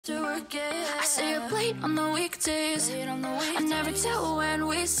I stay up late on the weekdays. I never tell when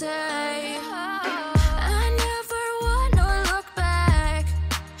we say. I never wanna look back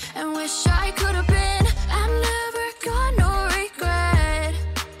and wish I could have been. I've never got no regret.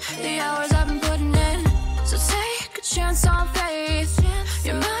 The hours I've been putting in. So take a chance on faith.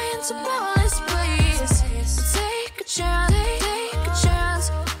 Your mind's a boundless place. So take a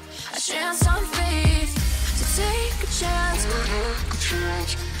chance, a chance on faith. So take a chance.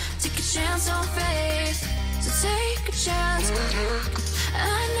 Take a chance on faith, so take a chance.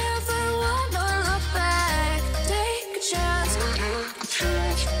 I never wanna look back. Take a chance.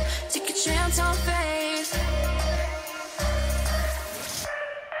 Take a chance on faith.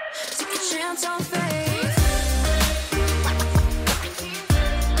 Take a chance on faith.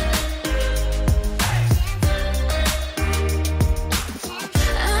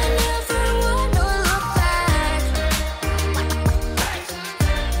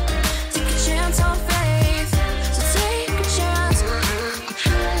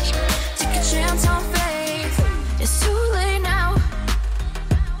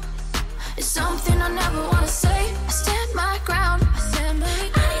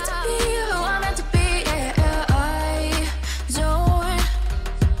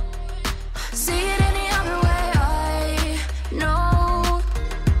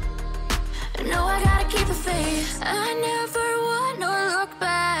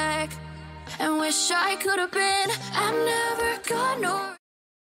 I could have been. I've never got no.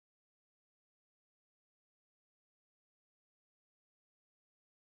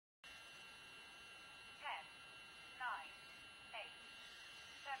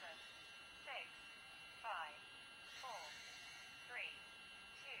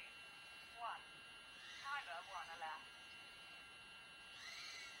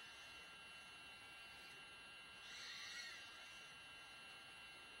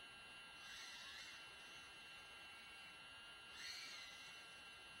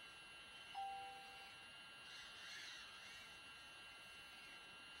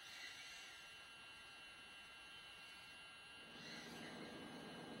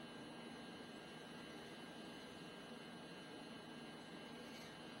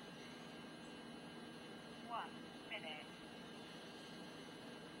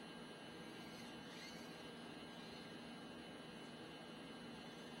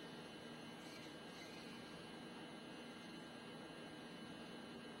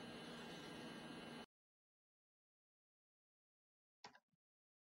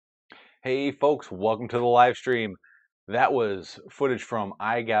 Hey folks, welcome to the live stream. That was footage from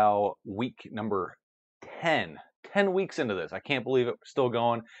iGal week number 10. 10 weeks into this. I can't believe it. We're still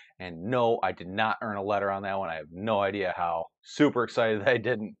going. And no, I did not earn a letter on that one. I have no idea how. Super excited that I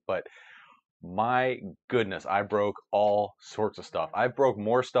didn't, but my goodness, I broke all sorts of stuff. I broke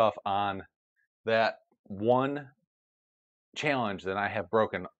more stuff on that one challenge than I have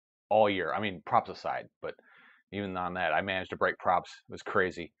broken all year. I mean, props aside, but even on that, I managed to break props. It was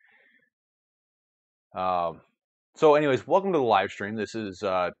crazy. So anyways, welcome to the live stream. This is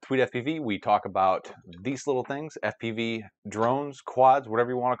Tweet FPV. We talk about these little things, FPV drones, quads, whatever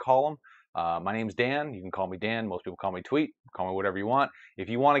you want to call them. My name's Dan. You can call me Dan. Most people call me Tweet. Call me whatever you want. If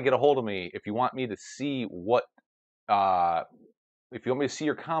you want to get a hold of me, if you want me to see what, if you want me to see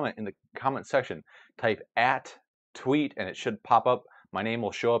your comment in the comment section, type @tweet and it should pop up. My name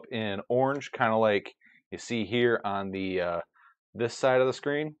will show up in orange, kind of like you see here on the this side of the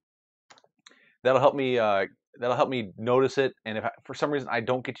screen. That'll help me notice it, and if for some reason I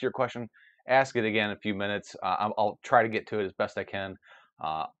don't get to your question, ask it again in a few minutes. I'll try to get to it as best I can.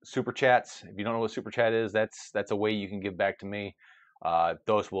 Super chats, if you don't know what super chat is, that's a way you can give back to me.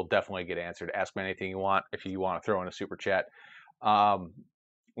 Those will definitely get answered. Ask me anything you want if you want to throw in a super chat.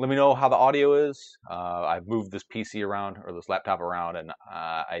 Let me know how the audio is. I've moved this PC around, or this laptop around, and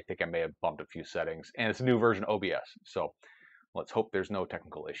I think I may have bumped a few settings, and it's a new version of OBS, so let's hope there's no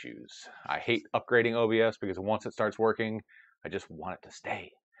technical issues. I hate upgrading OBS because once it starts working, I just want it to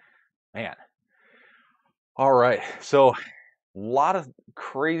stay. Man. All right, so a lot of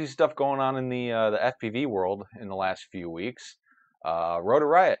crazy stuff going on in the FPV world in the last few weeks. Rotor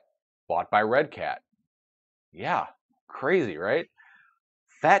Riot, bought by Red Cat. Yeah, crazy, right?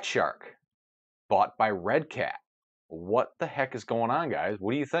 Fat Shark, bought by Red Cat. What the heck is going on, guys?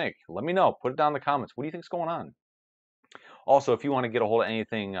 What do you think? Let me know. Put it down in the comments. What do you think is going on? Also, if you want to get a hold of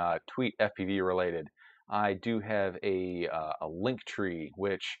anything Tweet FPV related, I do have a link tree,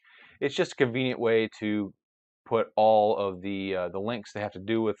 which it's just a convenient way to put all of the links that have to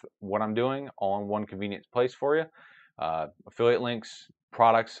do with what I'm doing all in one convenient place for you. Affiliate links,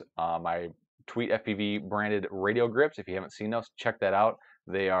 products, my Tweet FPV branded radio grips. If you haven't seen those, check that out.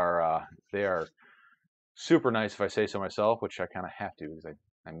 They are super nice if I say so myself, which I kind of have to because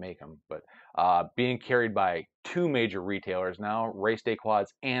I make them. But being carried by 2 major retailers now, Race Day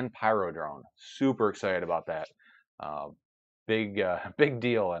Quads and Pyro Drone. Super excited about that. Uh, big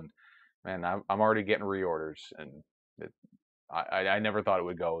deal, and man, I'm already getting reorders, and it, I never thought it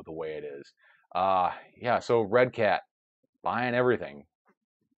would go the way it is. Yeah, so Red Cat buying everything.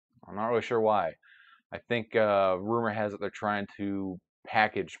 I'm not really sure why. I think rumor has it they're trying to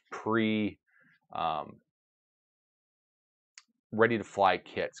package um, ready to fly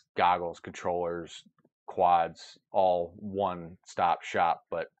kits, goggles, controllers, quads, all one stop shop.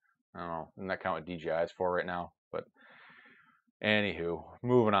 But I don't know, I'm not counting DJIs for right now. But anywho,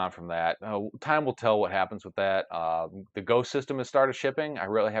 moving on from that, time will tell what happens with that. The Ghost system has started shipping. I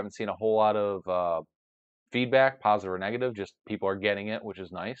really haven't seen a whole lot of feedback, positive or negative. Just people are getting it, which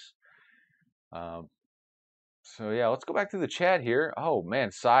is nice. So yeah, let's go back to the chat here. Oh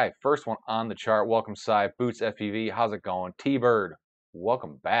man, Cy, first one on the chart. Welcome, Cy. Boots FPV, how's it going? T-Bird,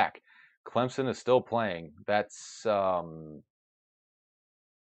 welcome back. Clemson is still playing. That's is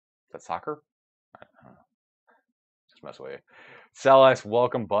that soccer? I don't know. Just mess with you. Celeste,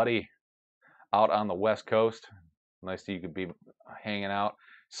 welcome, buddy. Out on the West Coast. Nice that you could be hanging out.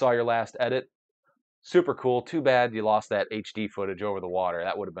 Saw your last edit. Super cool. Too bad you lost that HD footage over the water.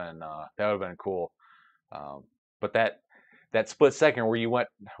 That would have been cool. But that split second where you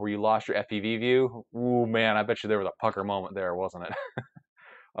lost your FPV view, ooh man, I bet you there was a pucker moment there, wasn't it?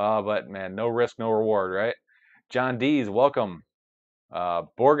 But man, no risk, no reward, right? John Dees, welcome.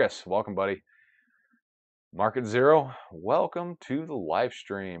 Borges, welcome, buddy. Market Zero, welcome to the live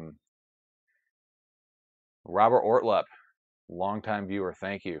stream. Robert Ortlep, longtime viewer,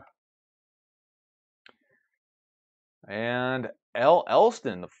 thank you. And L.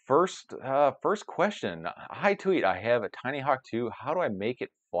 Elston, the first question. Hi, Tweet. I have a Tiny Hawk 2. How do I make it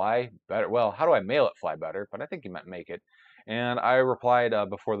fly better? Well, how do I mail it fly better? But I think you meant make it. And I replied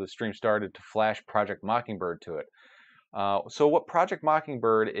before the stream started to flash Project Mockingbird to it. So what Project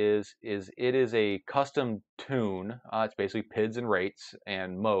Mockingbird is it is a custom tune. It's basically PIDs and rates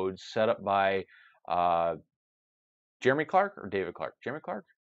and modes set up by Jeremy Clark or David Clark? Jeremy Clark?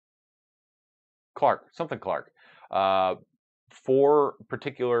 Clark, something Clark. For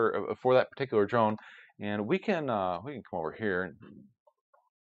that particular drone, and we can come over here and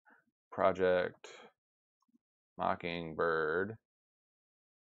Project Mockingbird,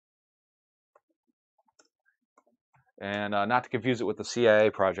 and not to confuse it with the CIA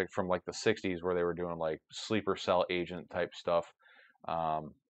project from like the 60s where they were doing like sleeper cell agent type stuff. There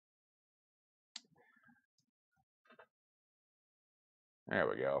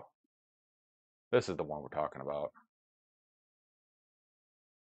we go. This is the one we're talking about.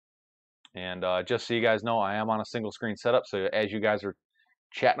 And just so you guys know, I am on a single screen setup, so as you guys are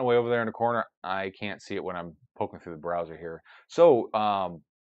chatting away over there in the corner, I can't see it when I'm poking through the browser here. So,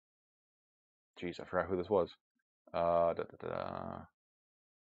 geez, I forgot who this was. L.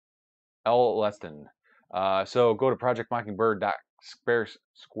 Leston. So go to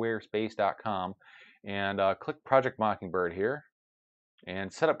projectmockingbird.squarespace.com and click Project Mockingbird here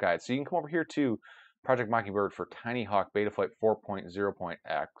and setup guide. So you can come over here to Project Mockingbird for Tiny Hawk Betaflight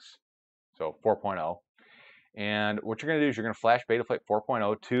 4.0.x, so 4.0. And what you're going to do is you're going to flash Betaflight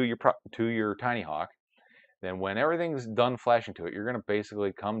 4.0 to your Tiny Hawk. Then when everything's done flashing to it, you're going to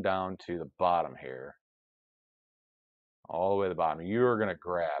basically come down to the bottom here, all the way to the bottom. You're going to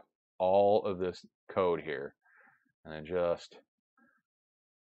grab all of this code here and then just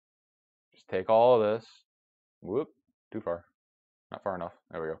take all of this. Whoop, too far. Not far enough.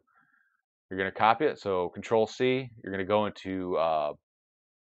 There we go. You're going to copy it. So Control C. You're going to go into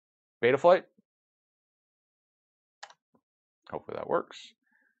Betaflight. Hopefully that works.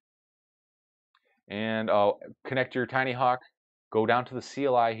 And connect your Tiny Hawk. Go down to the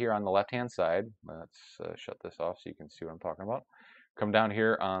CLI here on the left-hand side. Let's shut this off so you can see what I'm talking about. Come down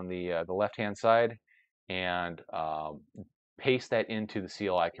here on the left-hand side and paste that into the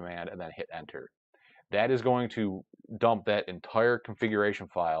CLI command and then hit enter. That is going to dump that entire configuration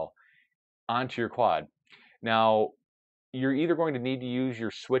file onto your quad. Now, you're either going to need to use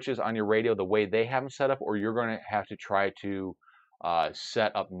your switches on your radio the way they have them set up, or you're going to have to try to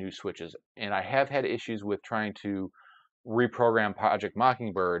set up new switches. And I have had issues with trying to reprogram Project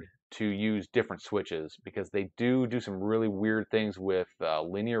Mockingbird to use different switches because they do some really weird things with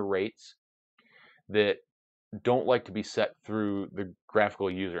linear rates that don't like to be set through the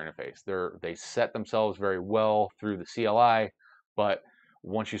graphical user interface. They set themselves very well through the CLI, but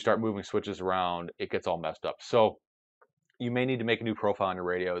once you start moving switches around, it gets all messed up. So you may need to make a new profile on your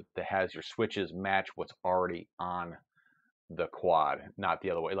radio that has your switches match what's already on the quad, not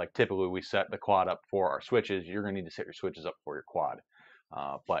the other way. Like typically we set the quad up for our switches. You're going to need to set your switches up for your quad.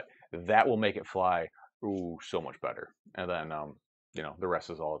 But that will make it fly so much better. And then, you know, the rest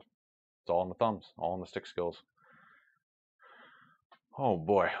is all, it's all in the thumbs, all in the stick skills. Oh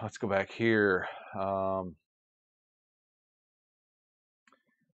boy, let's go back here.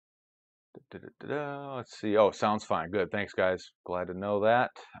 Let's see. Oh, sounds fine. Good. Thanks, guys. Glad to know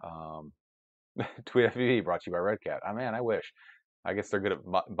that. Tweet FPV brought to you by Red Cat. Oh, man, I wish. I guess they're good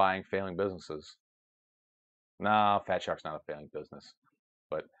at buying failing businesses. Nah, Fat Shark's not a failing business.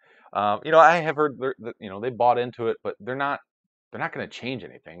 But you know, I have heard that, you know, they bought into it, but they're not going to change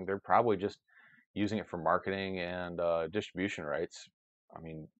anything. They're probably just using it for marketing and distribution rights. I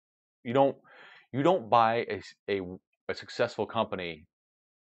mean, you don't buy a successful company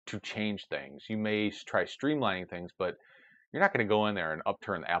to change things. You may try streamlining things, but you're not going to go in there and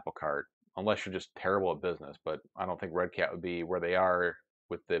upturn the apple cart unless you're just terrible at business. But I don't think Red Cat would be where they are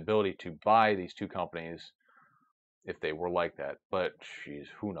with the ability to buy these two companies if they were like that. But geez,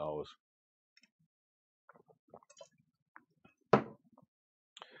 who knows?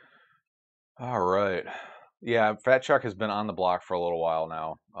 All right. Yeah, Fat Shark has been on the block for a little while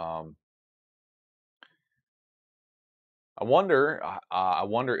now. I wonder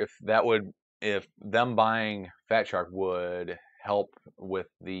if that would, if them buying Fat Shark would help with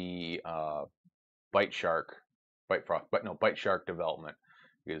the Bite Shark development,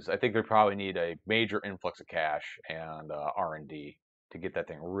 because I think they probably need a major influx of cash and R&D to get that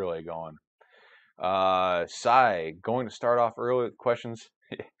thing really going. Sai, going to start off early with questions.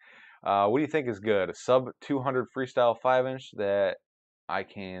 What do you think is good? A sub 200 freestyle 5-inch that I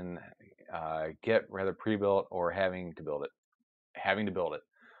can get rather pre-built, or having to build it? Having to build it.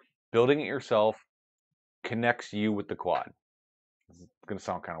 Building it yourself connects you with the quad. It's going to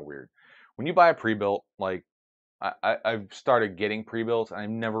sound kind of weird. When you buy a pre-built, like I've started getting pre-builts, and I've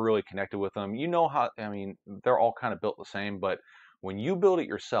never really connected with them. You know how, I mean, they're all kind of built the same, but when you build it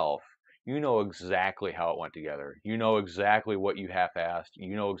yourself, you know exactly how it went together. You know exactly what you half-assed.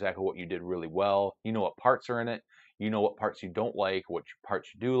 You know exactly what you did really well. You know what parts are in it. You know what parts you don't like, what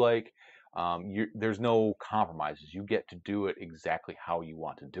parts you do like. There's no compromises. You get to do it exactly how you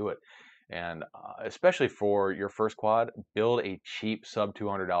want to do it. And especially for your first quad, build a cheap sub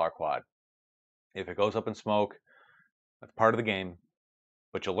 $200 quad. If it goes up in smoke, that's part of the game,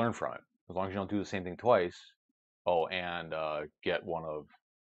 but you'll learn from it as long as you don't do the same thing twice. Oh, and get one of,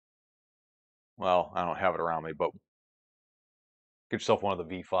 well, I don't have it around me, but get yourself one of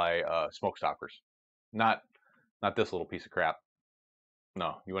the V-Fly smoke stoppers. Not this little piece of crap.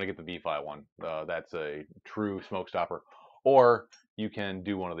 No, you want to get the V-Fly one. That's a true smoke stopper. Or you can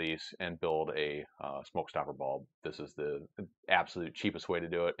do one of these and build a smoke stopper bulb. This is the absolute cheapest way to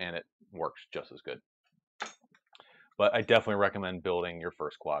do it, and it works just as good. But I definitely recommend building your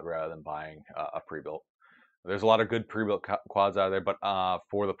first quad rather than buying a pre-built. There's a lot of good pre-built quads out there, but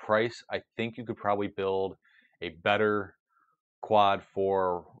for the price, I think you could probably build a better quad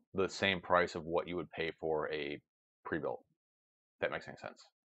for the same price of what you would pay for a pre-built. If that makes any sense.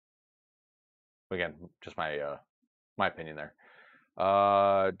 Again, just my my opinion there.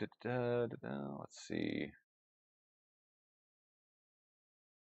 Let's see.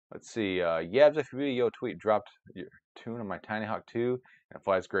 Yabs FPV, yo, tweet, dropped your tune on my Tiny Hawk 2, and it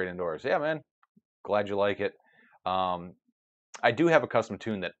flies great indoors. Yeah, man. Glad you like it. I do have a custom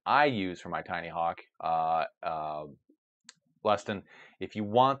tune that I use for my Tiny Hawk. Leston, if you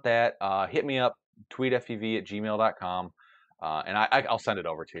want that, hit me up, tweetfpv@gmail.com, and I'll send it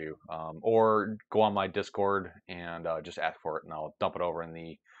over to you. Or go on my Discord and just ask for it, and I'll dump it over in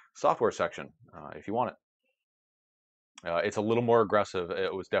the software section if you want it. It's a little more aggressive.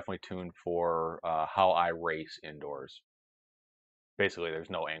 It was definitely tuned for how I race indoors. Basically,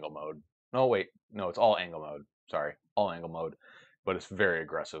 there's no angle mode. No, wait. No, it's all angle mode. Sorry, all angle mode. But it's very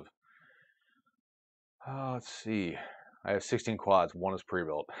aggressive. Let's see. I have 16 quads. One is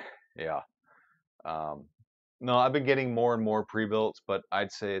pre-built. Yeah. No, I've been getting more and more pre-builts, but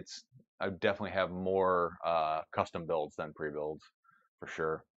I'd say I definitely have more custom builds than pre-builds, for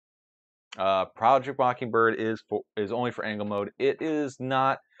sure. Project Mockingbird is only for angle mode. It is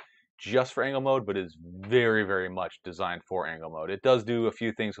not just for angle mode, but is very, very much designed for angle mode. It does do a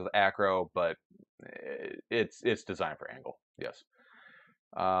few things with acro, but it's designed for angle. Yes.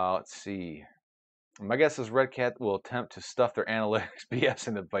 Let's see. My guess is Red Cat will attempt to stuff their analytics BS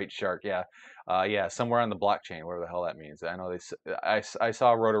into Bite Shark. Yeah, yeah, somewhere on the blockchain, whatever the hell that means. I know I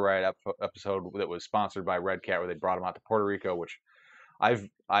saw a Rotor Riot episode that was sponsored by Red Cat, where they brought him out to Puerto Rico, which I've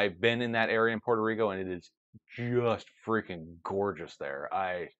been in that area in Puerto Rico, and it is just freaking gorgeous there.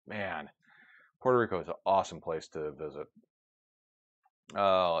 Man, Puerto Rico is an awesome place to visit.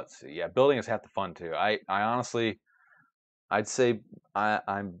 Let's see. Yeah, building is half the fun too. I honestly, I'd say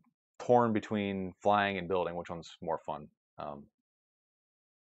I'm torn between flying and building. Which one's more fun? Um,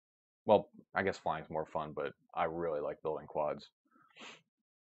 well, I guess flying's more fun, but I really like building quads.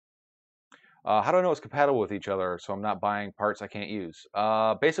 How do I know it's compatible with each other so I'm not buying parts I can't use?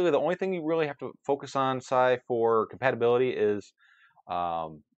 Basically, the only thing you really have to focus on, for compatibility is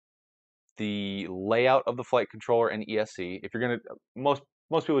um, the layout of the flight controller and ESC. If you're gonna, most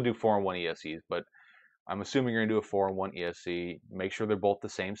people do 4-in-1 ESCs, but I'm assuming you're gonna do a 4-in-1 ESC. Make sure they're both the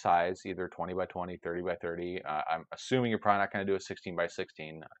same size, either 20 by 20, 30 by 30. I'm assuming you're probably not gonna do a 16 by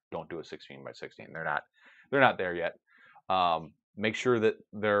 16. Don't do a 16 by 16. They're not there yet. Make sure that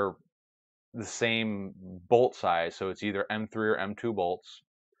they're the same bolt size, so it's either M3 or M2 bolts.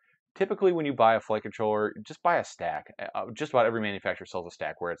 Typically, when you buy a flight controller, just buy a stack. Just about every manufacturer sells a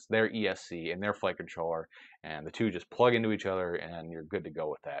stack where it's their ESC and their flight controller, and the two just plug into each other, and you're good to go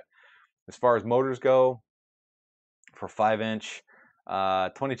with that. As far as motors go, for 5-inch,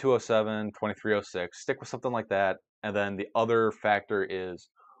 2207, 2306, stick with something like that. And then the other factor is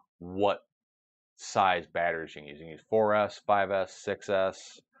what size batteries you can use 4S, 5S,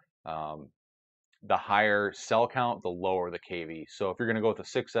 6S. The higher cell count, the lower the kV. So if you're going to go with a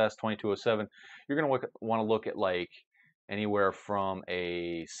 6S 2207, you're going to want to look at like anywhere from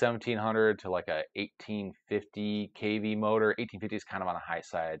a 1700 to like a 1850 kV motor. 1850 is kind of on the high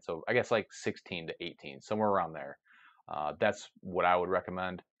side, so I guess like 16 to 18, somewhere around there. That's what I would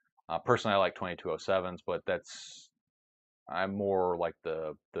recommend. Personally, I like 2207s, but I'm more like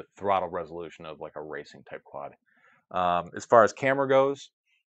the throttle resolution of like a racing type quad. As far as camera goes,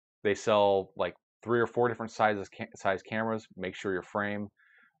 they sell like 3 or 4 different size cameras. Make sure your frame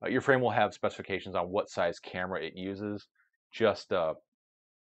will have specifications on what size camera it uses. Just why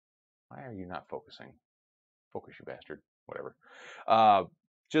are you not focusing? Focus, you bastard. Whatever.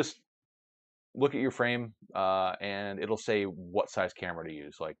 Just look at your frame, and it'll say what size camera to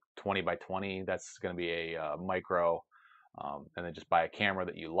use. Like 20 by 20, that's going to be a micro. And then just buy a camera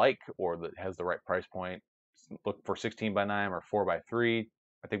that you like or that has the right price point. Look for 16 by 9 or 4 by 3.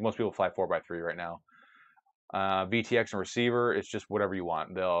 I think most people fly 4 by 3 right now. VTX and receiver, it's just whatever you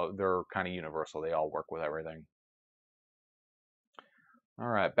want. They're kind of universal. They all work with everything. All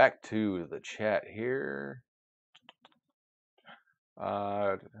right, back to the chat here.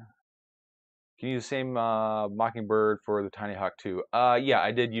 Can you use the same Mockingbird for the Tiny Hawk 2? Yeah,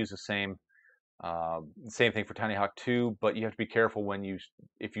 I did use the same thing for Tiny Hawk 2, but you have to be careful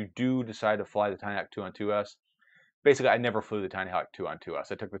if you do decide to fly the Tiny Hawk 2 on 2S. Basically, I never flew the Tiny Hawk 2 on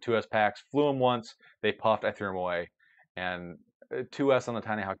 2S. I took the 2S packs, flew them once, they puffed, I threw them away. And 2S on the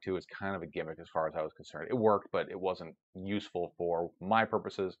Tiny Hawk 2 is kind of a gimmick as far as I was concerned. It worked, but it wasn't useful for my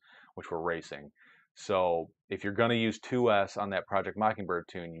purposes, which were racing. So if you're going to use 2S on that Project Mockingbird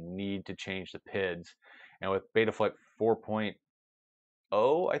tune, you need to change the PIDs. And with Betaflight 4.0,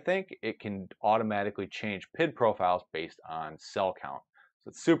 I think, it can automatically change PID profiles based on cell count. So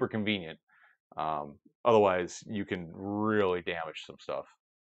it's super convenient. Otherwise, you can really damage some stuff.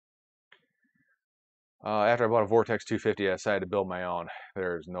 After I bought a Vortex 250, I decided to build my own.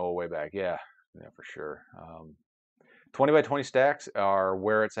 There's no way back. Yeah, for sure. 20 by 20 stacks are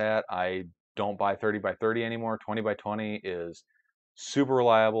where it's at. I don't buy 30 by 30 anymore. 20 by 20 is super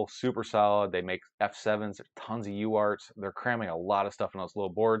reliable, super solid. They make F7s, tons of UARTs. They're cramming a lot of stuff in those little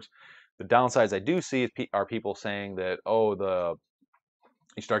boards. The downsides I do see are people saying that, oh,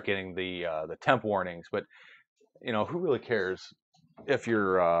 you start getting the temp warnings, but who really cares if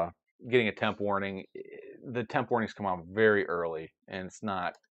you're getting a temp warning? The temp warnings come on very early, and it's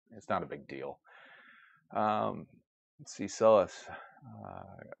not a big deal. Let's see, Celis.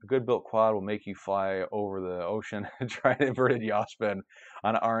 A good built quad will make you fly over the ocean and try an inverted yaw spin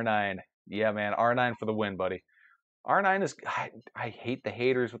on an R9. Yeah, man, R9 for the win, buddy. R9 is, I hate the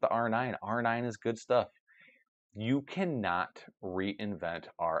haters with the R9. R9 is good stuff. You cannot reinvent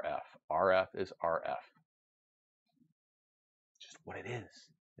RF. RF is RF. Just what it is.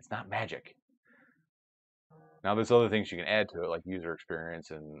 It's not magic. Now, there's other things you can add to it, like user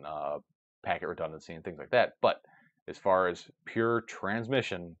experience and packet redundancy and things like that. But as far as pure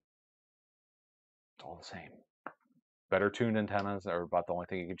transmission, it's all the same. Better tuned antennas are about the only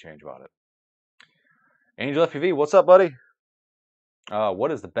thing you can change about it. Angel FPV, what's up, buddy?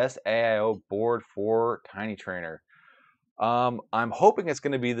 What is the best AIO board for Tiny Trainer? I'm hoping it's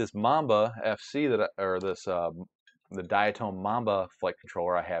going to be this Mamba FC the Diatone Mamba flight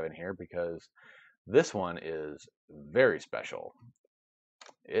controller I have in here, because this one is very special.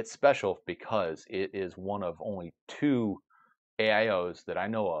 It's special because it is one of only 2 AIOs that I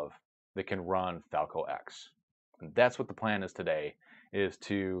know of that can run FalcoX. And that's what the plan is today, is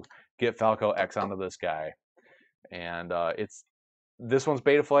to get FalcoX onto this guy. And this one's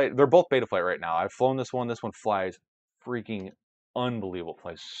beta flight. They're both beta flight right now. I've flown this one. This one flies freaking unbelievable. It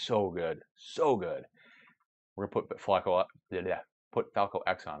flies so good, so good. We're gonna put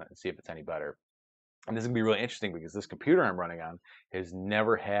FalcoX on it and see if it's any better. And this is gonna be really interesting because this computer I'm running on has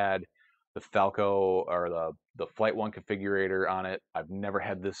never had the Falco or the Flight 1 configurator on it. I've never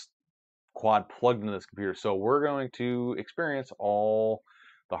had this quad plugged into this computer. So we're going to experience all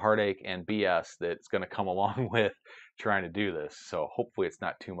the heartache and BS that's going to come along with trying to do this. So hopefully it's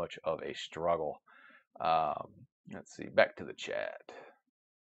not too much of a struggle. Let's see, back to the chat.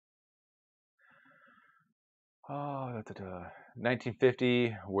 Oh,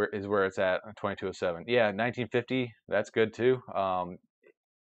 1950 is where it's at. 2207. Yeah, 1950. That's good too. I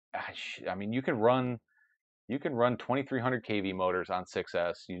mean, you can run 2300 kV motors on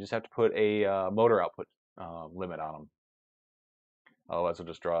 6S. You just have to put a motor output limit on them. Otherwise,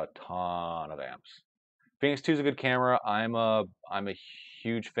 it'll just draw a ton of amps. Phoenix 2 is a good camera. I'm a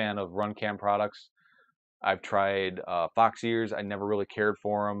huge fan of RunCam products. I've tried Fox ears. I never really cared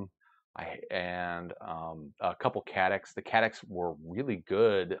for them. And a couple Cadex. The Cadex were really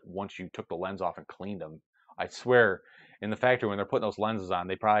good once you took the lens off and cleaned them. I swear, in the factory when they're putting those lenses on,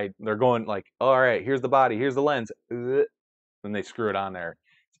 they're going like, all right, here's the body, here's the lens, then they screw it on there.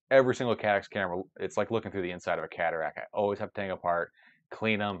 Every single Cadex camera, it's like looking through the inside of a cataract. I always have to take them apart,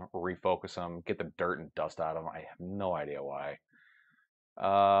 clean them, refocus them, get the dirt and dust out of them. I have no idea why.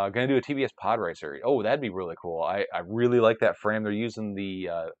 Gonna do a TBS pod racer. Oh, that'd be really cool. I really like that frame. They're using the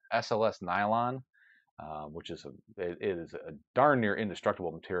SLS nylon, which is it is a darn near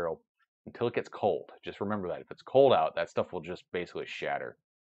indestructible material until it gets cold. Just remember that if it's cold out, that stuff will just basically shatter.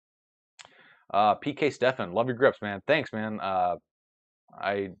 PK Stefan, love your grips, man. Thanks, man.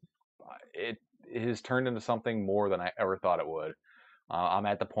 It has turned into something more than I ever thought it would. I'm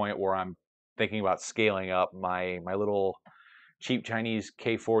at the point where I'm thinking about scaling up my little cheap Chinese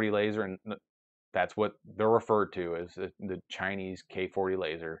K40 laser, and that's what they're referred to as the Chinese K40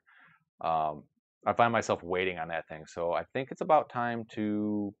 laser. I find myself waiting on that thing, so I think it's about time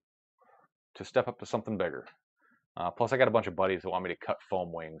to step up to something bigger. Plus, I got a bunch of buddies that want me to cut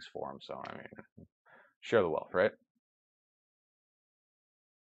foam wings for them, so I mean, share the wealth, right?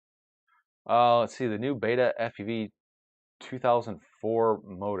 Let's see, the new Beta FPV 2004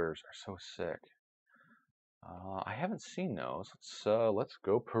 motors are so sick. I haven't seen those. Let's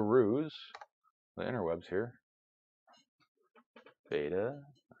go peruse the interwebs here. Beta.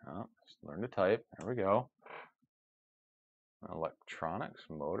 Oh, learn to type. There we go. Electronics,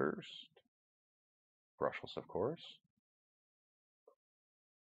 motors, brushless, of course.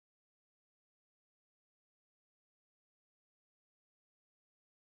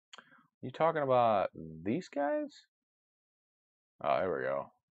 You talking about these guys? Oh, there we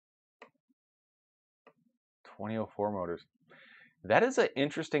go. 2004 motors. That is an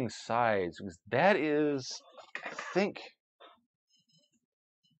interesting size because that is, I think,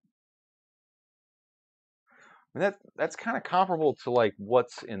 that's kind of comparable to like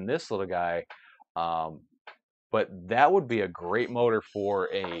what's in this little guy, but that would be a great motor for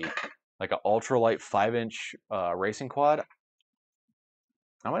like an ultralight 5-inch racing quad.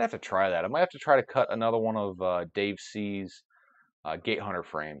 I might have to try that. I might have to try to cut another one of Dave C's Gate Hunter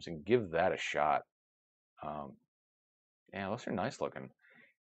frames and give that a shot. Yeah, those are nice looking.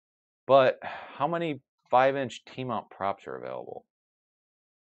 But how many 5-inch T-mount props are available?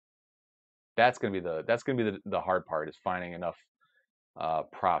 That's gonna be the hard part, is finding enough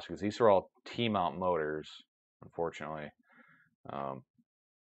props, because these are all T-mount motors, unfortunately.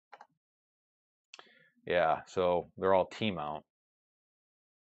 Yeah, so they're all T-mount,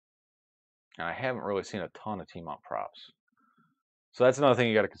 and I haven't really seen a ton of T-mount props. So that's another thing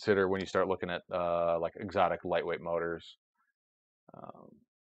you got to consider when you start looking at like exotic lightweight motors.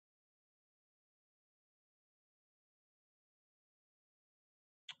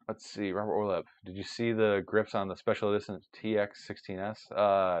 Let's see, Robert Orleb, did you see the grips on the Special Edition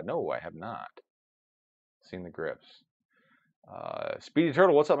TX16S? No, I have not seen the grips. Speedy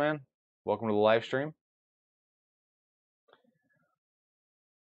Turtle, what's up, man? Welcome to the live stream.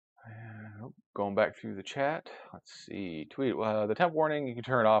 Going back through the chat, let's see. Tweet, the temp warning, you can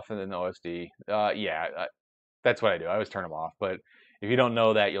turn it off in the OSD. Yeah, that's what I do. I always turn them off. But if you don't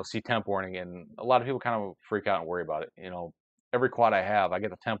know that, you'll see temp warning, and a lot of people kind of freak out and worry about it. You know, every quad I have, I get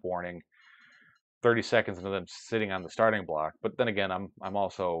the temp warning 30 seconds into them sitting on the starting block. But then again, I'm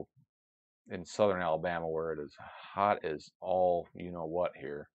also in southern Alabama, where it is hot as all you know what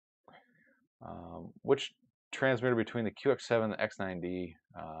here. Which transmitter between the QX7 and the X9D?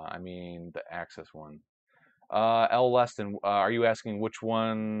 I mean the Axis one. L Leston, are you asking which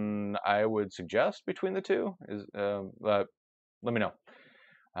one I would suggest between the two? Let me know.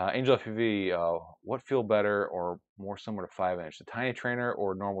 Angel FPV, what feel better or more similar to 5-inch, the Tiny Trainer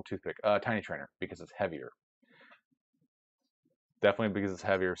or normal toothpick? Tiny Trainer, because it's heavier. Definitely because it's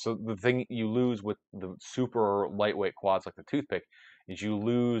heavier. So the thing you lose with the super lightweight quads like the toothpick is you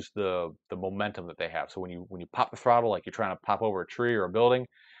lose the momentum that they have. So when you pop the throttle like you're trying to pop over a tree or a building,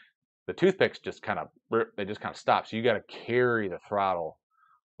 the toothpicks just kind of stop. So you got to carry the throttle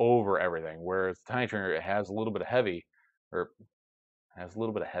over everything. Whereas the Tiny Trainer, it has a little bit of heavy, or has a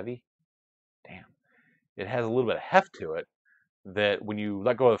little bit of heavy. Damn, it has a little bit of heft to it. That when you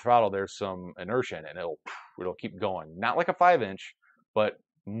let go of the throttle, there's some inertia in it, and it'll keep going. Not like a 5-inch, but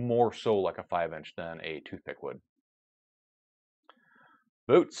more so like a 5-inch than a toothpick would.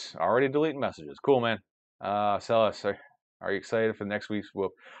 Boots, already deleting messages. Cool, man. Celis, are you excited for next week's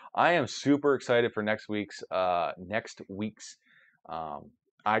whoop? I am super excited for next week's I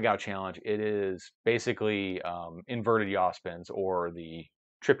Got challenge. It is basically inverted yaw spins or the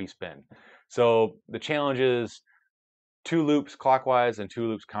trippy spin. So the challenge is 2 loops clockwise and 2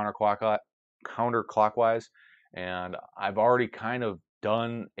 loops counterclockwise. And I've already kind of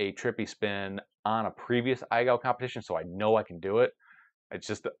done a trippy spin on a previous IGO competition, so I know I can do it. It's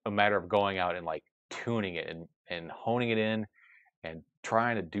just a matter of going out and like tuning it and honing it in and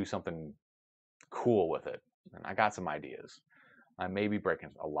trying to do something cool with it. And I got some ideas. I may be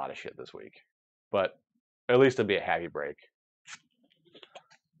breaking a lot of shit this week, but at least it'll be a happy break.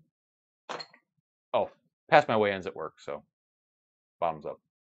 Oh, past my weigh-ins at work, so bottoms up.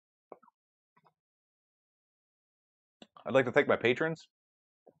 I'd like to thank my patrons.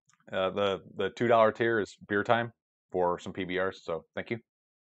 The $2 tier is beer time for some PBRs, so thank you.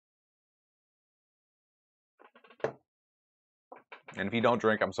 And if you don't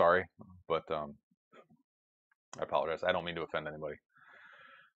drink, I'm sorry, but I apologize. I don't mean to offend anybody.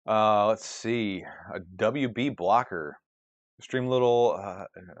 Let's see. A WB blocker. Stream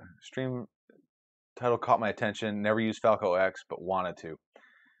title caught my attention. Never used FalcoX, but wanted to.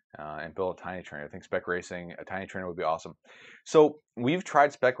 And build a Tiny Trainer. I think spec racing, a Tiny Trainer would be awesome. So we've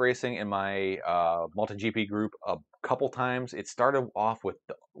tried spec racing in my multi-GP group a couple times. It started off with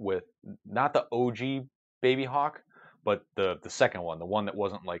not the OG Baby Hawk, but the second one, the one that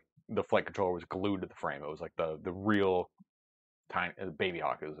wasn't like the flight controller was glued to the frame. It was like the real tiny Baby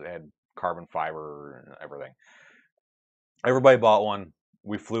Hawk. It had carbon fiber and everything. Everybody bought one.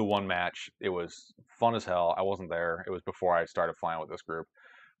 We flew one match. It was fun as hell. I wasn't there. It was before I started flying with this group.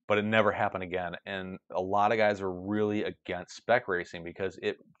 But it never happened again. And a lot of guys are really against spec racing because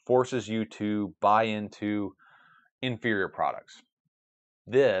it forces you to buy into inferior products.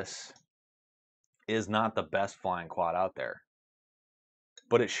 This is not the best flying quad out there.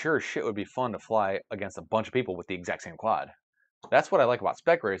 But it sure as shit would be fun to fly against a bunch of people with the exact same quad. That's what I like about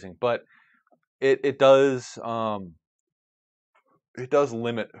spec racing, but it does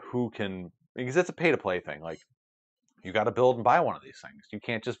limit who can, because it's a pay-to-play thing. Like, you got to build and buy one of these things. You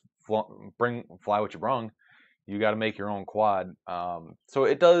can't just fly what you brung. You got to make your own quad. So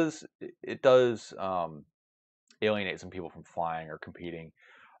it does alienate some people from flying or competing.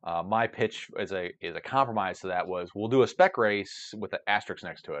 My pitch as a compromise to that was, we'll do a spec race with an asterisk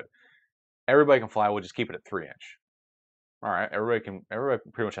next to it. Everybody can fly. We'll just keep it at 3-inch. All right, everybody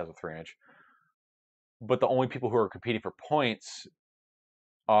pretty much has a 3-inch. But the only people who are competing for points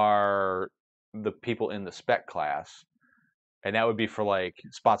are the people in the spec class. And that would be for like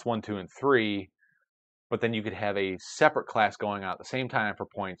spots 1, 2, and 3. But then you could have a separate class going on at the same time for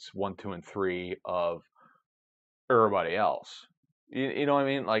points 1, 2, and 3 of everybody else. You know what I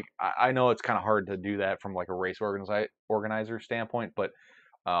mean? Like, I know it's kind of hard to do that from like a race organizer standpoint, but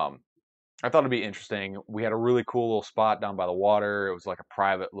I thought it'd be interesting. We had a really cool little spot down by the water. It was like a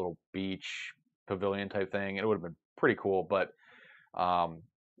private little beach pavilion type thing. It would have been pretty cool, but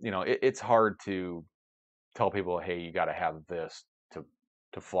it's hard to tell people, hey, you got to have this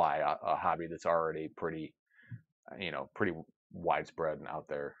to fly a hobby that's already pretty widespread and out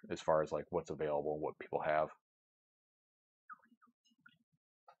there as far as like what's available and what people have.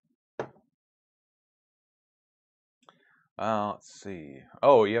 Let's see.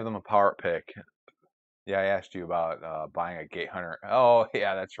 Oh, you have them a power pick. Yeah, I asked you about buying a Gate Hunter. Oh,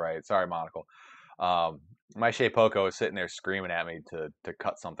 yeah, that's right. Sorry, Monocle. My Shea Poco is sitting there screaming at me to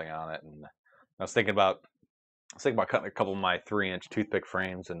cut something on it, and I was thinking about cutting a couple of my 3-inch toothpick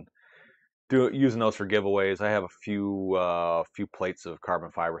frames and using those for giveaways. I have a few plates of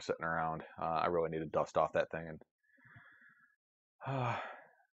carbon fiber sitting around. I really need to dust off that thing and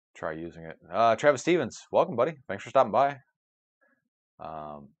try using it. Travis Stevens, welcome, buddy. Thanks for stopping by.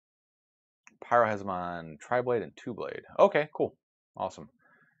 Pyro has them on tri-blade and two-blade. Okay, cool. Awesome.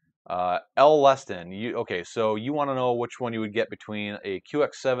 L. Leston, okay, so you want to know which one you would get between a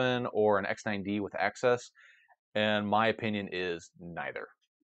QX7 or an X9D with access, and my opinion is neither.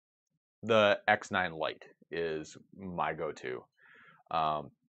 The X9 Lite is my go-to.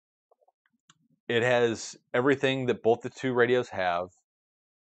 It has everything that both the two radios have,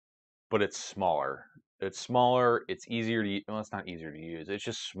 but it's smaller. It's smaller. It's easier to use. Well, it's not easier to use. It's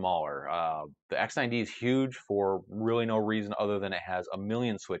just smaller. The X9D is huge for really no reason other than it has a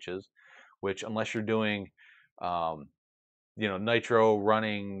million switches, which unless you're doing, nitro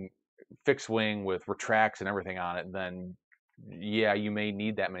running fixed wing with retracts and everything on it, then yeah, you may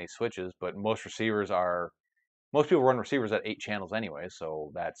need that many switches. But most people run receivers at 8 channels anyway,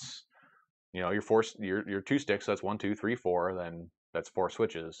 so that's your 2 sticks. So that's 1, 2, 3, 4. Then that's 4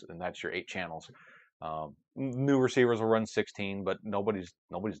 switches, and that's your 8 channels. New receivers will run 16, but nobody's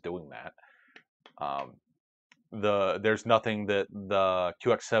doing that. There's nothing that the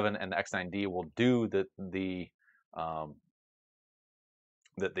QX7 and the X9D will do that the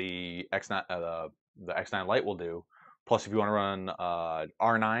X9 Lite will do. Plus, if you want to run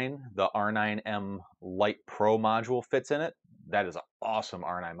R9, the R9M Lite Pro module fits in it. That is an awesome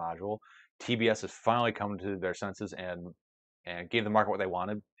R9 module. TBS has finally come to their senses and gave the market what they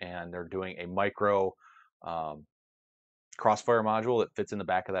wanted, and they're doing a micro crossfire module that fits in the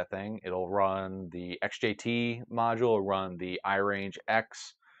back of that thing. It'll run the XJT module, it'll run the iRange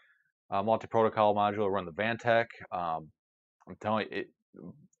X multi-protocol module, it'll run the Vantec. I'm telling you,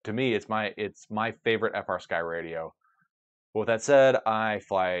 to me, it's my favorite FR Sky radio. But with that said, I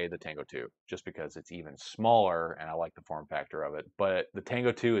fly the Tango 2 just because it's even smaller and I like the form factor of it. But the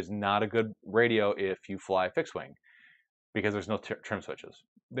Tango 2 is not a good radio if you fly fixed wing because there's no trim switches.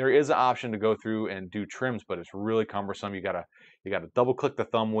 There is an option to go through and do trims, but it's really cumbersome. You gotta double click the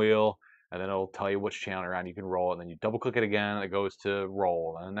thumb wheel, and then it'll tell you which channel you're on. You can roll, and then you double click it again, and it goes to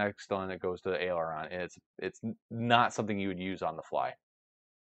roll, and the next one it goes to aileron. And it's not something you would use on the fly.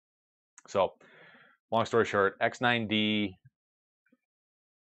 So, long story short, X9D.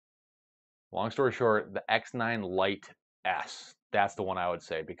 Long story short, the X9 Lite S. That's the one I would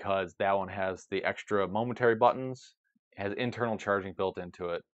say because that one has the extra momentary buttons, has internal charging built into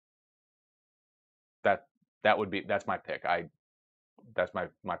it. That's my pick. That's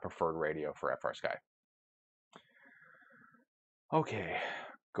my preferred radio for FR Sky. Okay,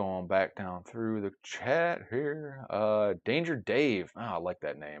 going back down through the chat here. Danger Dave. Oh, I like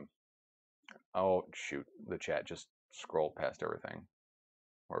that name. Oh shoot, the chat just scrolled past everything.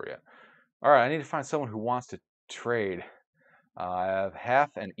 Where are we at? All right, I need to find someone who wants to trade. I have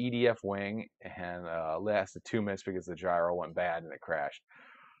half an EDF wing and lasted 2 minutes because the gyro went bad and it crashed.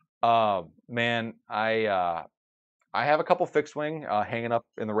 Man, I have a couple fixed wing hanging up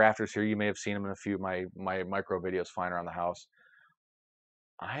in the rafters here. You may have seen them in a few of my micro videos flying around the house.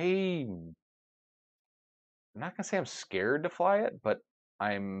 I'm not gonna say I'm scared to fly it, but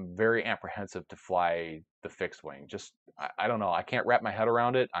I'm very apprehensive to fly the fixed wing. Just I don't know. I can't wrap my head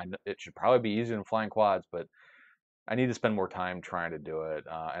around it. It should probably be easier than flying quads, but I need to spend more time trying to do it,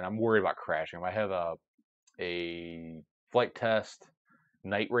 and I'm worried about crashing. I have a flight test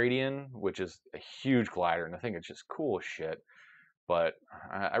Night Radian, which is a huge glider, and I think it's just cool as shit. But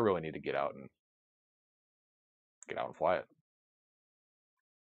I really need to get out and fly it.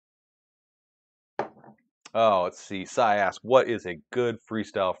 Oh, let's see. Sai asks, what is a good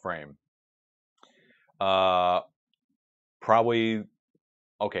freestyle frame? Probably,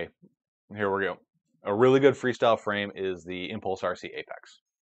 okay, here we go. A really good freestyle frame is the Impulse RC Apex.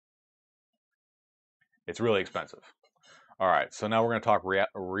 It's really expensive. All right, so now we're going to talk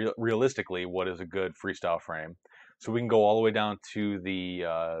realistically what is a good freestyle frame. So we can go all the way down to the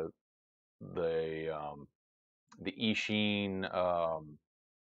Eachine,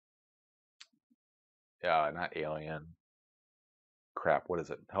 not Alien. Crap, what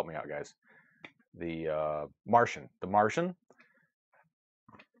is it? Help me out, guys. The Martian. The Martian.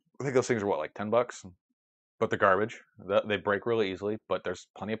 I think those things are what, like $10? But they're garbage. They break really easily, but there's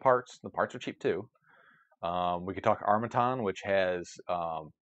plenty of parts. The parts are cheap too. We could talk Armaton, which has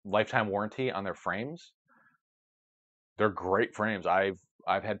lifetime warranty on their frames. They're great frames. I've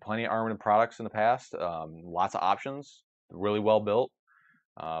had plenty of Armaton products in the past. Lots of options, really well built.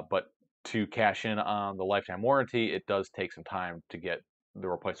 But to cash in on the lifetime warranty, it does take some time to get the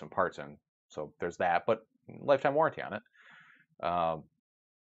replacement parts in. So there's that, but lifetime warranty on it.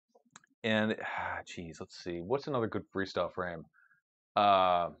 And geez, let's see, what's another good freestyle frame?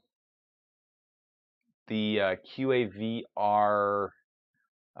 The QAVR.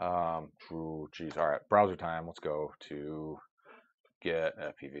 Geez, all right, browser time. Let's go to get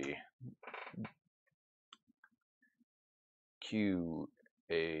FPV QAVR2.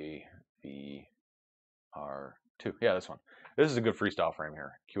 Yeah, this one. This is a good freestyle frame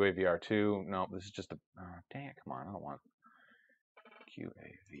here. QAVR2. No, this is just a. Oh, dang it! Come on, I don't want QAVR2.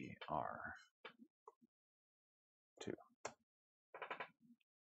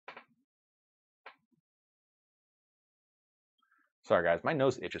 Sorry, guys. My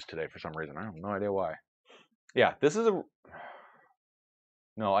nose itches today for some reason. I have no idea why. Yeah, this is a.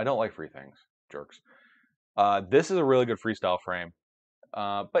 No, I don't like free things, jerks. This is a really good freestyle frame.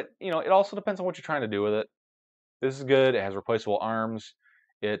 But, you know, it also depends on what you're trying to do with it. This is good. It has replaceable arms.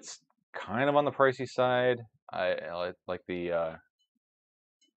 It's kind of on the pricey side. I like the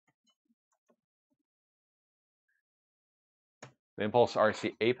Impulse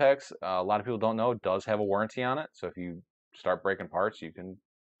RC Apex. A lot of people don't know, does have a warranty on it. So if you start breaking parts, you can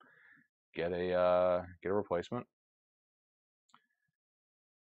get a replacement.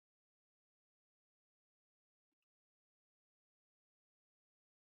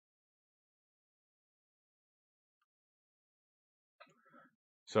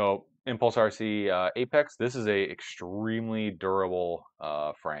 So Impulse RC Apex, this is a extremely durable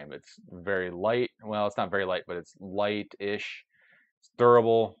frame. It's very light. Well, it's not very light, but it's light-ish. It's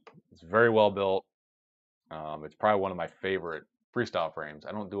durable. It's very well built. It's probably one of my favorite freestyle frames.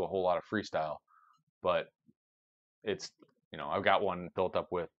 I don't do a whole lot of freestyle, but it's, you know, I've got one built up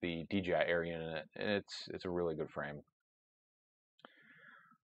with the DJI Air unit in it, and it's a really good frame.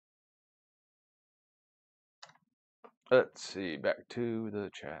 Let's see, back to the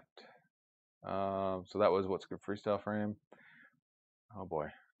chat. So that was what's good freestyle frame. Oh boy,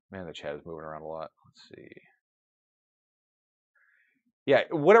 man, the chat is moving around a lot. Let's see. Yeah,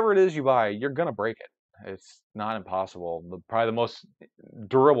 whatever it is you buy, you're gonna break it. It's not impossible. Probably the most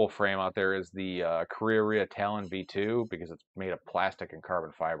durable frame out there is the Korea Talon V2 because it's made of plastic and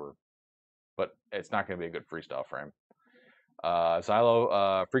carbon fiber, but it's not going to be a good freestyle frame.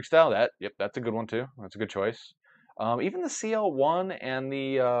 Xylo Freakstyle, yep, that's a good one too. That's a good choice. Even the CL1 and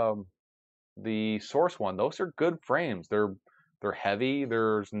the Source one, those are good frames. They're heavy.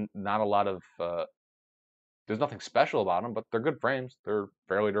 There's not a lot of there's nothing special about them, but they're good frames. They're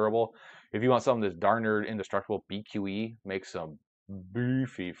fairly durable. If you want something that's darn near indestructible, BQE makes some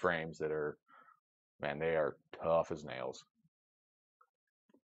beefy frames that are, man, they are tough as nails.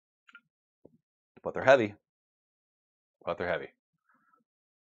 But they're heavy.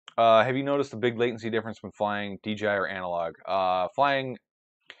 Have you noticed a big latency difference when flying DJI or analog? Flying,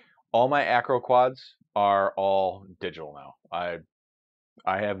 all my acro quads are all digital now.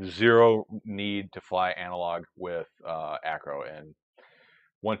 I have zero need to fly analog with acro, and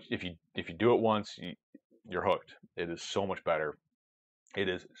once if you do it once, you're hooked. It is so much better. It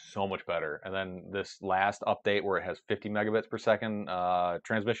is so much better. And then this last update where it has 50 megabits per second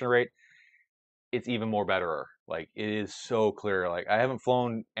transmission rate, it's even more better. Like, it is so clear. Like, I haven't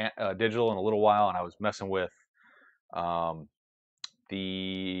flown digital in a little while, and I was messing with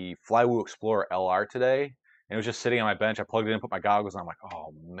the Flywoo Explorer LR today, and it was just sitting on my bench. I plugged it in, put my goggles on. I'm like,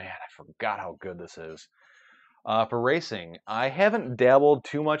 oh man, I forgot how good this is. For racing, I haven't dabbled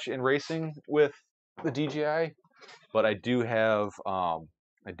too much in racing with the DJI, but I do have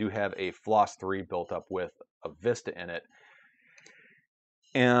a Floss 3 built up with a Vista in it,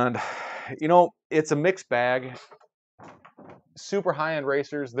 and you know, it's a mixed bag. Super high-end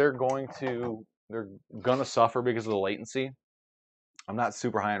racers, they're gonna suffer because of the latency. I'm not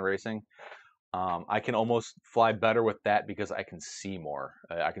super high-end racing. I can almost fly better with that because I can see more.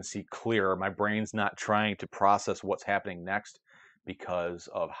 I can see clearer. My brain's not trying to process what's happening next because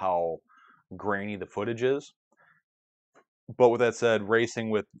of how grainy the footage is. But with that said, racing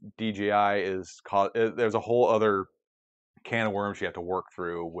with DJI there's a whole other can of worms you have to work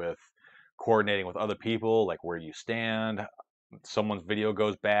through with coordinating with other people, like where you stand. Someone's video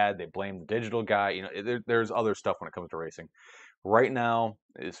goes bad, they blame the digital guy. You know, there's other stuff when it comes to racing. Right now,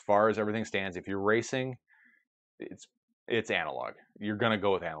 as far as everything stands, if you're racing, it's analog. You're gonna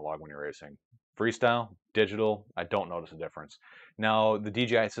go with analog when you're racing. Freestyle, digital, I don't notice a difference. Now, the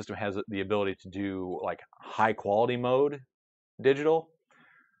DJI system has the ability to do like high quality mode digital.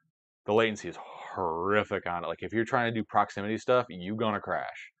 The latency is horrific on it. Like, if you're trying to do proximity stuff, you're gonna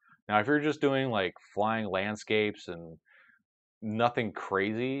crash. Now, if you're just doing like flying landscapes and nothing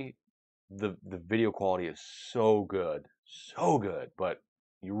crazy, the video quality is so good, but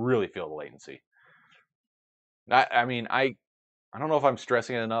you really feel the latency. I mean, I don't know if I'm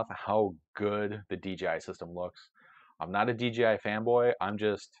stressing it enough how good the DJI system looks. I'm not a DJI fanboy.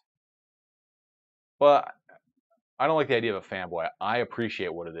 Well, I don't like the idea of a fanboy. I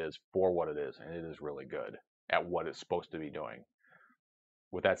appreciate what it is for what it is, and it is really good at what it's supposed to be doing.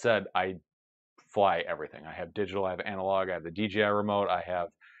 with that said, I fly everything. I have digital, I have analog, I have the DJI remote, I have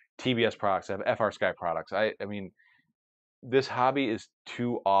TBS products, I have FR Sky products. I mean, this hobby is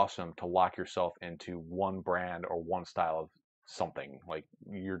too awesome to lock yourself into one brand or one style of something. Like,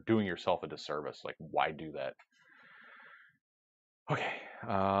 you're doing yourself a disservice. Like, why do that?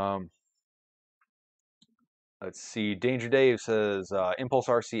 Okay. Let's see. Danger Dave says Impulse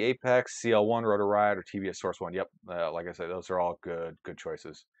RC Apex, CL1 Rotor Ride, or TBS Source One. Yep. Like I said, those are all good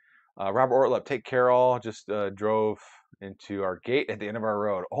choices. Robert Ortlep, take care all. Just drove into our gate at the end of our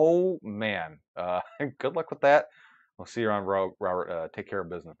road. Oh man. Good luck with that. We'll see you around, Robert. Take care of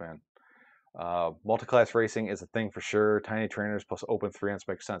business, man. Multi-class racing is a thing for sure. Tiny trainers plus open 3-ends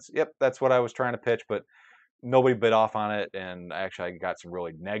makes sense. Yep, that's what I was trying to pitch, but nobody bit off on it, and actually I got some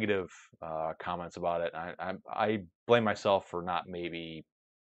really negative comments about it. I blame myself for not maybe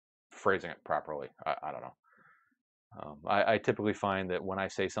phrasing it properly. I don't know. I typically find that when I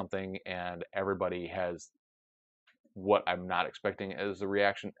say something and everybody has what I'm not expecting as a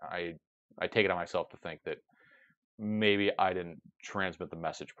reaction, I take it on myself to think that maybe I didn't transmit the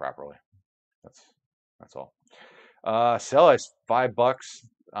message properly. That's all. Celeste, $5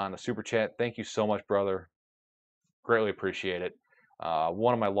 on the super chat. Thank you so much, brother. Greatly appreciate it.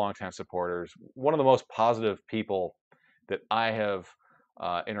 One of my longtime supporters, one of the most positive people that I have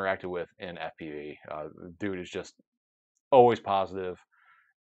interacted with in FPV. Dude is just always positive,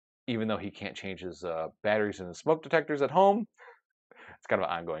 even though he can't change his batteries and smoke detectors at home. It's kind of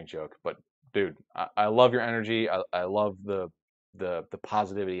an ongoing joke, but dude, I love your energy. I love the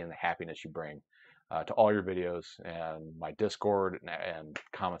positivity and the happiness you bring to all your videos and my Discord and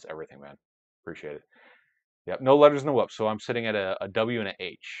comments, everything, man. Appreciate it. Yep, no letters, no whoops. So I'm sitting at a W and a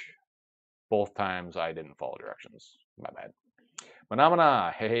H. Both times I didn't follow directions. My bad.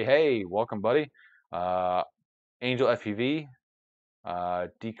 Manamana, hey, welcome, buddy. Angel FPV,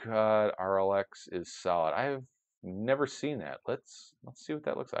 Decod RLX is solid. I have never seen that. Let's see what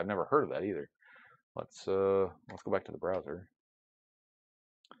that looks like. I've never heard of that either. Let's go back to the browser.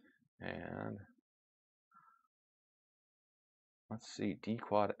 And let's see,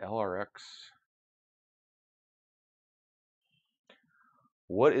 Dequad LRX.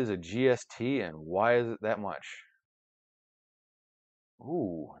 What is a GST and why is it that much?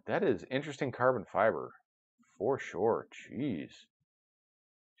 Ooh, that is interesting carbon fiber for sure. Jeez,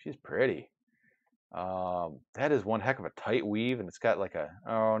 she's pretty. That is one heck of a tight weave, and it's got like a,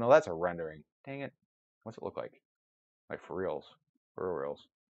 oh no, that's a rendering. Dang it. What's it look like? Like for reals. For reals.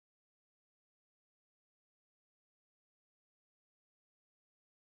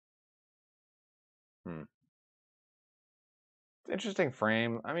 Interesting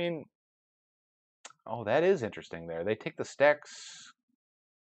frame. I mean, oh, that is interesting there. They take the stack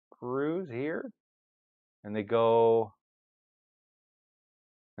screws here and they go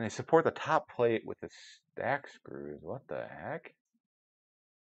and they support the top plate with the stack screws. What the heck?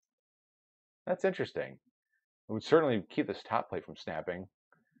 That's interesting. It would certainly keep this top plate from snapping,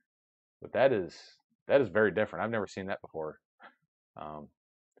 but that is very different. I've never seen that before.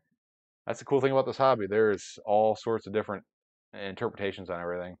 That's the cool thing about this hobby. There's all sorts of different interpretations on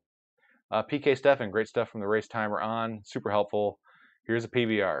everything. PK Stefan, great stuff from the race timer on. Super helpful. Here's a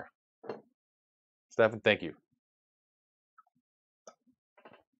PBR. Stefan, thank you.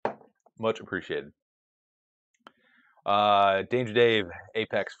 Much appreciated. Danger Dave,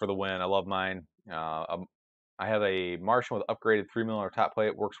 Apex for the win. I love mine. I have a Martian with upgraded 3mm top plate.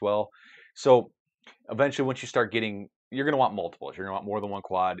 It works well. So eventually, once you start getting, you're going to want multiples. You're going to want more than one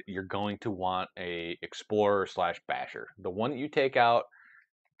quad. You're going to want a Explorer / Basher. The one that you take out,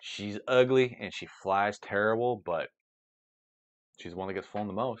 she's ugly and she flies terrible, but she's the one that gets flown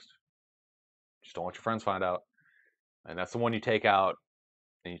the most. Just don't let your friends find out. And that's the one you take out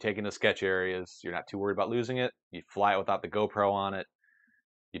and you take into sketch areas. You're not too worried about losing it. You fly it without the GoPro on it.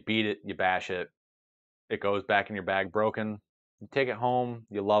 You beat it, you bash it. It goes back in your bag broken. You take it home,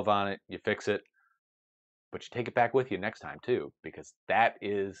 you love on it, you fix it. But you take it back with you next time too, because that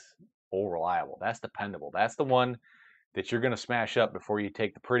is all reliable. That's dependable. That's the one that you're going to smash up before you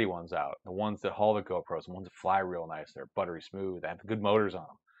take the pretty ones out. The ones that haul the GoPros, the ones that fly real nice. They're buttery smooth. They have good motors on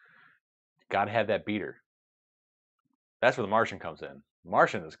them. Got to have that beater. That's where the Martian comes in.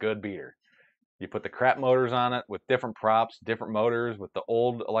 Martian is good beater. You put the crap motors on it with different props, different motors, with the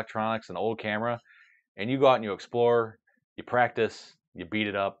old electronics and old camera, and you go out and you explore, you practice, you beat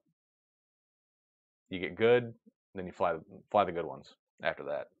it up, you get good, then you fly the good ones after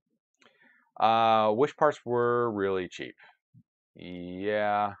that. Which parts were really cheap?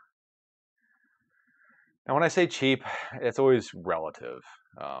 Yeah. Now, when I say cheap, it's always relative.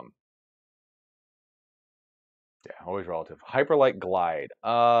 Yeah, always relative. Hyperlight Glide.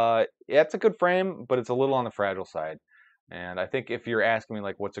 Yeah, it's a good frame, but it's a little on the fragile side. And I think if you're asking me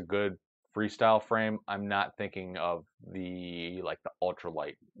like what's a good freestyle frame, I'm not thinking of the like the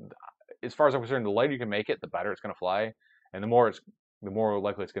ultralight. As far as I'm concerned, the lighter you can make it, the better it's going to fly, and the more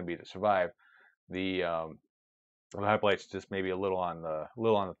likely it's going to be to survive. The hyperlight's just maybe a little on the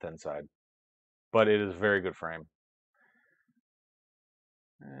thin side, but it is a very good frame.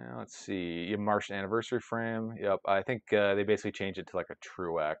 Let's see. You have Martian Anniversary frame. Yep. I think they basically changed it to like a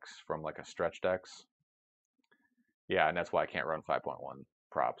True X from like a stretched X. Yeah, and that's why I can't run 5.1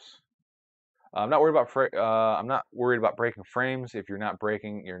 props. I'm not worried about I'm not worried about breaking frames. If you're not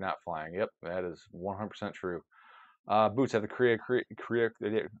breaking, you're not flying. Yep, that is 100% true. Boots have the Korea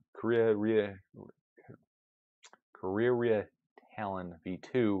Talon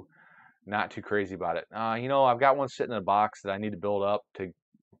V2. Not too crazy about it. You know, I've got one sitting in a box that I need to build up to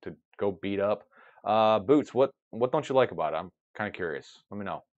go beat up. Boots, what don't you like about it? I'm kind of curious. Let me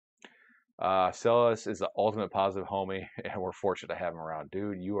know. Celis is the ultimate positive homie, and we're fortunate to have him around.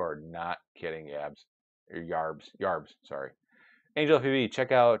 Dude, you are not kidding, Yabs. Or Yarbs, sorry. Angel FPV,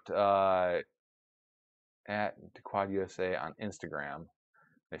 check out at Quad USA on Instagram.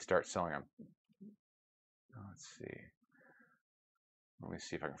 They start selling them. Let's see. Let me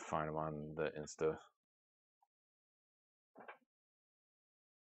see if I can find them on the Insta.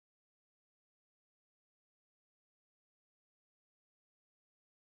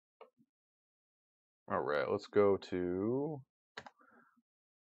 All right, let's go to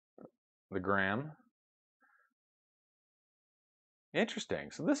the gram.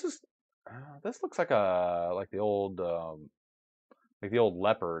 Interesting. So this looks like the old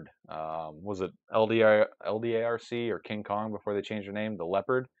leopard. Was it LDARC or King Kong before they changed their name? The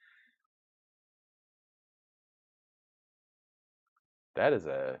leopard. That is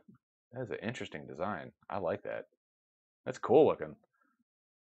an interesting design. I like that. That's cool looking.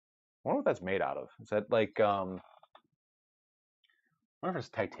 I wonder what that's made out of. Is that like I wonder if it's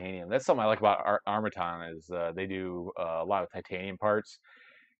titanium. That's something I like about Armaton is they do a lot of titanium parts,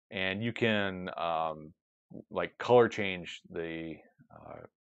 and you can like color change the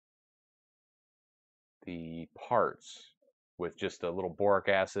parts with just a little boric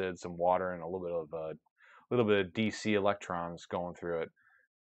acid, some water, and a little bit of DC electrons going through it.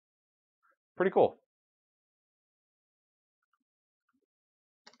 Pretty cool.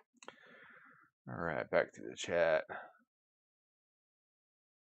 All right, back to the chat.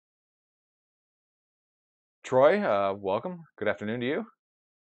 Troy, welcome. Good afternoon to you.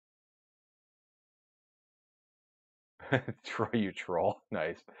 Troy, you troll.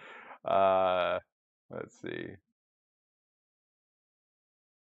 Nice. Let's see.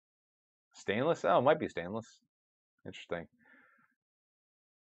 Stainless? Oh, it might be stainless. Interesting.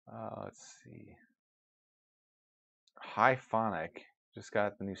 Let's see. Hyphonic just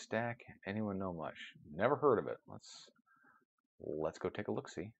got the new stack. Anyone know much? Never heard of it. Let's go take a look.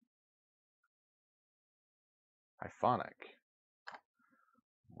 See. Hyphonic.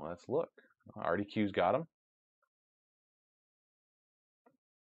 Let's look. RDQ's got them.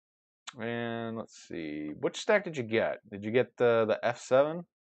 And let's see. Which stack did you get? Did you get the F7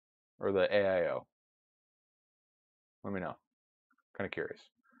 or the AIO? Let me know. Kind of curious.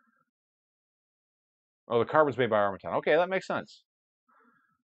 Oh, the carbon's made by Armaton. Okay, that makes sense.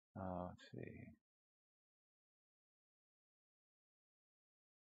 Let's see.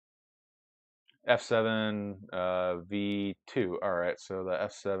 F7 V2. All right, so the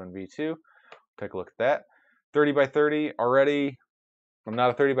F7 V2. Take a look at that. 30 by 30 already. I'm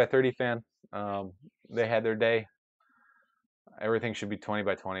not a 30 by 30 fan. They had their day. Everything should be 20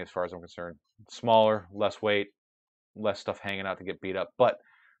 by 20 as far as I'm concerned. Smaller, less weight, less stuff hanging out to get beat up. But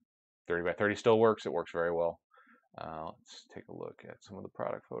 30 by 30 still works. It works very well. Let's take a look at some of the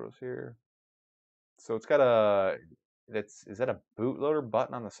product photos here. So it's got is that a bootloader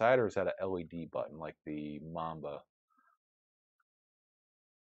button on the side, or is that a LED button like the Mamba?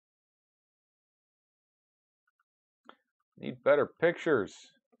 Need better pictures.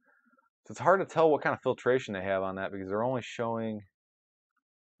 So it's hard to tell what kind of filtration they have on that because they're only showing.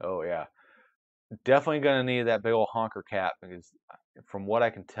 Oh yeah, definitely gonna need that big old honker cap because from what I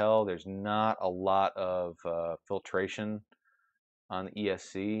can tell, there's not a lot of filtration on the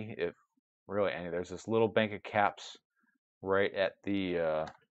ESC. If really any, there's this little bank of caps right at the.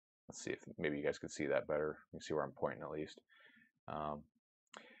 Let's see if maybe you guys can see that better. You can see where I'm pointing at least. There's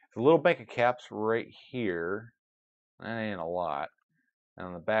a little bank of caps right here. That ain't a lot. And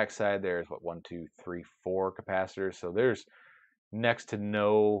on the back side, there's what 1, 2, 3, 4 capacitors. So there's next to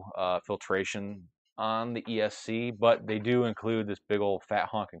no filtration on the ESC, but they do include this big old fat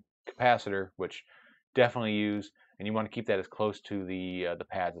honking capacitor, which definitely use, and you want to keep that as close to the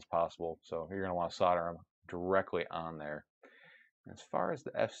pads as possible. So you're going to want to solder them directly on there. As far as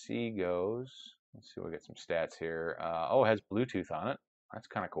the FC goes, let's see, we'll get some stats here. Oh, it has Bluetooth on it. That's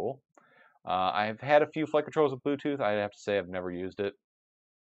kind of cool. I've had a few flight controllers with Bluetooth. I have to say I've never used it.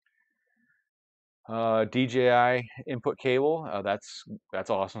 DJI input cable, that's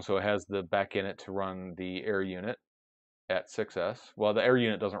awesome. So it has the back in it to run the air unit at 6S. Well, the air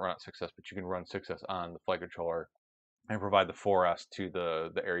unit doesn't run at 6S, but you can run 6S on the flight controller and provide the 4S to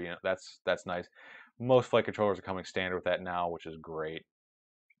the air unit. That's nice. Most flight controllers are coming standard with that now, which is great.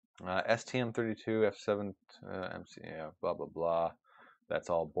 STM32 F7 MC, yeah, blah blah blah. That's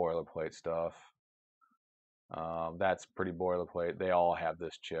all boilerplate stuff. That's pretty boilerplate. They all have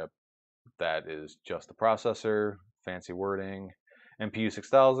this chip. That is just the processor, fancy wording, MPU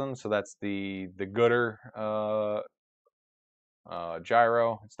 6000. So that's the gooder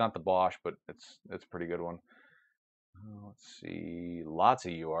gyro. It's not the Bosch, but it's a pretty good one. Let's see, lots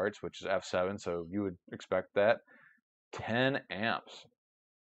of UARTs, which is F7, so you would expect that. 10 amps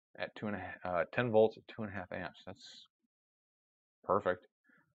at 10 volts at 2.5 amps. That's perfect.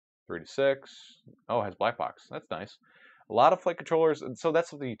 3 to 6. Oh, it has black box. That's nice. A lot of flight controllers, and so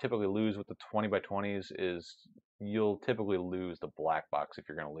that's something you typically lose with the 20x20s is you'll typically lose the black box if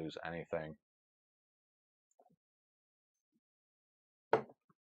you're going to lose anything.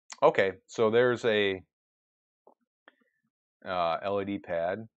 Okay, so there's a LED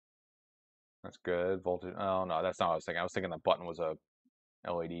pad. That's good. Voltage. Oh no, that's not what I was thinking. I was thinking the button was a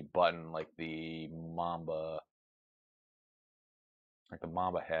LED button like the Mamba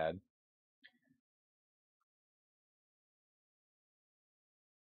had.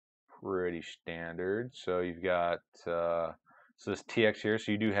 Pretty standard. So you've got so this TX here.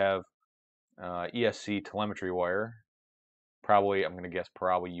 So you do have ESC telemetry wire. Probably, I'm going to guess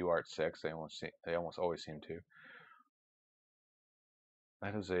probably UART 6. They almost always seem to.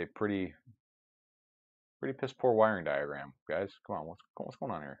 That is a pretty piss poor wiring diagram, guys. Come on, what's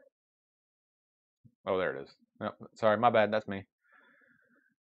going on here? Oh, there it is. No, sorry, my bad. That's me.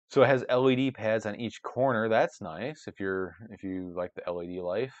 So it has LED pads on each corner. That's nice if you like the LED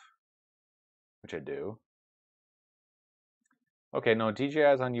life, which I do. Okay, no, DJI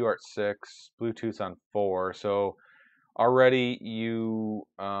is on UART 6, Bluetooth's on 4. So already you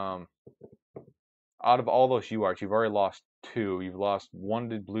out of all those UARTs, you've already lost 2. You've lost 1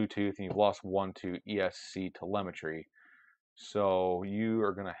 to Bluetooth and you've lost 1 to ESC telemetry. So you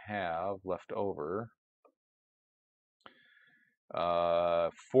are going to have left over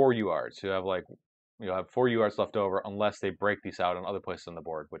 4 UARTs. So you'll have 4 UARTs left over unless they break these out in other places on the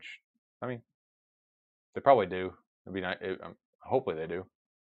board, which, I mean, they probably do. It'd be nice. Hopefully they do.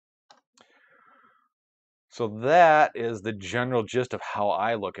 So that is the general gist of how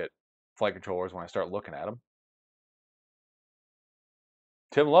I look at flight controllers when I start looking at them.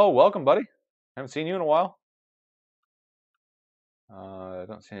 Tim Lowe, welcome, buddy. Haven't seen you in a while. I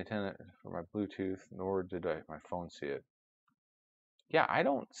don't see any antenna for my Bluetooth, nor did my phone see it. Yeah, I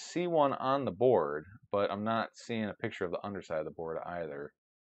don't see one on the board, but I'm not seeing a picture of the underside of the board either.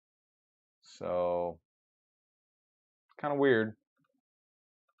 So, kind of weird.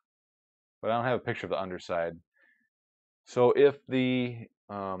 But I don't have a picture of the underside. So if the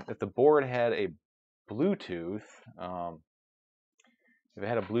board had a Bluetooth, if it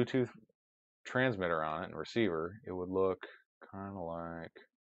had a Bluetooth transmitter on it and receiver, it would look kind of like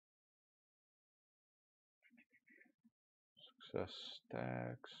Success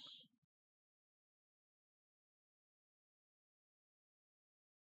Stacks.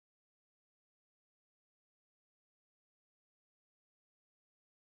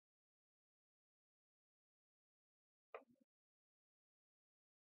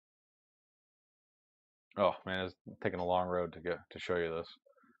 Oh man, it's taking a long road to show you this.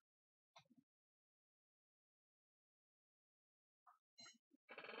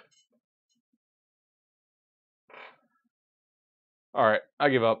 All right, I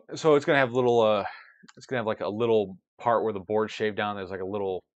give up. So it's gonna have it's gonna have like a little part where the board's shaved down. There's like a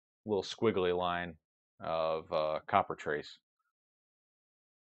little squiggly line of copper trace.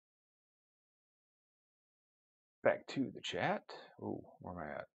 Back to the chat. Oh, where am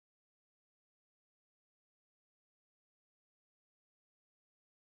I at?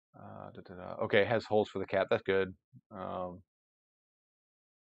 Okay, it has holes for the cap. That's good. Bluetooth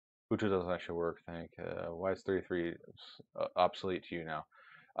doesn't actually work, I think. Why is 33 obsolete to you now?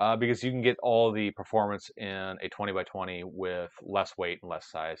 Because you can get all the performance in a 20x20 with less weight and less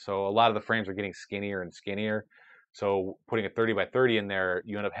size. So a lot of the frames are getting skinnier and skinnier. So putting a 30x30 in there,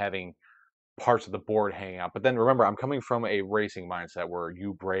 you end up having parts of the board hanging out. But then remember, I'm coming from a racing mindset where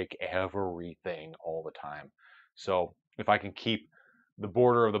you break everything all the time. So if I can keep the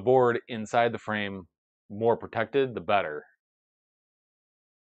border of the board inside the frame more protected, the better.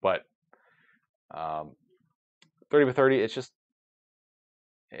 But 30 by 30,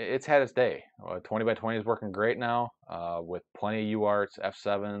 it's had its day. 20 by 20 is working great now with plenty of UARTs,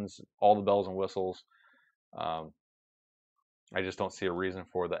 F7s, all the bells and whistles. I just don't see a reason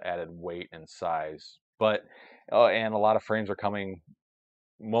for the added weight and size. But and a lot of frames are coming.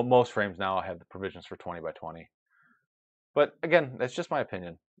 Most frames now have the provisions for 20 by 20. But again, that's just my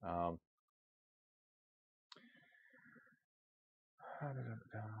opinion.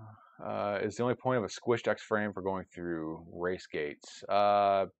 Is the only point of a squished X frame for going through race gates?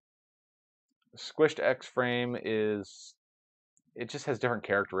 Squished X frame it just has different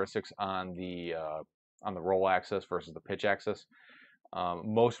characteristics on the roll axis versus the pitch axis.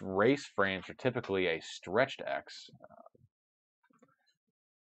 Most race frames are typically a stretched X.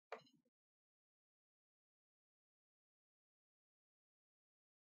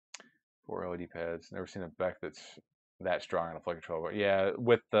 4 LED pads. Never seen a Beck that's that strong on a flight controller. But yeah,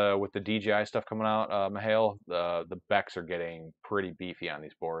 with the DJI stuff coming out, Mihail, the Becks are getting pretty beefy on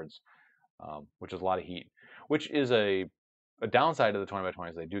these boards, which is a lot of heat. Which is a downside of the 20 by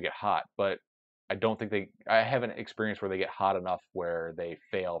 20s. They do get hot, but I don't think I haven't experienced where they get hot enough where they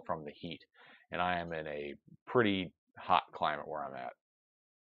fail from the heat. And I am in a pretty hot climate where I'm at.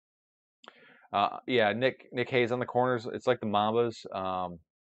 Yeah, Nick Hayes on the corners. It's like the Mambas.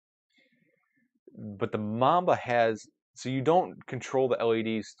 But the Mamba so you don't control the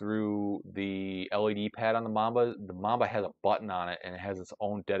LEDs through the LED pad on the Mamba. The Mamba has a button on it and it has its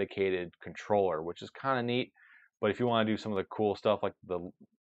own dedicated controller, which is kind of neat. But if you want to do some of the cool stuff like the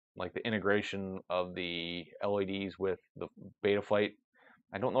integration of the LEDs with the Betaflight,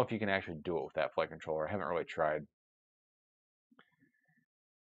 I don't know if you can actually do it with that flight controller. I haven't really tried.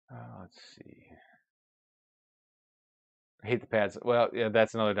 Let's see. I hate the pads. Well, yeah,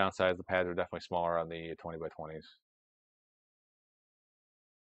 that's another downside. The pads are definitely smaller on the 20 by 20s.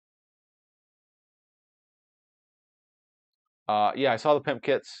 Yeah, I saw the pimp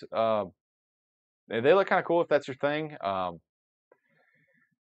kits. They look kind of cool if that's your thing. I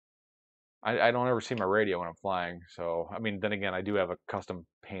don't ever see my radio when I'm flying, so I mean, then again, I do have a custom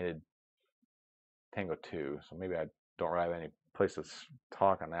painted Tango 2, so maybe I don't really have any place to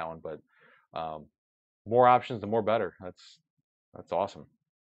talk on that one. But more options, the more better. That's awesome.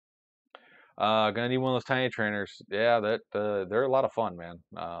 Gonna need one of those tiny trainers. Yeah, they're a lot of fun, man.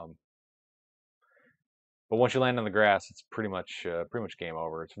 But once you land on the grass, it's pretty much game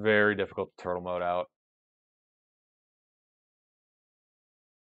over. It's very difficult to turtle mode out.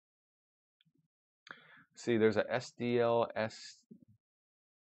 See, there's a I2C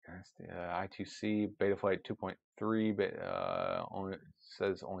Betaflight 2.3. Only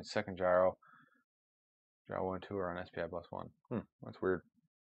says only second gyro. Gyro 1 and 2 are on SPI bus 1. That's weird.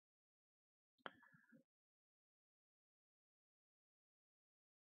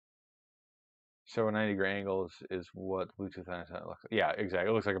 90-degree angle is what Bluetooth antenna looks like. Yeah, exactly.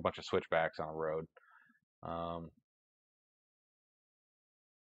 It looks like a bunch of switchbacks on a road.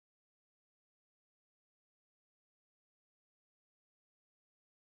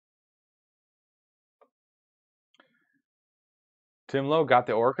 Tim Lowe got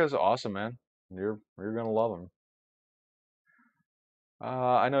the Orcas. Awesome, man. You're gonna love them.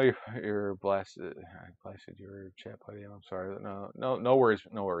 I know you're blasted. I blasted your chat buddy. I'm sorry. No worries.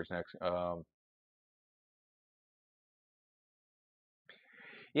 No worries. Next.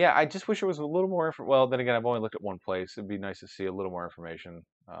 Yeah, I just wish it was a little more well, then again, I've only looked at one place. It'd be nice to see a little more information.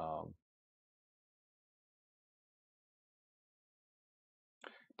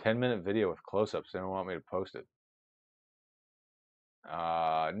 10-minute video with close-ups. They don't want me to post it.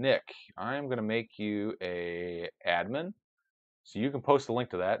 Nick, I'm gonna make you a admin, so you can post the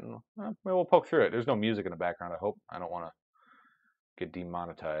link to that, and we'll poke through it. There's no music in the background. I hope. I don't want to get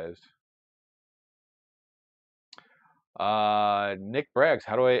demonetized. Nick Braggs,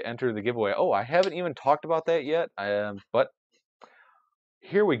 how do I enter the giveaway? Oh, I haven't even talked about that yet. But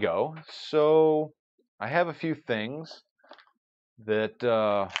here we go. So I have a few things that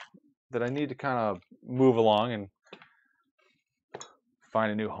that I need to kind of move along and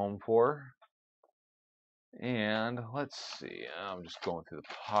find a new home for. And let's see. I'm just going through the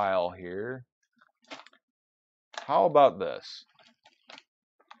pile here. How about this?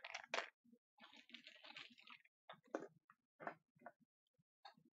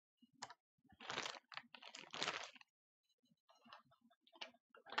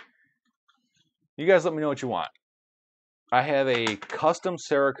 You guys let me know what you want. I have a custom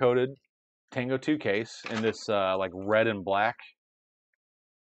Cerakoted Tango 2 case in this like red and black.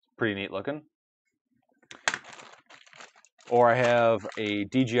 Pretty neat looking. Or I have a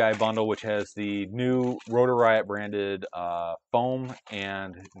DJI bundle which has the new Rotor Riot branded foam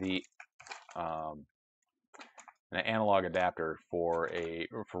and the an analog adapter for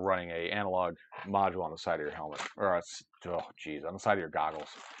running a analog module on the side of your helmet, or oh geez, on the side of your goggles.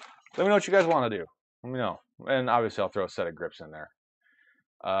 Let me know what you guys want to do. Let me know, and obviously I'll throw a set of grips in there.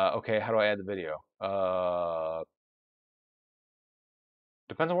 Okay, how do I add the video?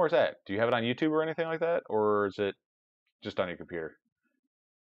 Depends on where it's at. Do you have it on YouTube or anything like that, or is it just on your computer?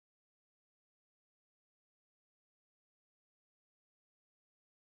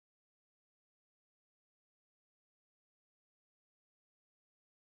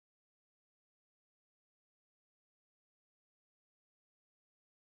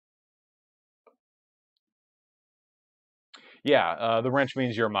 Yeah, the wrench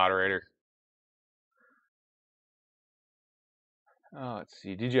means you're a moderator. Let's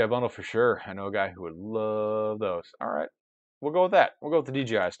see, DJI bundle for sure. I know a guy who would love those. All right, we'll go with that. We'll go with the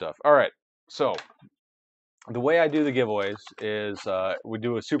DJI stuff. All right, so the way I do the giveaways is we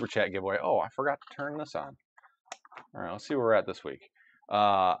do a super chat giveaway. Oh, I forgot to turn this on. All right, let's see where we're at this week.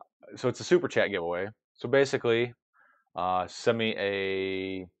 So it's a super chat giveaway. So basically, send me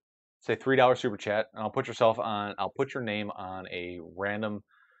a say $3 super chat, and I'll put your name on a random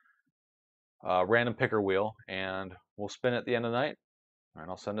picker wheel, and we'll spin it at the end of the night, and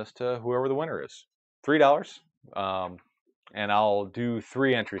I'll send this to whoever the winner is. $3, and I'll do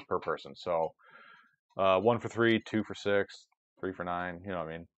 3 entries per person. So 1 for 3, 2 for 6, 3 for 9. You know what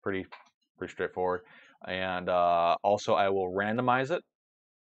I mean? Pretty straightforward. And also, I will randomize it.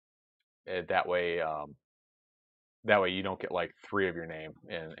 That way you don't get like 3 of your name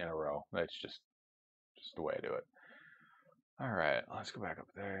in a row. That's just the way I do it. All right, let's go back up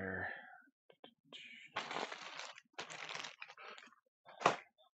there.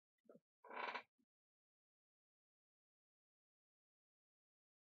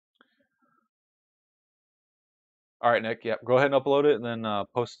 All right, Nick. Yep. Go ahead and upload it, and then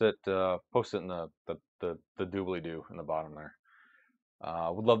post it in the doobly doo in the bottom there.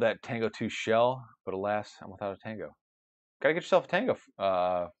 Would love that Tango 2 shell, but alas, I'm without a Tango. Gotta get yourself a Tango,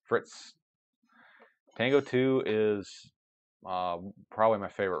 Fritz. Tango 2 is probably my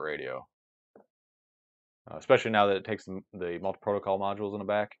favorite radio, especially now that it takes the multi-protocol modules in the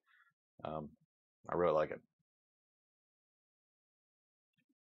back. I really like it.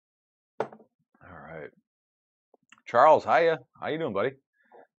 All right. Charles, hiya. How you doing, buddy?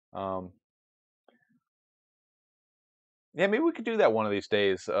 Yeah, maybe we could do that one of these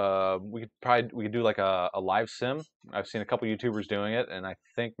days. We could do like a live sim. I've seen a couple YouTubers doing it, and I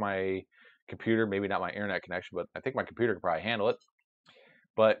think my computer, maybe not my internet connection, but I think my computer could probably handle it.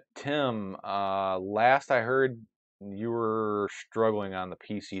 But Tim, last I heard, you were struggling on the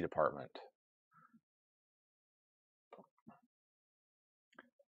PC department.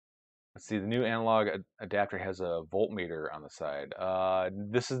 Let's see, the new analog adapter has a voltmeter on the side.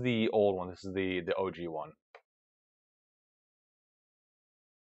 This is the old one. This is the OG one.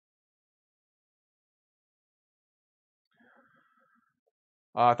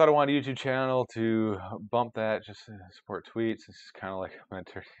 I thought I wanted a YouTube channel to bump that, just to support tweets. It's kind of like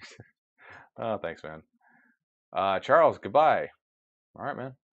mentor. Oh, thanks, man. Charles, goodbye. All right,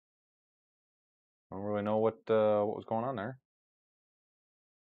 man. I don't really know what was going on there.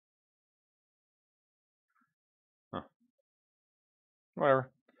 Huh.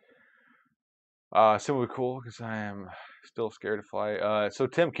 Whatever. Sim would be cool because I am still scared to fly. So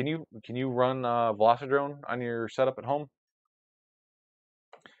Tim, can you run Velocidrone on your setup at home?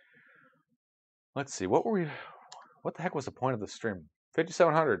 Let's see. What the heck was the point of the stream?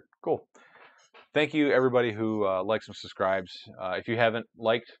 5,700. Cool. Thank you everybody who likes and subscribes. If you haven't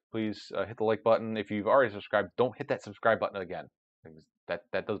liked, please hit the like button. If you've already subscribed, don't hit that subscribe button again.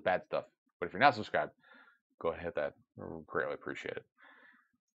 That does bad stuff. But if you're not subscribed, go ahead and hit that. We'll greatly appreciate it.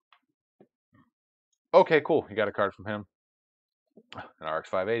 Okay, cool. You got a card from him. An RX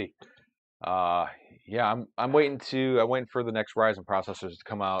 580. Yeah, I'm waiting for the next Ryzen processors to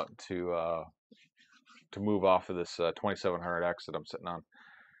come out to move off of this 2700X that I'm sitting on.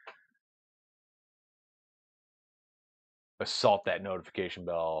 Assault that notification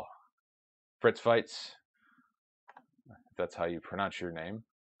bell. Fritz Fights, if that's how you pronounce your name.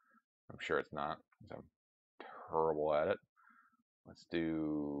 I'm sure it's not, because I'm terrible at it. Let's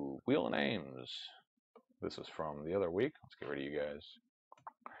do Wheel of Names. This is from the other week. Let's get rid of you guys.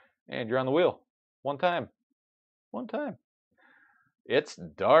 And you're on the wheel. One time. One time. It's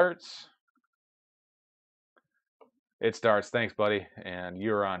darts. It's darts. Thanks, buddy. And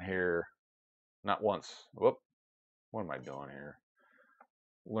you're on here Not once. Whoop. What am I doing here?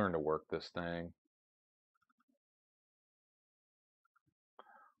 Learn to work this thing.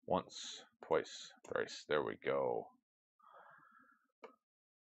 Once, twice, thrice. There we go.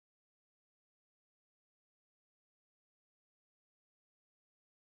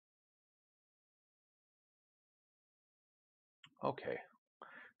 Okay.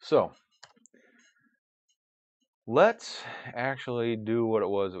 So, let's actually do what it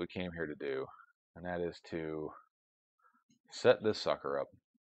was that we came here to do. And that is to set this sucker up.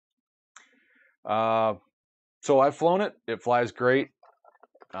 So I've flown it. It flies great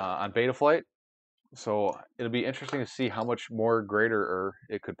on beta flight. So it'll be interesting to see how much more greater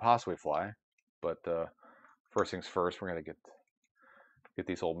it could possibly fly. But first things first, we're gonna get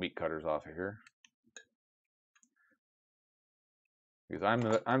these old meat cutters off of here,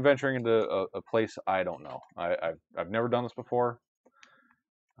 because I'm venturing into a place I don't know. I've never done this before.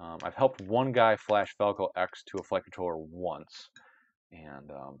 I've helped one guy flash FalcoX to a flight controller once,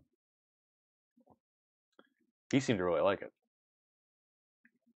 and he seemed to really like it.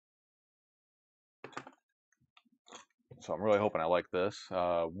 So I'm really hoping I like this.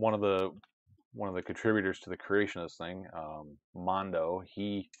 One of the contributors to the creation of this thing, Mondo,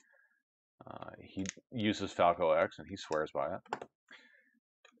 he uses FalcoX and he swears by it.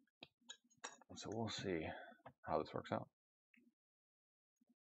 So we'll see how this works out.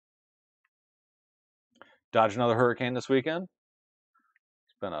 Dodged another hurricane this weekend.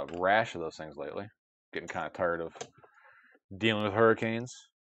 It's been a rash of those things lately. Getting kind of tired of dealing with hurricanes.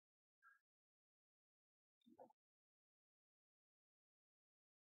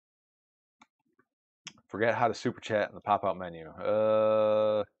 Forget how to super chat in the pop-out menu.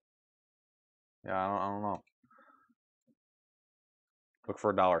 Yeah, I don't know. Look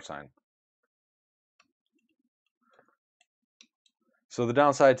for a $sign. So the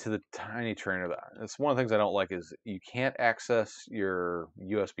downside to the Tiny Trainer, that's one of the things I don't like, is you can't access your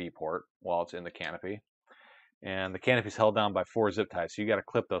USB port while it's in the canopy. And the canopy's held down by 4 zip ties, so you got to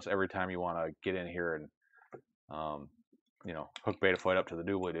clip those every time you want to get in here and, hook Betaflight up to the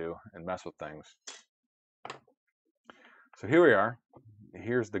doobly-doo and mess with things. So here we are.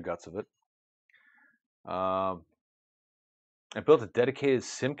 Here's the guts of it. I built a dedicated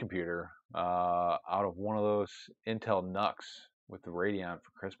sim computer out of one of those Intel NUCs with the Radeon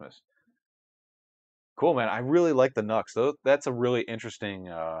for Christmas. Cool, man. I really like the NUCs. Though that's a really interesting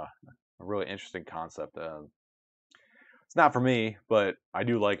concept. It's not for me, but I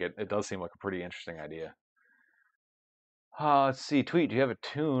do like it. It does seem like a pretty interesting idea. Let's see. Tweet, do you have a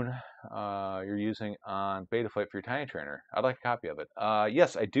tune you're using on Betaflight for your Tiny Trainer? I'd like a copy of it.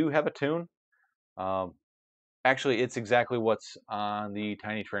 Yes, I do have a tune. Actually, it's exactly what's on the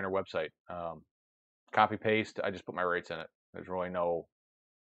Tiny Trainer website. Copy paste. I just put my rates in it. There's really no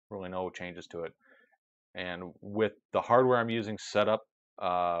changes to it. And with the hardware I'm using set up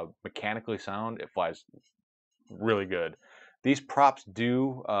mechanically sound, it flies really good. These props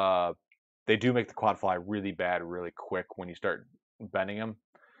do make the quad fly really bad, really quick when you start bending them.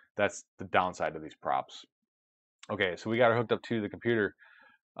 That's the downside of these props. Okay, so we got her hooked up to the computer.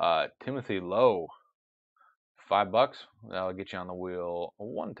 Timothy Lowe, $5. That'll get you on the wheel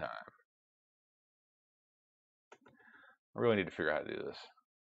one time. I really need to figure out how to do this.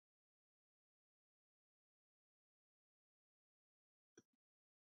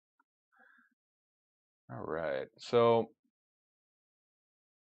 All right, so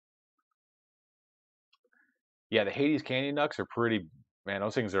yeah, the Hades Candy Nucs are pretty, man,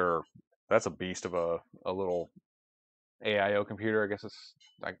 those things that's a beast of a little AIO computer. I guess it's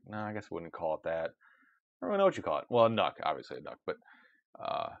like, no, I guess I wouldn't call it that. I don't really know what you call it. Well, a NUC, obviously a NUC, but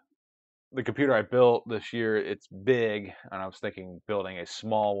the computer I built this year, it's big, and I was thinking building a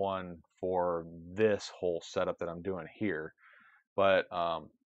small one for this whole setup that I'm doing here. But I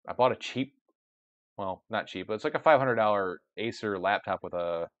bought a cheap, well, not cheap, but it's like a $500 Acer laptop with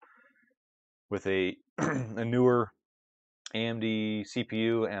a a newer AMD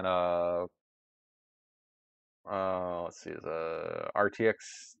CPU and a let's see, it's a RTX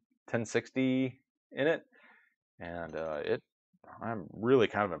 1060 in it, and I'm really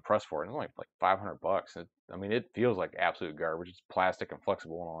kind of impressed for it. It's only like $500. I mean, it feels like absolute garbage. It's plastic and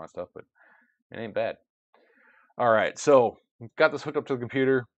flexible and all that stuff, but it ain't bad. All right, so we've got this hooked up to the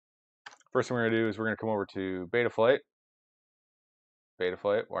computer. First thing we're gonna do is we're gonna come over to Betaflight.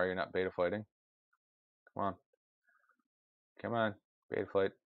 Betaflight, why are you not beta flighting? Come on. Come on,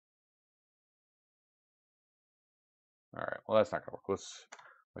 Betaflight. All right, well, that's not gonna work.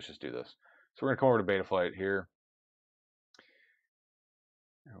 Let's just do this. So we're gonna come over to Betaflight here.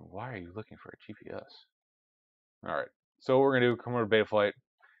 Why are you looking for a GPS? All right, so what we're gonna do, come over to Betaflight.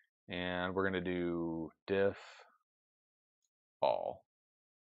 and we're going to do diff all.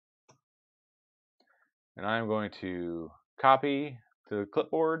 And I'm going to copy to the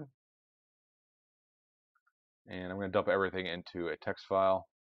clipboard, and I'm going to dump everything into a text file.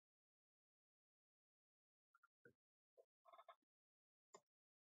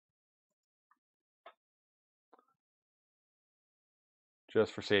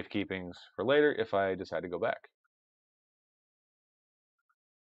 Just for safekeepings for later if I decide to go back.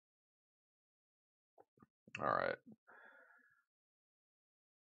 All right.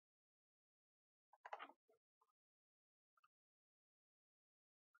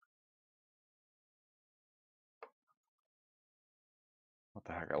 What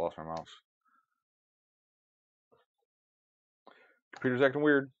the heck? I lost my mouse. Computer's acting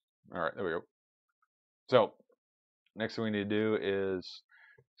weird. All right, there we go. So next thing we need to do is,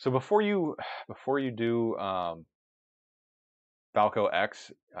 so before you do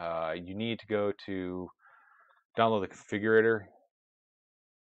FalcoX, you need to go to download the configurator,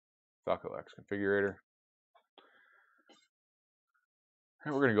 FalcoX configurator.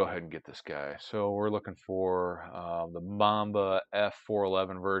 And we're going to go ahead and get this guy. So we're looking for the Mamba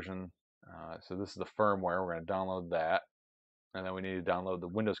F411 version. So this is the firmware. We're going to download that. And then we need to download the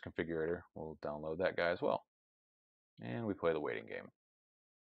Windows configurator. We'll download that guy as well. And we play the waiting game.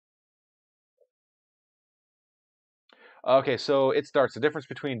 Okay, so it starts. The difference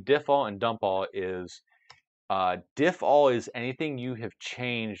between diff all and dump all is diff all is anything you have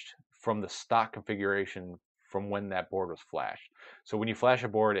changed from the stock configuration from when that board was flashed. So when you flash a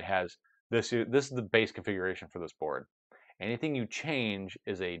board, it has this is the base configuration for this board. Anything you change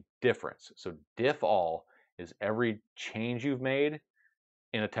is a difference. So diff all is every change you've made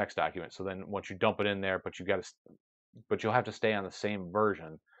in a text document. So then once you dump it in there, but you'll have to stay on the same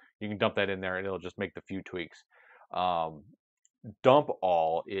version. You can dump that in there and it'll just make the few tweaks. Dump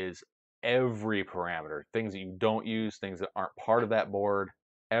all is every parameter, things that you don't use, things that aren't part of that board.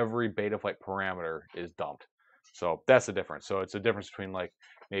 Every Betaflight parameter is dumped. So that's the difference. So it's a difference between like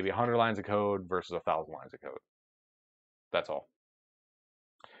maybe 100 lines of code versus 1,000 lines of code. That's all.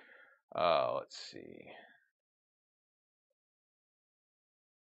 Let's see.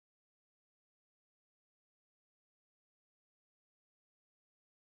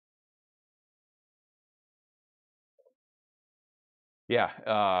 Yeah,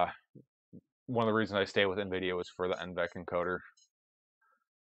 one of the reasons I stay with NVIDIA was for the NVEC encoder.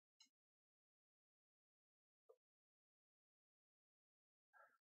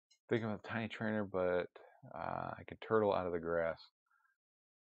 Thinking of a tiny trainer, but I can turtle out of the grass.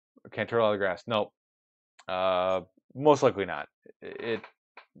 Can't turtle out of the grass. Nope. Most likely not. It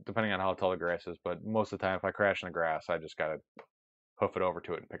depending on how tall the grass is, but most of the time, if I crash in the grass, I just gotta hoof it over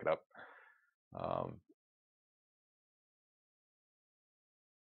to it and pick it up.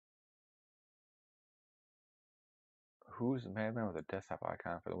 Who's the madman with a desktop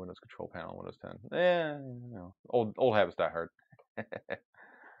icon for the Windows control panel in Windows 10? You know, old habits die hard.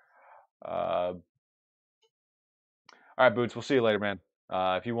 All right, Boots. We'll see you later, man.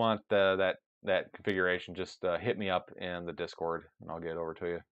 If you want that configuration, just hit me up in the Discord, and I'll get it over to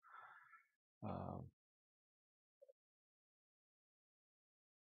you.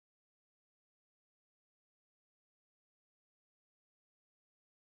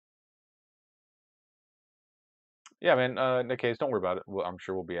 Yeah, man. In that case, don't worry about it. I'm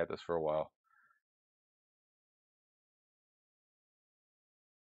sure we'll be at this for a while.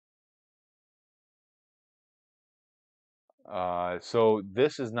 So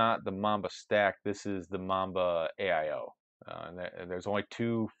this is not the Mamba stack. This is the Mamba AIO. And there's only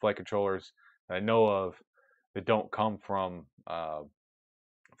two flight controllers that I know of that don't come from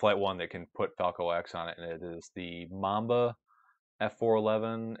Flight 1 that can put FalcoX on it, and it is the Mamba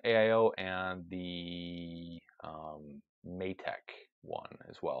F411 AIO and the Maytech one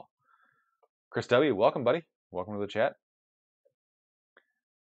as well. Chris W., welcome, buddy. Welcome to the chat.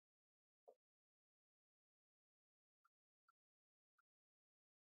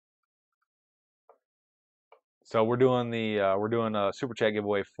 So we're doing a super chat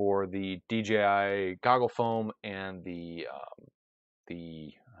giveaway for the DJI goggle foam and the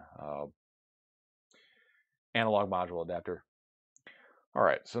analog module adapter. All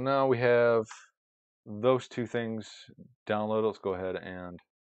right, so now we have those two things downloaded. Let's go ahead and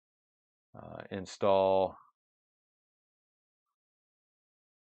install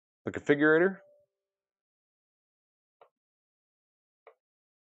the configurator.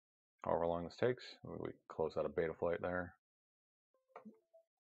 However long this takes. We close out a Betaflight there.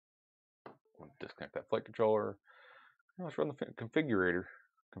 Disconnect that flight controller. Now let's run the configurator.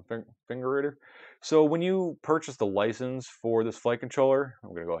 configurator. So when you purchase the license for this flight controller, I'm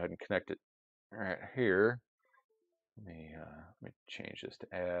going to go ahead and connect it right here. Let me change this to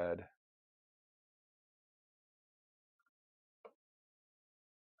add.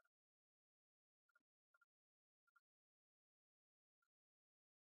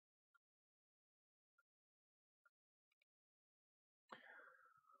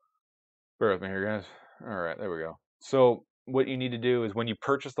 Bear with me here, guys. All right, there we go. So what you need to do is when you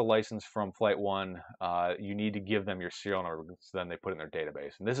purchase the license from Flight One, you need to give them your serial number, so then they put it in their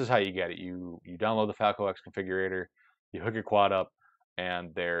database. And this is how you get it. You download the FalcoX configurator, you hook your quad up,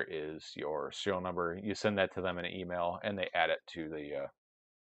 and there is your serial number. You send that to them in an email, and they add it to the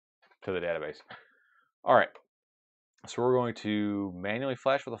database. All right. So we're going to manually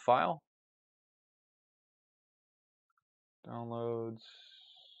flash with a file. Downloads,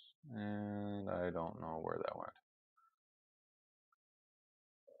 and I don't know where that went.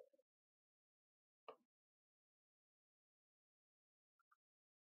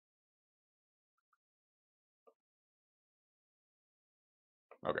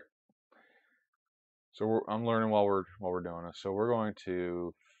 Okay. So I'm learning while we're doing this. So we're going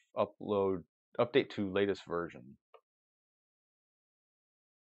to update to latest version.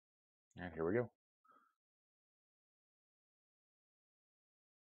 And here we go.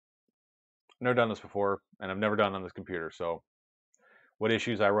 I've never done this before, and I've never done it on this computer. So what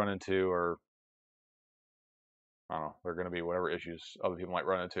issues I run into, or I don't know, they're going to be whatever issues other people might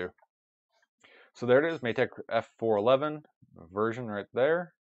run into. So there it is, Maytech F411 version right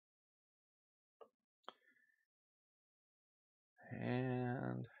there.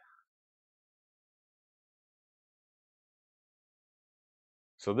 And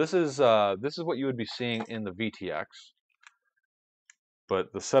so this is what you would be seeing in the VTX,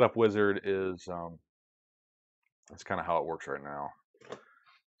 but the setup wizard is that's kind of how it works right now.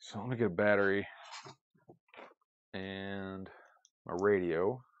 So let me get a battery and my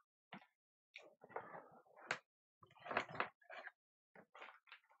radio.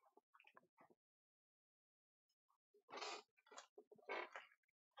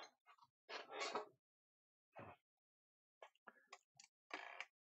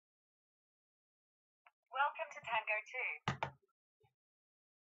 Welcome to Tango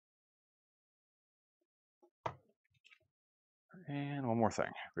 2. And one more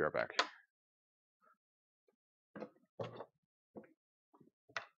thing. Be right back.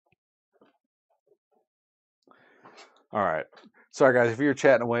 All right. Sorry, guys. If you're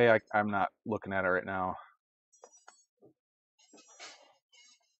chatting away, I'm not looking at it right now.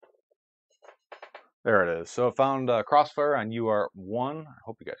 There it is. So I found Crossfire on UART1. I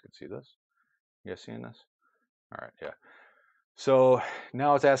hope you guys can see this. You guys seeing this? All right, yeah. So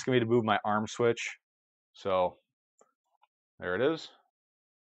now it's asking me to move my arm switch. So there it is.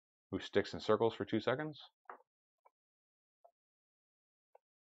 Move sticks in circles for 2 seconds.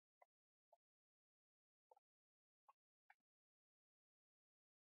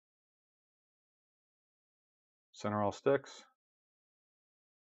 Center all sticks.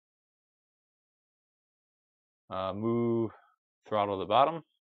 Move throttle to the bottom.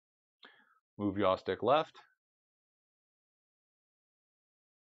 Move yaw stick left.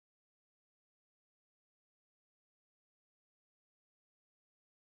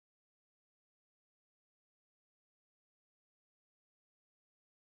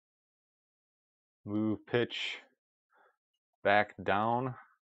 Move pitch back down.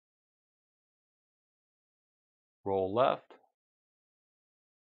 Roll left.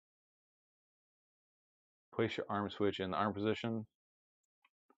 Place your arm switch in the arm position.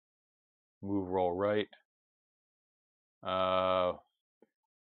 Move roll right.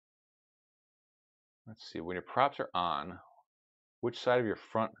 Let's see, when your props are on, which side of your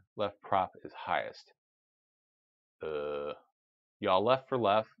front left prop is highest? Yaw left for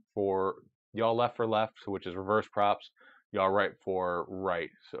left, which is reverse props. Yaw right for right.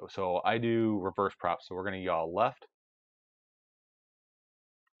 So I do reverse props. So we're going to yaw left.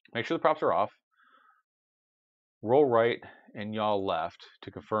 Make sure the props are off. Roll right and yaw left to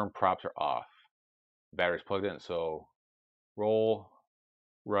confirm props are off. Battery's plugged in. So roll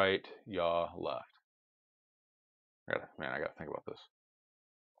right, yaw left. I gotta think about this.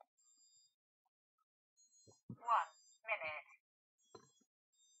 1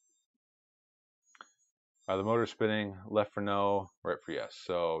 minute. The motor's spinning, left for no, right for yes.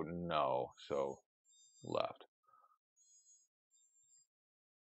 So no, so left.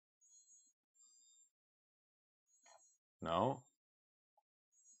 No.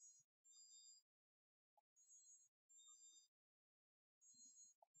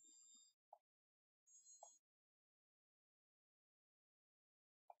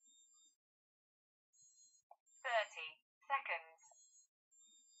 30 seconds.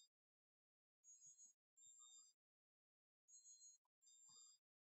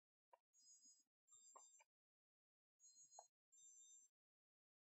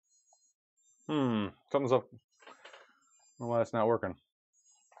 Something's up. I don't know why it's not working.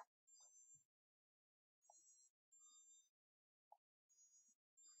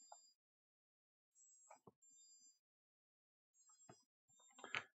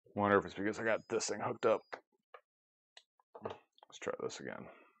 Wonder if it's because I got this thing hooked up. Let's try this again.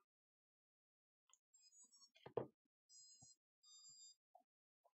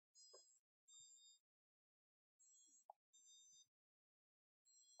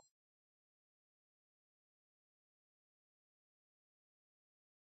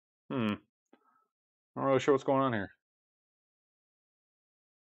 I'm not really sure what's going on here.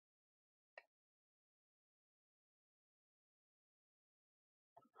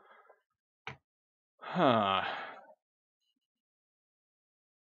 Huh.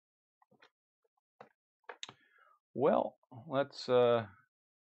 Well, let's try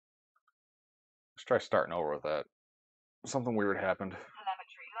starting over with that. Something weird happened.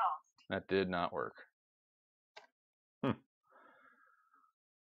 Telemetry lost. That did not work.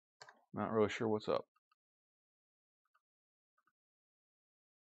 Not really sure what's up.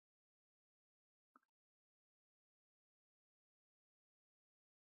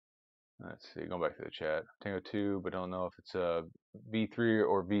 Let's see, going back to the chat. Tango 2, but don't know if it's a V3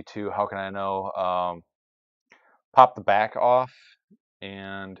 or V2. How can I know? Pop the back off,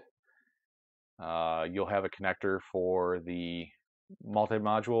 and you'll have a connector for the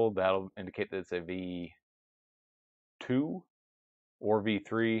multi-module. That'll indicate that it's a V2 or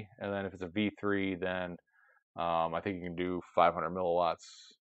V3. And then if it's a V3, then I think you can do 500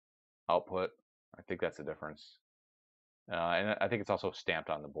 milliwatts output. I think that's the difference. And I think it's also stamped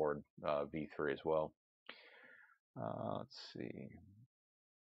on the board, V3 as well. Let's see.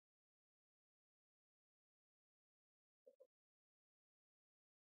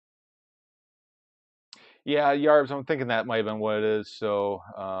 Yeah, Yarbs, I'm thinking that might have been what it is. So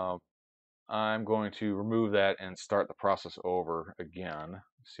I'm going to remove that and start the process over again.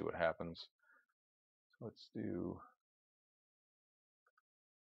 See what happens. So let's do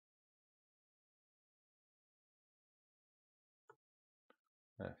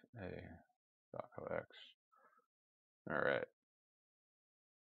FalcoX. All right.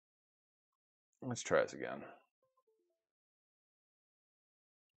 Let's try this again.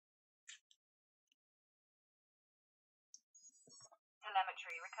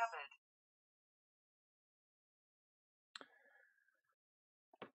 Telemetry recovered.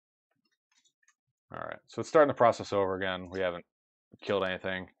 All right. So it's starting the process over again. We haven't killed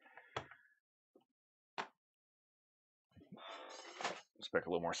anything. Let's make a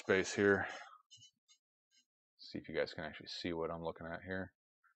little more space here. See if you guys can actually see what I'm looking at here.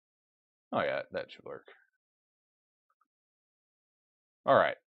 Oh yeah, that should work. All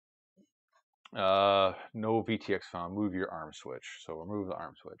right. No VTX found. Move your arm switch. So remove the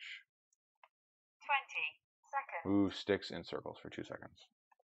arm switch. 20 seconds. Move sticks in circles for 2 seconds.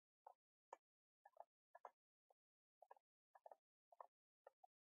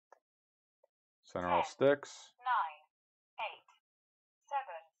 Center all 10, sticks. 9, 8, 7,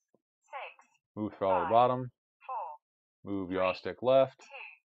 6. Move throttle to 5, bottom. 4. Move 3, yaw stick left. 2, 1.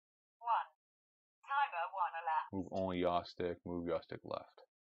 Timer 1 elapsed. Move only yaw stick. Move yaw stick left.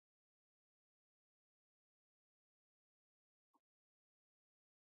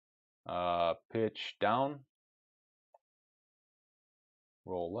 Pitch down.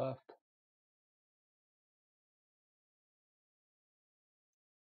 Roll left.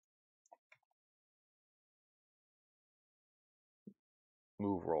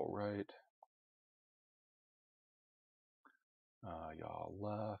 Move roll right. Yaw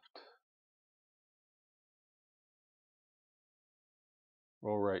left.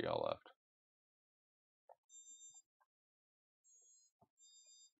 Roll right, yaw left.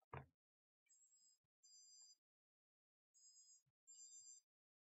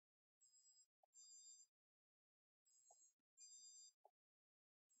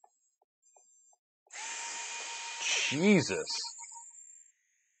 Jesus.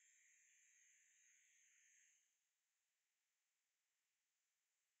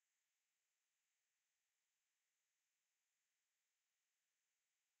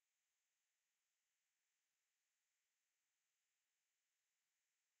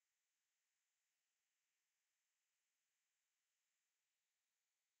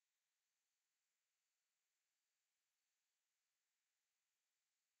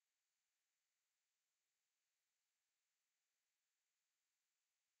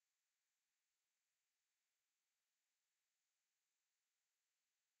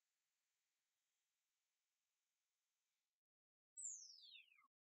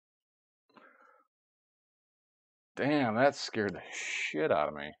 Damn, that scared the shit out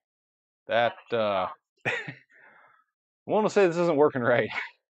of me. That, I want to say this isn't working right.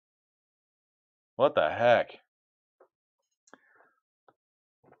 What the heck?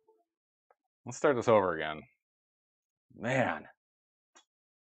 Let's start this over again. Man.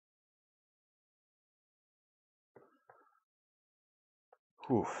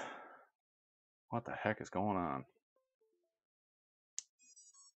 Whew. What the heck is going on?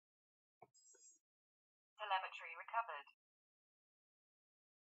 Telemetry recovered.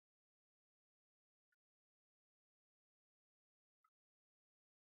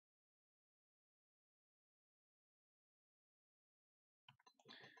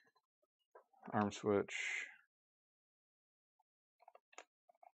 Arm switch.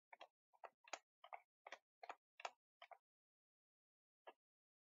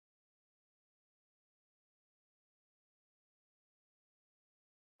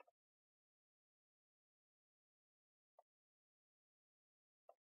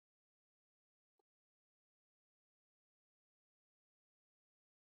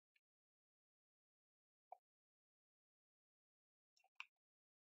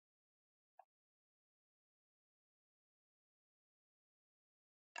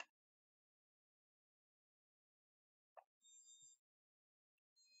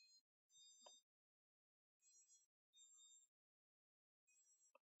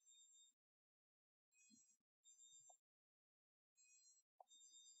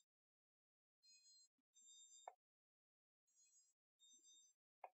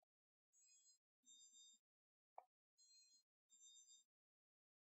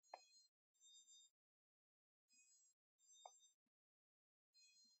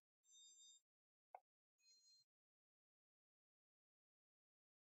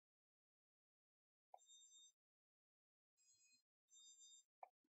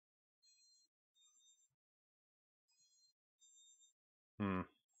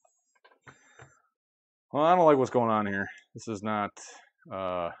 Well, I don't like what's going on here. This is not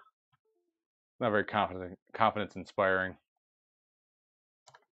very confidence inspiring.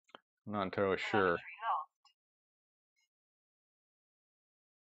 I'm not entirely sure.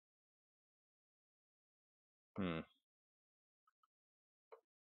 Man.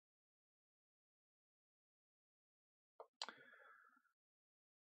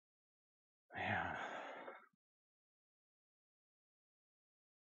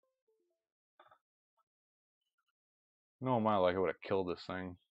 No, my like I would have killed this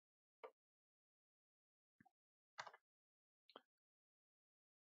thing.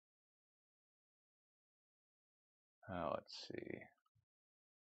 Let's see.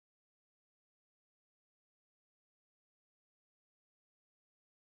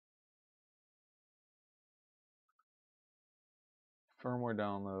 Firmware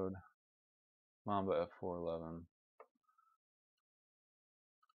download. Mamba F411.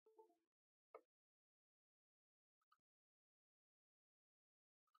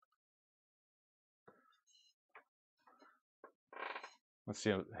 Let's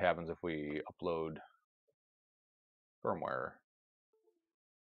see what happens if we upload firmware.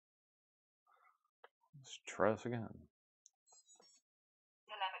 Let's try this again.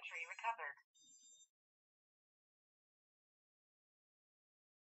 Telemetry recovered.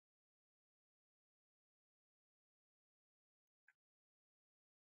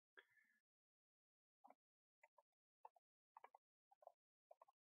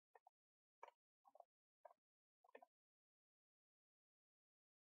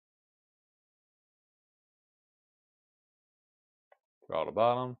 Draw to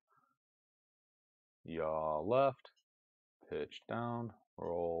bottom. Yaw left. Pitch down.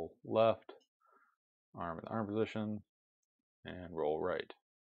 Roll left. Arm in arm position. And roll right.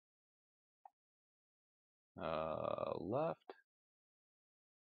 Left.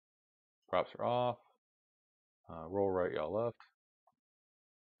 Props are off. Roll right, yaw left.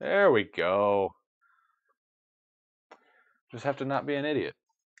 There we go. Just have to not be an idiot,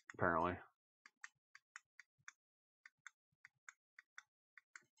 apparently.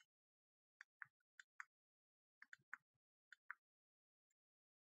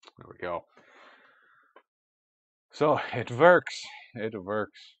 There we go. So it works. It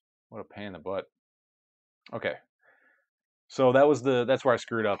works. What a pain in the butt. Okay. So that's where I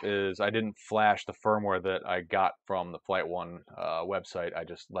screwed up, is I didn't flash the firmware that I got from the Flight One website. I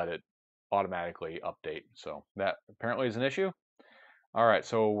just let it automatically update. So that apparently is an issue. All right,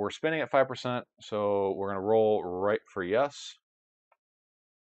 so we're spinning at 5%. So we're gonna roll right for yes.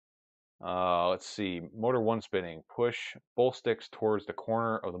 Let's see, motor 1 spinning. Push both sticks towards the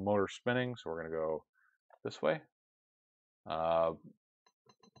corner of the motor spinning. So we're gonna go this way.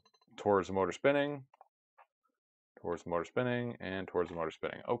 Towards the motor spinning. Towards the motor spinning and towards the motor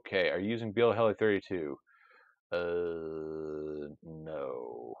spinning. Okay, are you using BL32?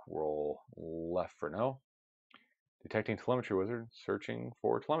 No. Roll left for no. Detecting telemetry wizard, searching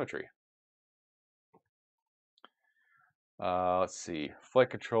for telemetry. Let's see. Flight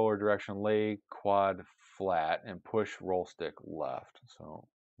controller direction, lay quad flat and push roll stick left. So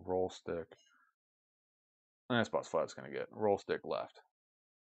roll stick. That's about as flat as it's going to get. Roll stick left.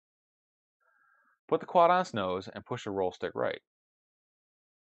 Put the quad on its nose and push the roll stick right.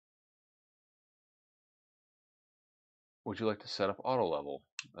 Would you like to set up auto level?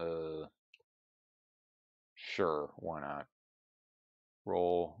 Sure, why not?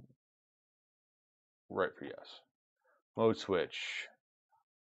 Roll right for yes. Mode switch.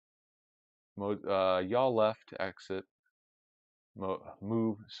 Mode yaw left to exit.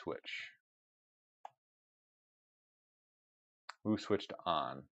 Move switch. Move switch to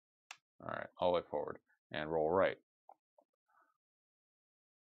on. Alright, all the way forward. And roll right.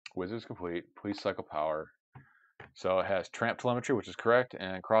 Wizard's complete. Please cycle power. So it has tramp telemetry, which is correct,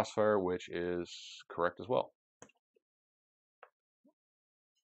 and crossfire, which is correct as well.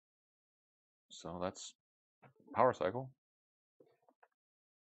 So that's power cycle.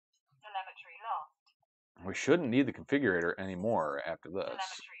 Telemetry lost. We shouldn't need the configurator anymore after this.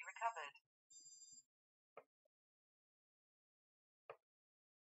 Telemetry recovered.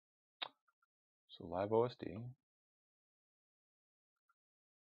 So live OSD.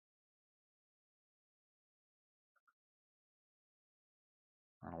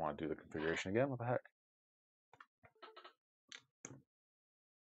 I don't want to do the configuration again. What the heck?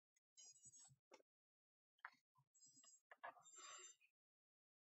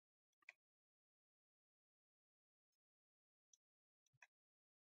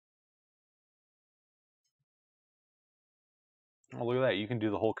 Oh, look at that! You can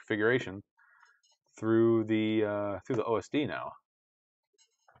do the whole configuration through the OSD now.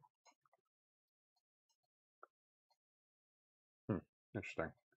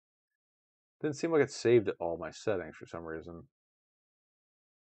 Interesting. Didn't seem like it saved all my settings for some reason.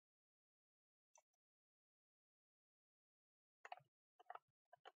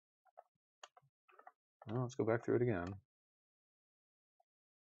 Well, let's go back through it again.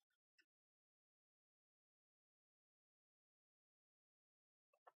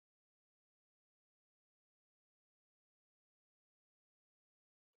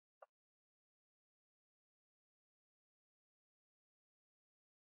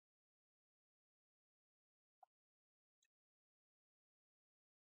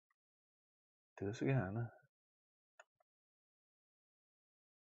 Do this again.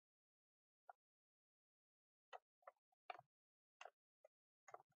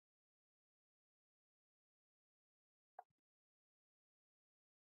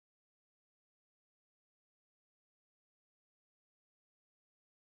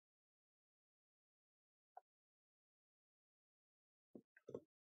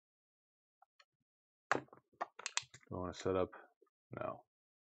 Do I want to set up? No.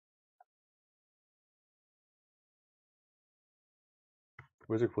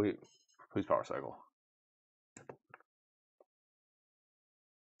 Wizard, please power cycle.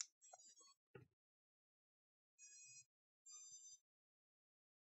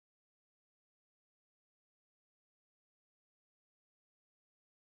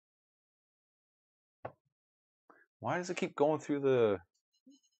 Why does it keep going through the?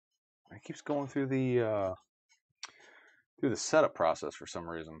 It keeps going through the setup process for some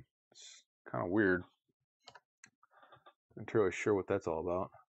reason. It's kind of weird. I'm not really sure what that's all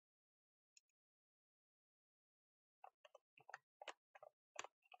about.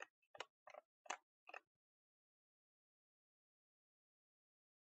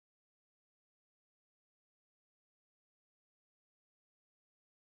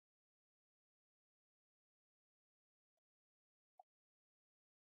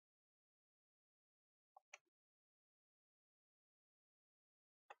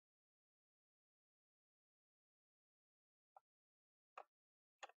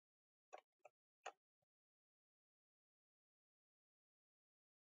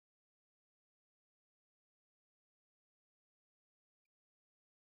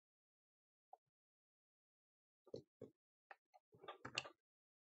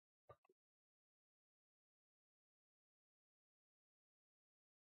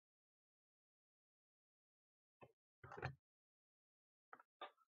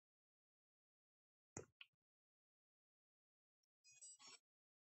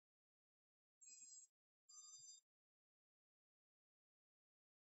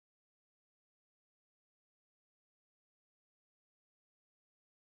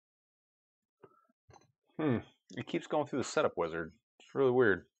 It keeps going through the setup wizard. It's really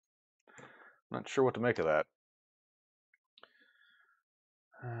weird. Not sure what to make of that.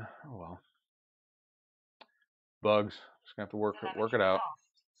 Oh well. Bugs. Just gonna have to work it out.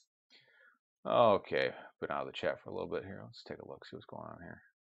 Okay, been out of the chat for a little bit here. Let's take a look, see what's going on here.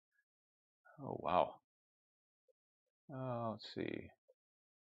 Oh wow. Let's see.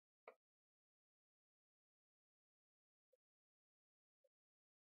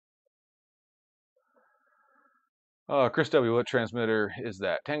 Chris W, what transmitter is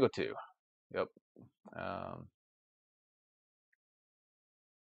that? Tango 2. Yep.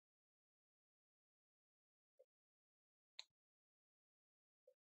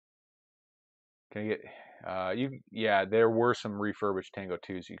 Can I get yeah, there were some refurbished Tango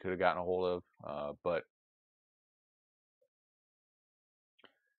 2s you could have gotten a hold of, but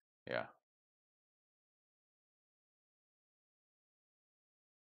yeah.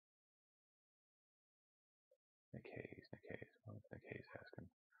 Nick Hayes. What was Nick Hayes asking?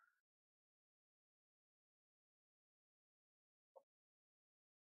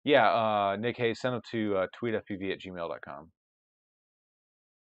 Yeah, Nick Hayes, send them to tweetfpv@gmail.com.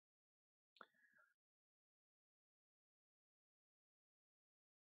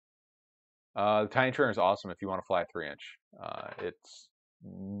 The Tiny Trainer is awesome if you want to fly a 3-inch.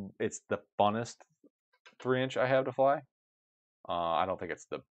 It's the funnest 3-inch I have to fly. I don't think it's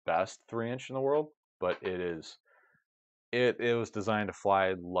the best 3-inch in the world, but it is. It was designed to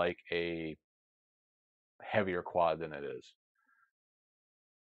fly like a heavier quad than it is.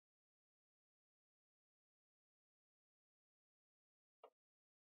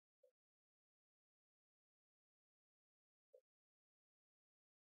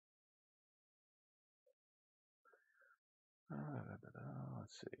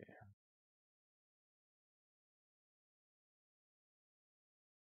 Let's see.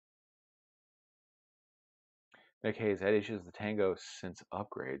 Nick Hayes had issues with the Tango since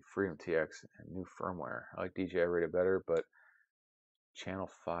upgrade, Freedom TX, and new firmware. I like DJI rated better, but channel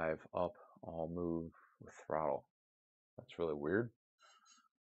 5 up all move with throttle. That's really weird.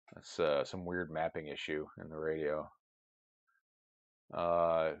 That's some weird mapping issue in the radio.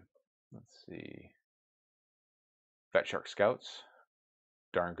 Let's see. Fat Shark Scouts.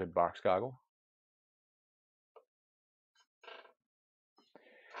 Darn good box goggle.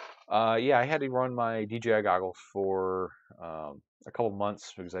 Yeah, I had to run my DJI goggles for a couple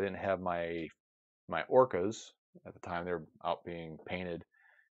months because I didn't have my Orcas at the time. They were out being painted,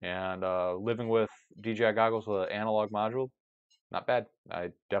 and living with DJI goggles with an analog module, not bad.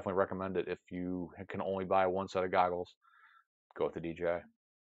 I definitely recommend it if you can only buy one set of goggles. Go with the DJI.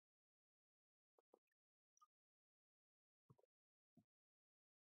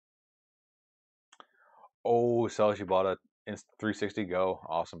 Oh, Celeste, you bought a Insta360 Go.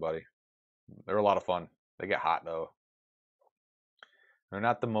 Awesome, buddy. They're a lot of fun. They get hot though. They're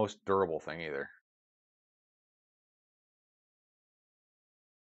not the most durable thing either.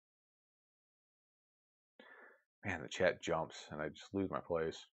 Man, the chat jumps and I just lose my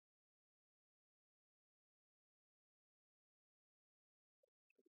place.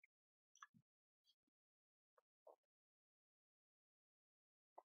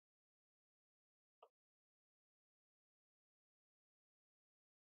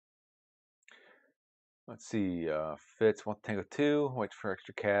 Let's see, Fitz, one Tango 2, waits for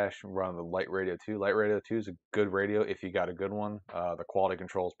extra cash, and run the Light Radio 2. Light Radio 2 is a good radio if you got a good one. The quality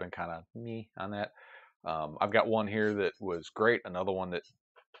control's been kind of meh on that. I've got one here that was great, another one that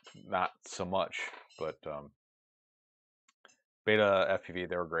not so much, but Beta FPV,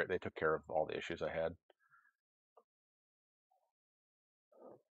 they were great. They took care of all the issues I had.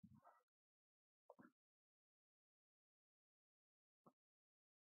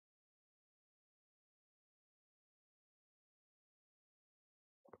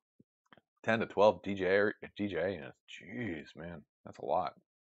 $10 to $12 DJI units. Jeez, man, that's a lot.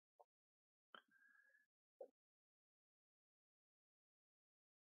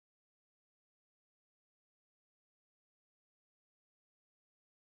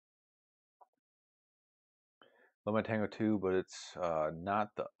 Love my Tango 2, but it's not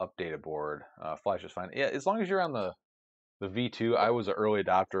the updated board. Flash is fine. Yeah, as long as you're on the V2. I was an early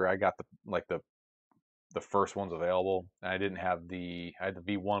adopter. I got the first ones available, and I didn't have I had the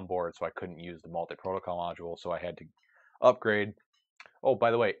V1 board, so I couldn't use the multi-protocol module, so I had to upgrade. Oh,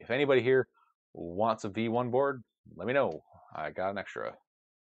 by the way, if anybody here wants a V1 board, let me know. I got an extra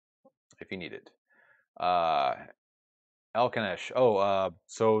if you need it. Alkanesh. Oh,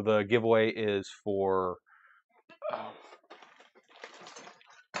 so the giveaway is for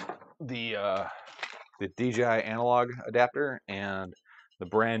the DJI analog adapter and the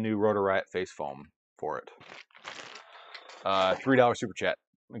brand new Rotor Riot face foam for it. $3 super chat.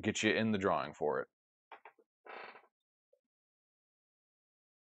 I'll get you in the drawing for it.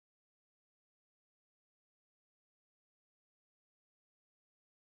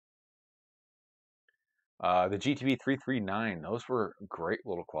 The GTB 339, those were great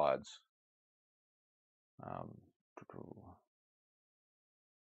little quads.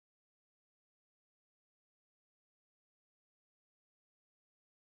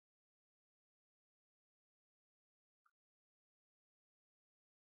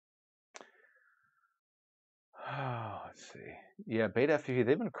 Let's see. Yeah, Beta FPV,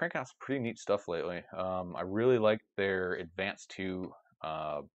 they've been cranking out some pretty neat stuff lately. I really like their Advanced 2,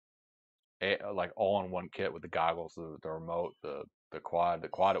 like all-in-one kit with the goggles, the remote, the quad. The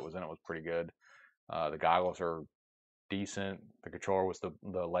quad it was in it was pretty good. The goggles are decent. The controller was the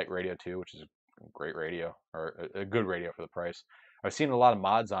light radio too, which is a great radio, or a good radio for the price. I've seen a lot of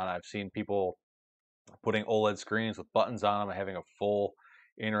mods on it. I've seen people putting OLED screens with buttons on them and having a full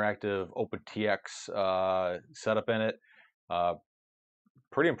interactive OpenTX setup in it.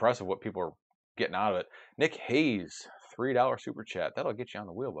 Pretty impressive what people are getting out of it. Nick Hayes, $3 super chat. That'll get you on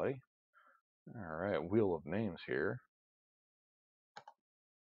the wheel, buddy. All right, wheel of names here.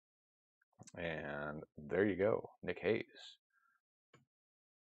 And there you go, Nick Hayes.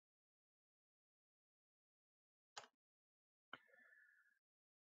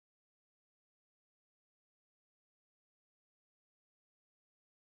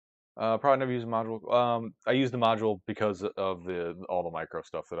 Probably never use a module. I use the module because of all the micro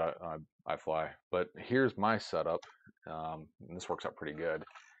stuff that I fly. But here's my setup. And this works out pretty good.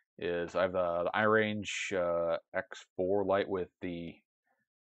 Is I have the iRange X4 light with the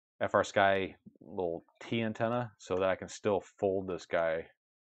FR Sky little T antenna, so that I can still fold this guy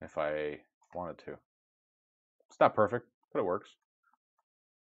if I wanted to. It's not perfect, but it works.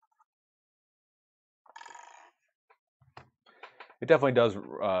 It definitely does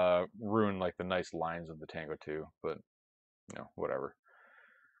ruin like the nice lines of the Tango 2, but you know, whatever.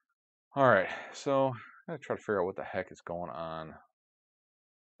 All right, so I'm gonna try to figure out what the heck is going on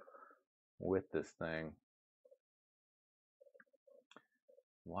with this thing.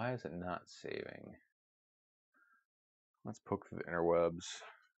 Why is it not saving? Let's poke through the interwebs.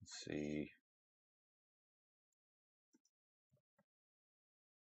 Let's see.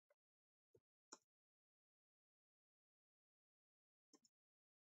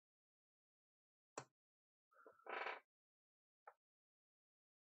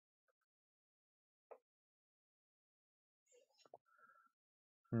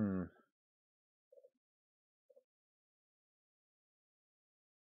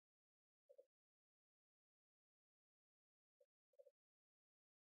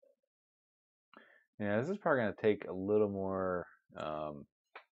 Yeah, this is probably going to take a little more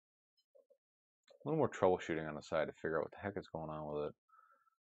troubleshooting on the side to figure out what the heck is going on with it.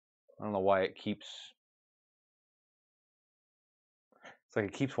 I don't know why it keeps. It's like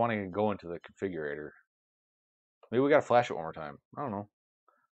it keeps wanting to go into the configurator. Maybe we got to flash it one more time. I don't know.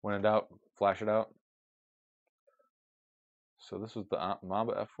 When in doubt, flash it out. So this was the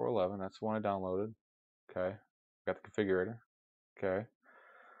Mamba F411. That's the one I downloaded. Okay, got the configurator. Okay,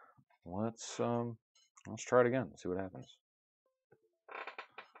 let's try it again. See what happens.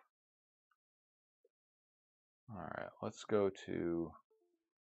 All right, let's go to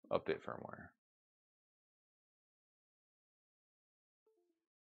update firmware.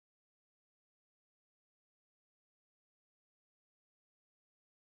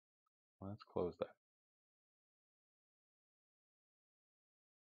 Let's close that.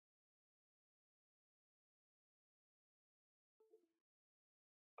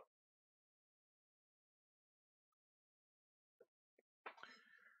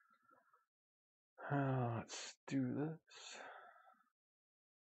 Let's do this.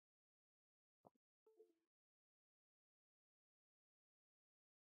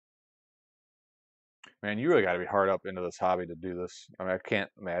 Man, you really got to be hard up into this hobby to do this. I mean, I can't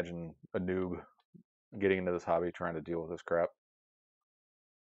imagine a noob getting into this hobby trying to deal with this crap.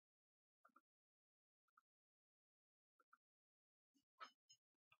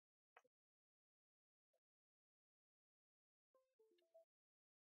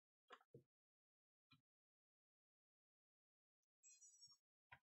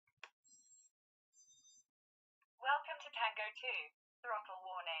 Welcome to Tango 2. Throttle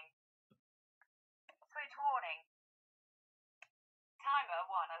warning. Switch warning. Timer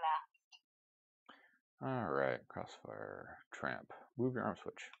 1 elapsed. All right, crossfire, tramp. Move your arm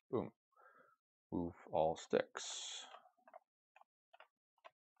switch. Boom. Move all sticks.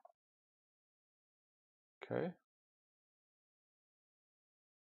 Okay.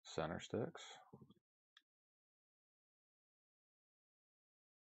 Center sticks.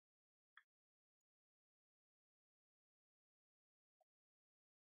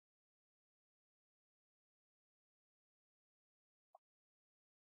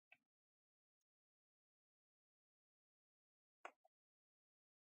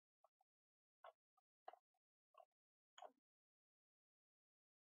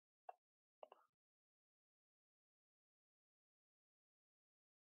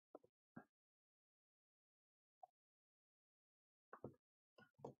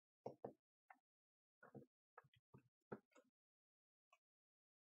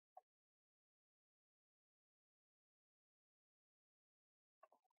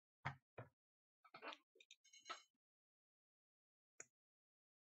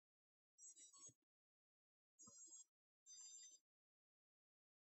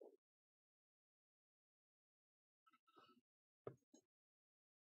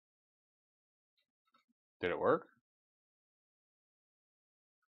 Did it work?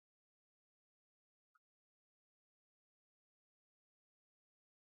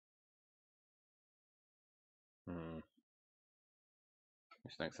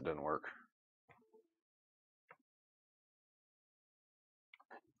 He thinks it didn't work.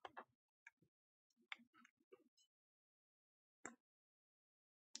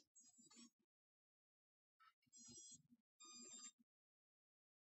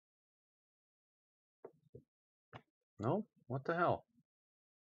 No? What the hell?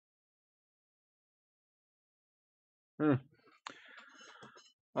 I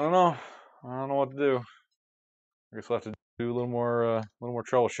don't know. I don't know what to do. I guess we'll have to do a little more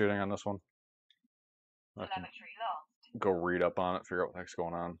troubleshooting on this one. I can Telemetry lost. go read up on it, figure out what the heck's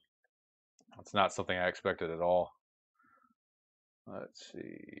going on. It's not something I expected at all. Let's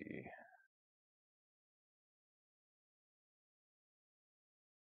see.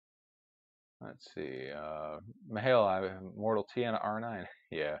 Let's see. Mahale, Mortal T on R9.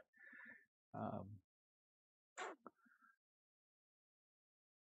 Yeah.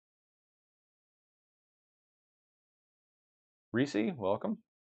 Reese, welcome.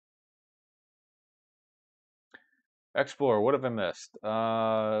 Explorer, what have I missed?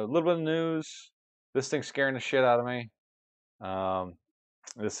 A little bit of news. This thing's scaring the shit out of me.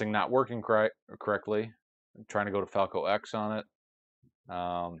 This thing not working correctly. I'm trying to go to FalcoX on it.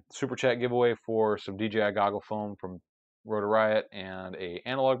 Super chat giveaway for some DJI goggle foam from Rotor Riot and a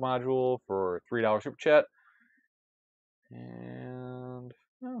analog module for $3 super chat. And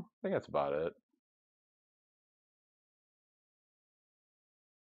well, I think that's about it.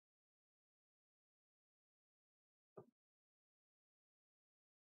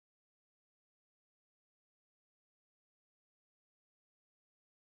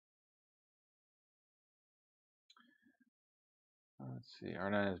 Let's see.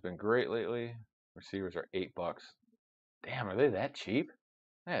 R9 has been great lately. Receivers are $8. Damn, are they that cheap?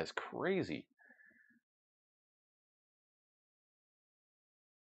 That is crazy.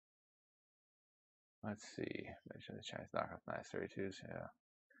 Let's see. Mention the Chinese knockoff nice 32s. Yeah.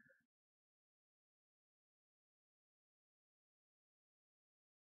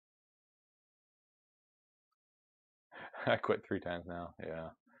 I quit 3 times now. Yeah.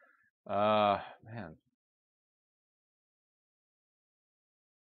 Man.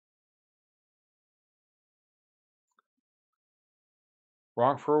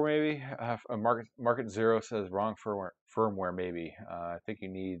 Wrong firmware maybe. Market Zero says wrong firmware maybe. I think you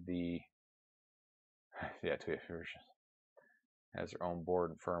need the 2 version has their own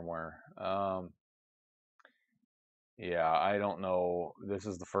board and firmware. Yeah, I don't know. This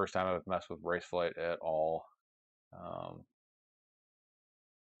is the first time I've messed with Raceflight at all.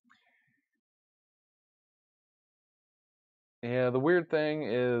 Yeah, the weird thing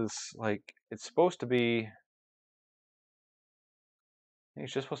is like it's supposed to be. I think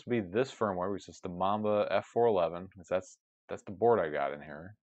it's just supposed to be this firmware, which is the Mamba F411. That's the board I got in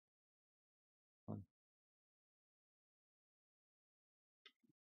here.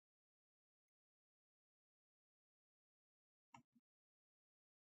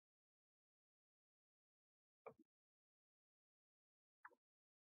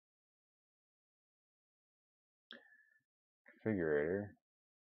 Configurator.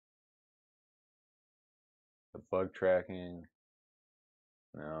 The bug tracking.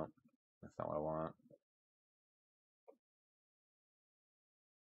 No, that's not what I want.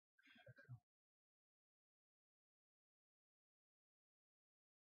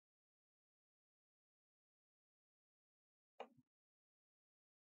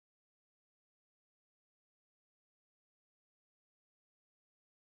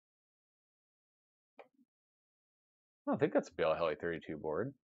 I don't think that's a BL 32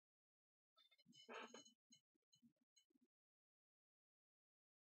 board.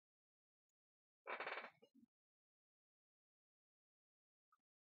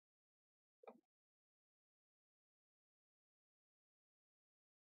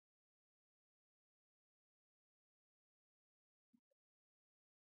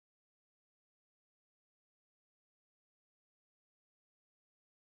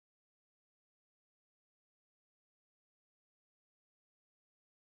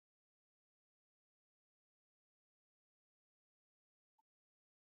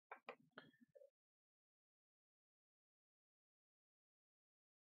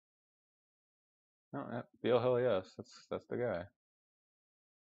 Oh, yeah, BL yes, that's the guy.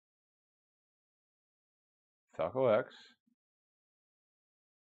 FalcoX.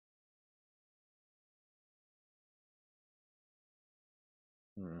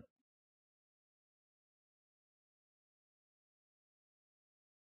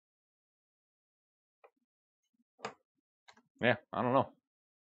 Yeah, I don't know.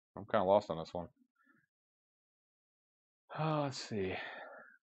 I'm kind of lost on this one. Let's see.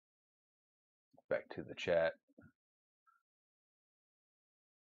 Back to the chat.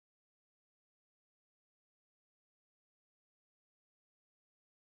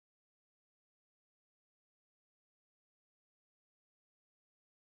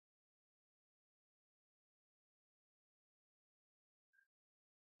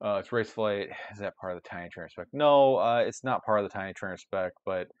 It's race flight. Is that part of the Tiny Trainer spec? No, it's not part of the Tiny Trainer spec,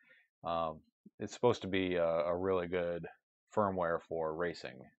 but um, it's supposed to be a really good firmware for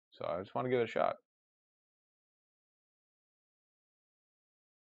racing. So I just want to give it a shot.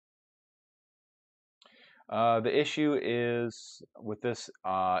 The issue is with this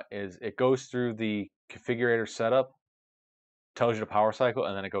is it goes through the configurator setup, tells you the power cycle,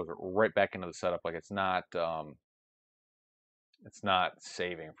 and then it goes right back into the setup. Like it's not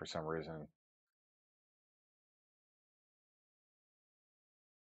saving for some reason.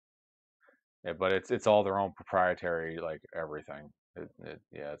 Yeah, but it's all their own proprietary, like everything.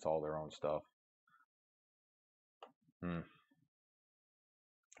 Yeah, it's all their own stuff. Hmm.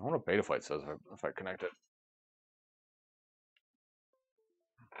 I wonder what Betaflight says if I connect it.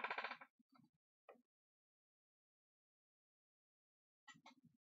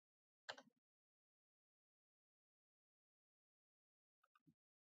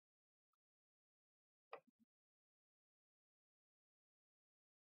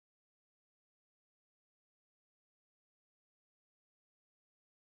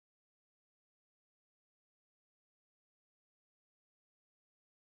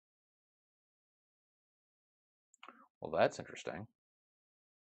 Well, that's interesting.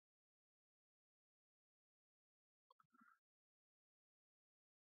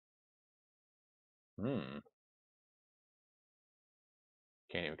 Hmm.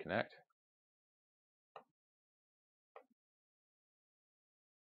 Can't even connect.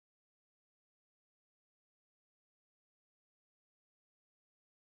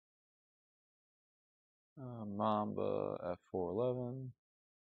 Mamba F411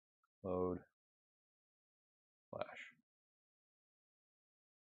 load flash.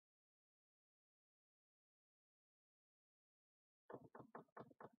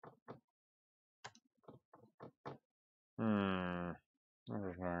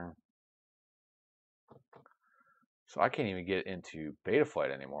 Interesting. So I can't even get into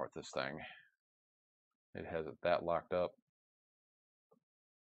Betaflight anymore with this thing. It has it that locked up.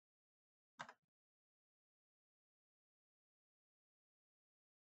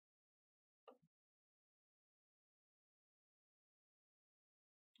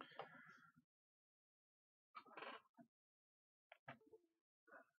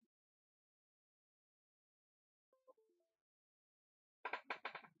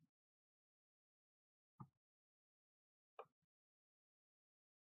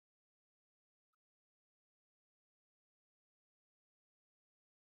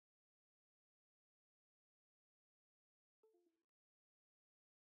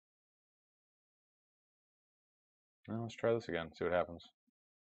 Well, let's try this again, see what happens.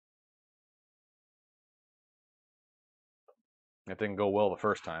 It didn't go well the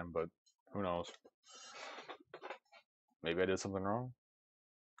first time, but who knows? Maybe I did something wrong.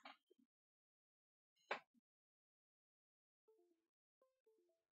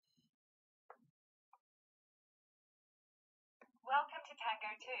 Welcome to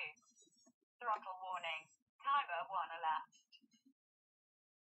Tango 2. Throttle warning. Timer 1 elapsed.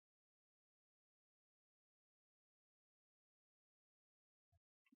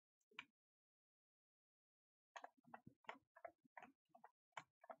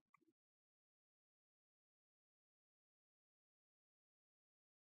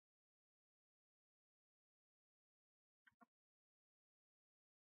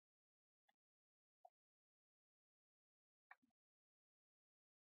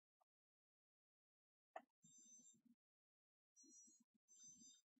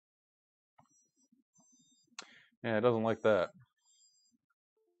 Yeah, it doesn't like that.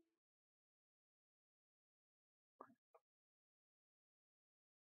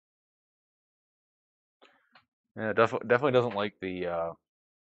 Yeah, it definitely doesn't like the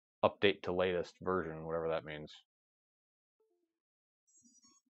update to latest version, whatever that means.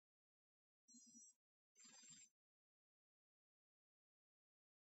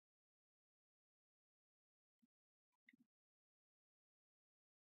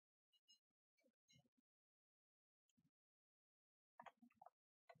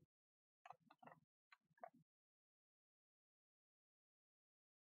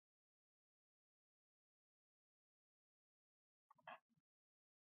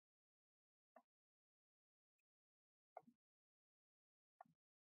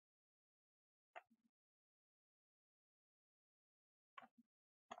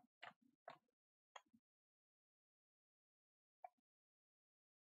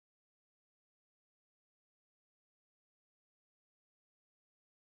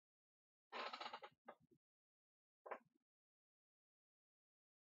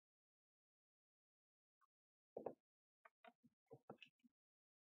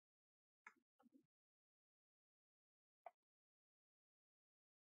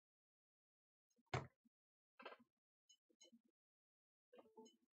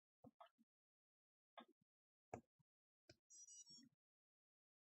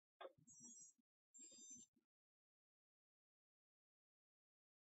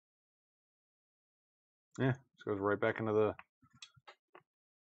 Yeah, this goes right back into the...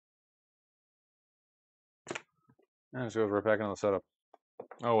 Yeah, this goes right back into the setup.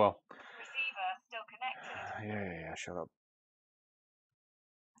 Oh well. Receiver still connected. Yeah, shut up.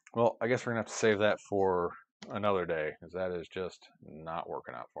 Well, I guess we're gonna have to save that for another day, because that is just not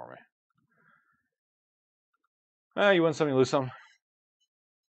working out for me. You win some, you lose some.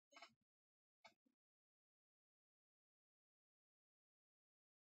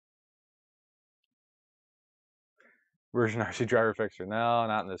 Version RC driver fixer. No,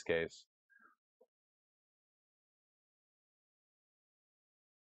 not in this case.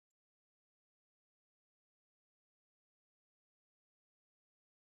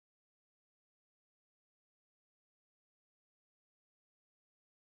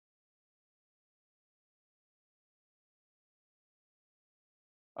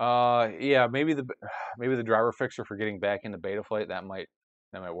 Yeah, maybe the driver fixer for getting back into Betaflight, that might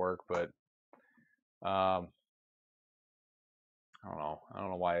work, but I don't know. I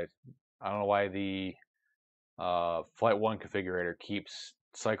don't know why the Flight 1 configurator keeps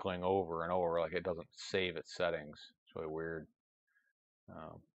cycling over and over, like it doesn't save its settings. It's really weird.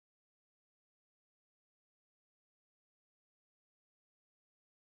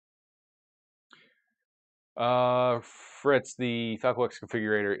 Fritz, the FalcoX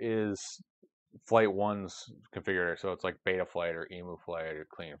configurator is Flight 1's configurator, so it's like Betaflight or Emu Flight or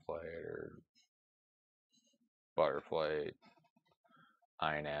Clean Flight or Butterflight,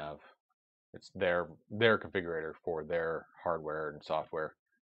 iNav. It's their configurator for their hardware and software.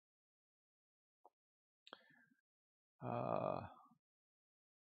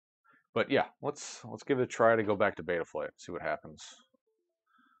 But yeah, let's give it a try to go back to Betaflight, see what happens.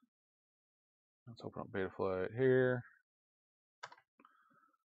 Let's open up Betaflight here.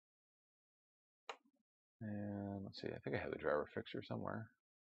 And let's see, I think I have the driver fixer somewhere.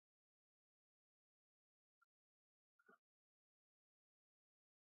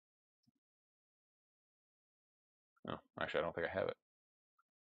 Oh, actually, I don't think I have it.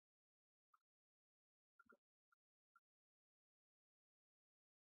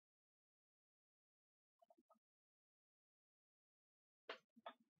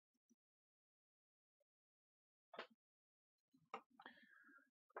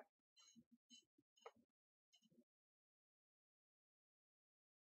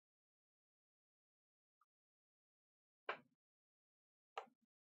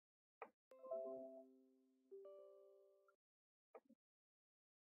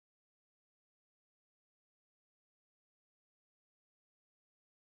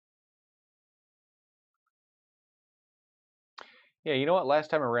 Yeah, you know what?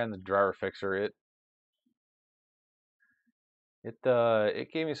 Last time I ran the driver fixer, it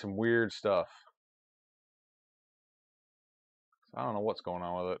gave me some weird stuff. So I don't know what's going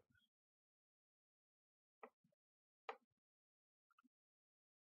on with it.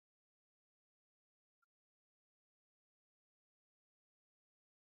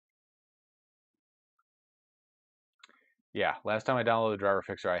 Yeah, last time I downloaded the driver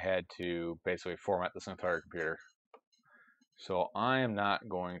fixer, I had to basically format this entire computer. So I am not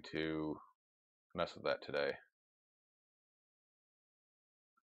going to mess with that today.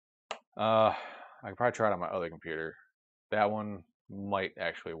 I can probably try it on my other computer. That one might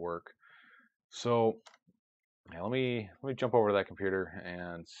actually work. So yeah, let me jump over to that computer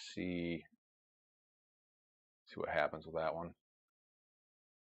and see what happens with that one.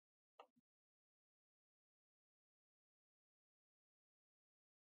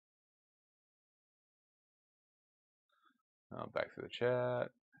 Back through the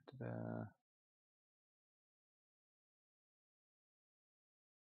chat. Ta-da.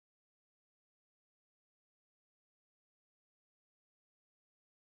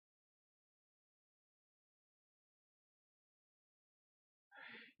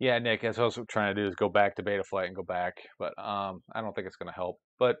 Yeah, Nick, that's what I was trying to do, is go back to Betaflight and go back, but I don't think it's going to help.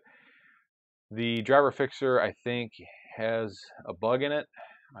 But the driver fixer, I think, has a bug in it.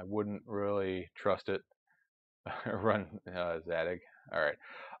 I wouldn't really trust it. Run Zadig. All right.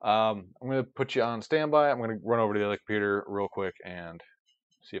 I'm going to put you on standby. I'm going to run over to the other computer real quick and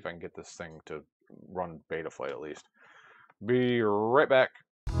see if I can get this thing to run Betaflight at least. Be right back.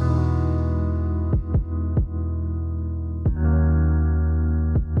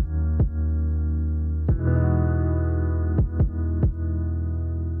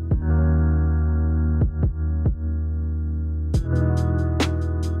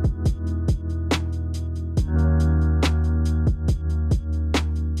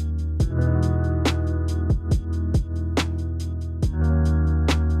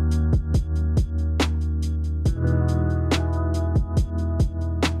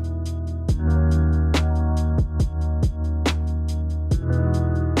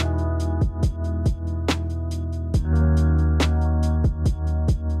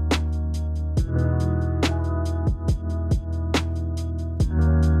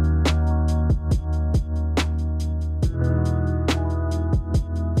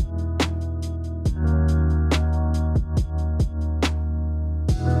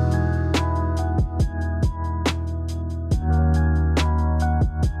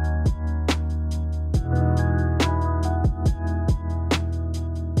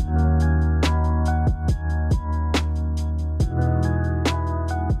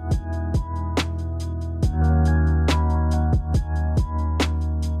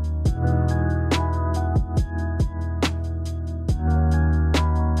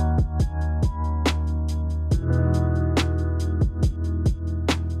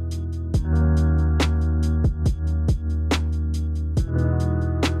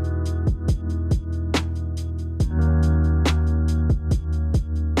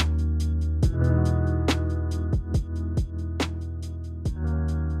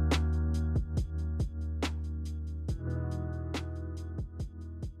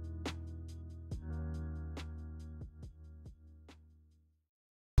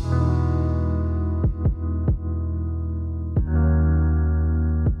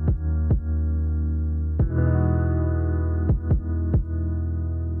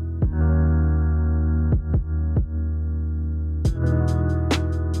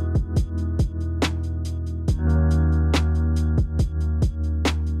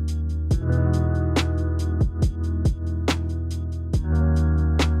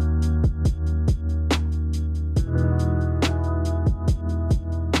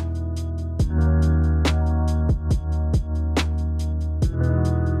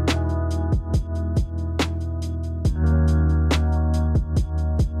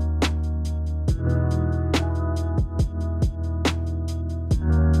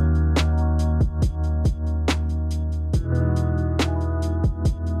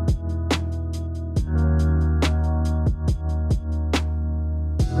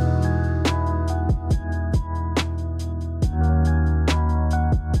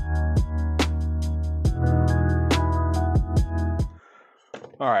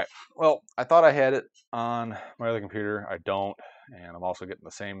 All right. Well, I thought I had it on my other computer. I don't, and I'm also getting the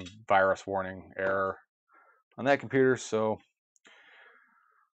same virus warning error on that computer, so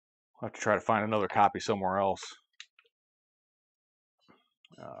I'll have to try to find another copy somewhere else.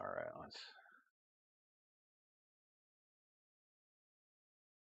 All right, let's.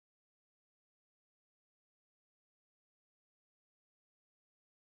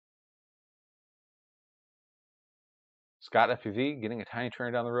 Scott FPV getting a tiny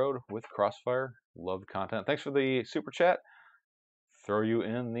trainer down the road with Crossfire. Love the content. Thanks for the super chat. Throw you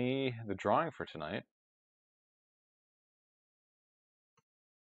in the drawing for tonight.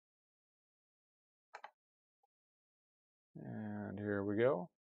 And here we go.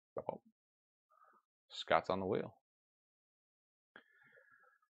 Oh, Scott's on the wheel.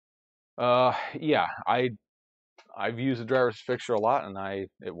 Yeah, I've used the driver's fixture a lot, and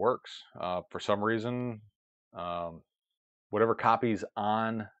it works. For some reason, whatever copies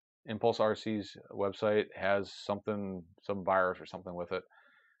on Impulse RC's website has some virus or something with it.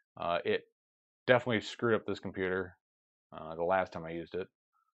 It definitely screwed up this computer the last time I used it.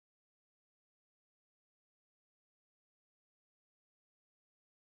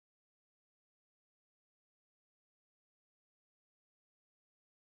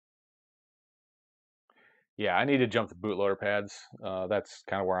 Yeah, I need to jump to bootloader pads. That's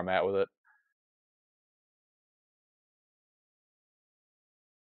kind of where I'm at with it.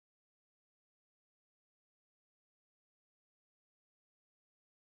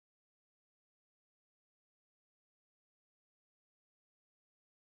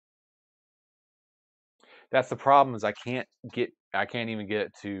 That's the problem, is I can't even get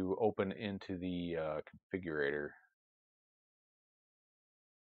it to open into the configurator.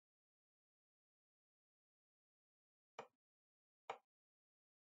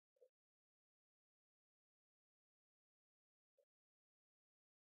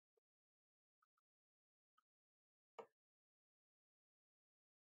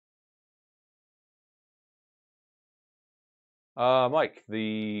 Mike,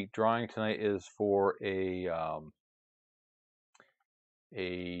 the drawing tonight is for a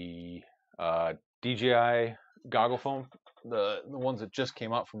DJI goggle foam, the ones that just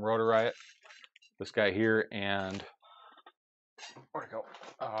came out from Rotor Riot. This guy here, and where'd it go?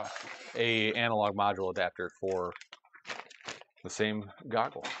 A analog module adapter for the same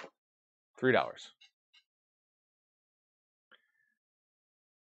goggle. $3.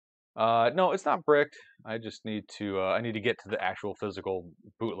 No, it's not bricked. I just need to I need to get to the actual physical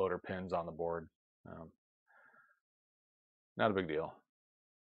bootloader pins on the board. Not a big deal.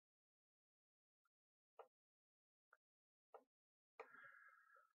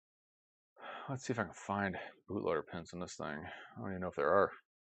 Let's see if I can find bootloader pins in this thing. I don't even know if there are.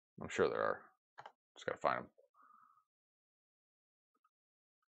 I'm sure there are. Just gotta find them.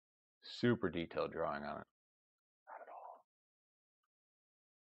 Super detailed drawing on it. Not at all.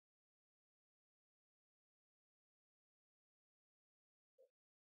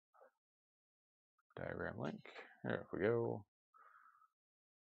 Diagram link. There we go.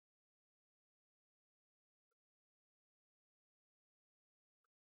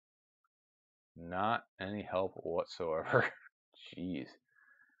 Not any help whatsoever. Jeez.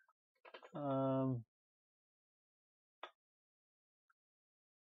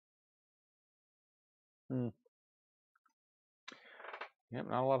 Yep,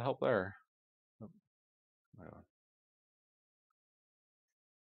 not a lot of help there. Oh,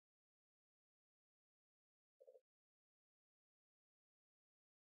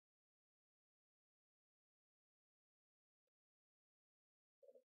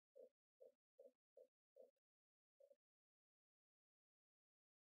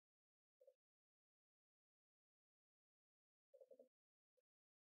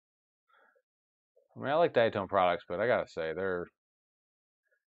 I mean, I like Diatone products, but I gotta say their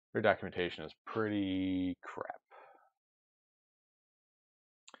documentation is pretty crap.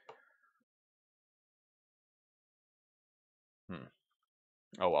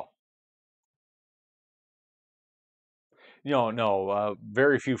 Oh well. No,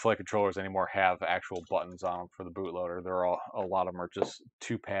 very few flight controllers anymore have actual buttons on them for the bootloader. They're all, a lot of them are just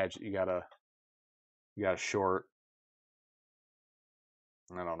two pads that you gotta short.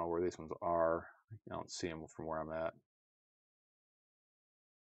 I don't know where these ones are. I don't see them from where I'm at.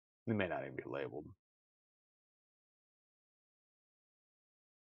 They may not even be labeled.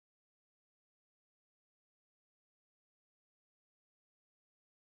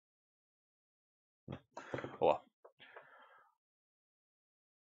 Oh well.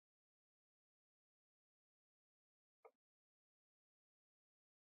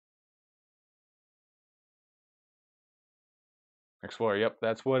 Explorer, yep,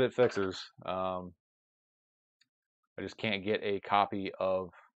 that's what it fixes. I just can't get a copy of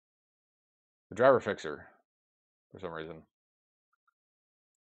the driver fixer for some reason.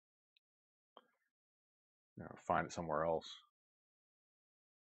 Find it somewhere else.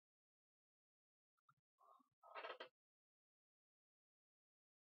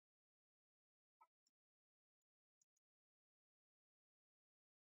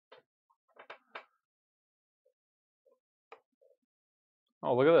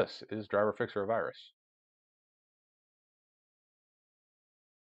 Oh, look at this. Is driver fixer a virus?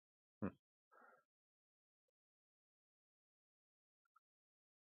 Hmm.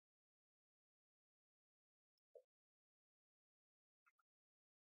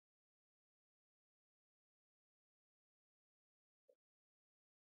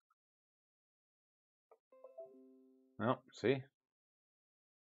 Well, see?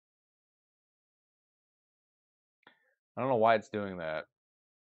 I don't know why it's doing that.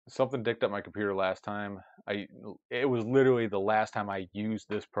 Something dicked up my computer last time. It was literally the last time I used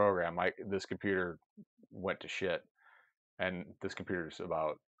this program. This computer went to shit, and this computer's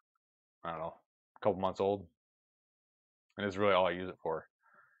about, I don't know, a couple months old, and it's really all I use it for.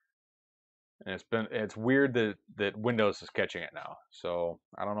 And it's weird that Windows is catching it now. So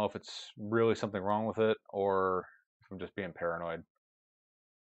I don't know if it's really something wrong with it or if I'm just being paranoid.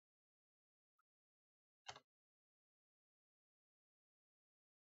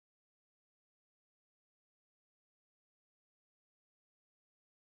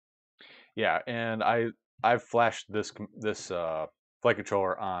 Yeah, and I've flashed this flight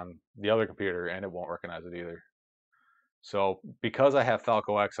controller on the other computer and it won't recognize it either. So because I have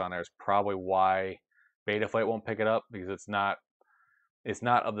FalcoX on there is probably why Betaflight won't pick it up, because it's not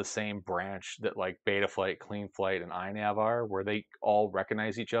of the same branch that like Betaflight, CleanFlight, and iNav are, where they all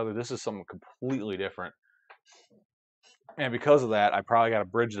recognize each other. This is something completely different. And because of that, I probably got to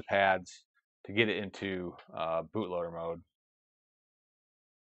bridge the pads to get it into bootloader mode.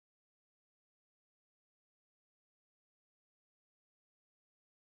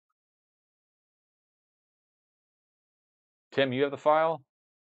 Tim, you have the file?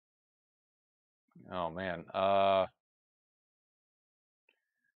 Oh man,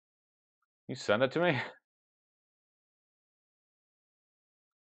 you send it to me?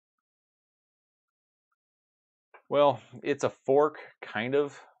 Well, it's a fork, kind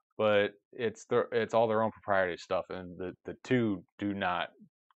of, but it's all their own proprietary stuff, and the two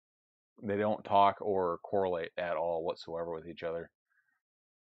they don't talk or correlate at all whatsoever with each other.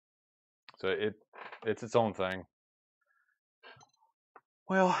 So it's its own thing.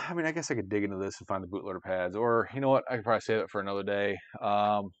 Well, I mean, I guess I could dig into this and find the bootloader pads, or you know what, I could probably save it for another day.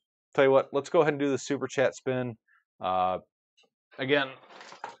 Tell you what, let's go ahead and do the super chat spin. Again,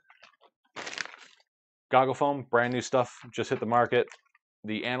 goggle foam, brand new stuff, just hit the market.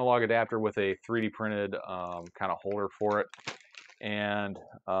 The analog adapter with a 3D printed kind of holder for it, and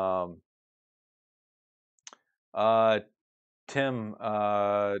Tim,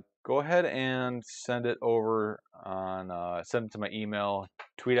 go ahead and send it over on send it to my email,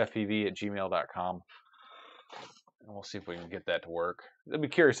 tweetfpv@gmail.com, and we'll see if we can get that to work. I'd be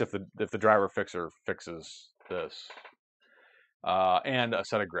curious if the driver fixer fixes this. And a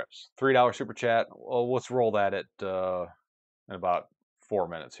set of grips. $3 super chat. Well, let's roll that at in about 4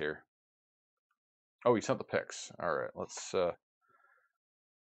 minutes here. Oh, you sent the pics. All right, let's take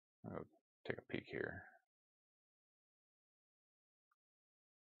a peek here.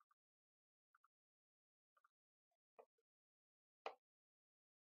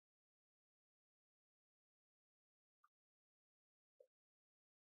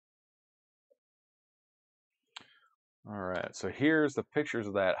 All right, so here's the pictures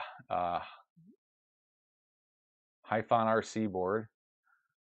of that Hyphon RC board.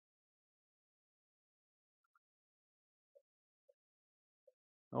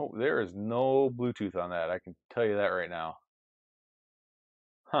 Oh, there is no Bluetooth on that. I can tell you that right now.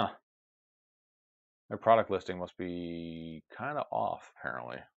 Huh. Their product listing must be kind of off,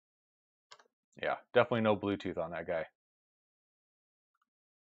 apparently. Yeah, definitely no Bluetooth on that guy.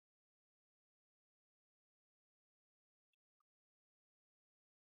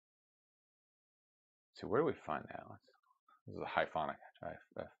 So where do we find that? This is a Hyphonic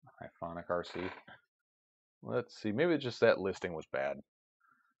RC. Let's see, maybe just that listing was bad.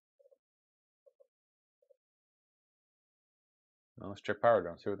 Well, let's check Power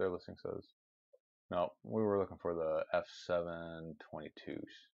Drone, see what their listing says. No, we were looking for the F722s.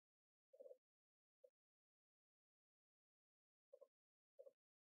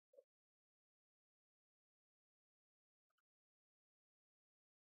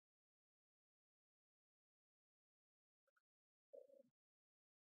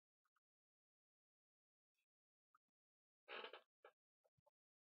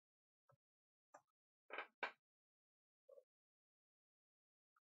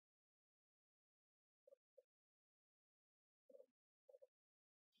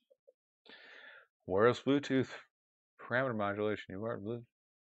 Wireless Bluetooth parameter modulation. You are Bluetooth.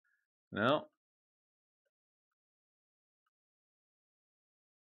 No.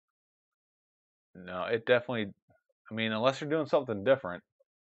 No, it definitely, I mean, unless you're doing something different,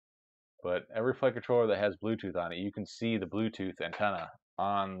 but every flight controller that has Bluetooth on it, you can see the Bluetooth antenna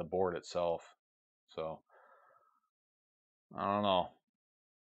on the board itself. So, I don't know.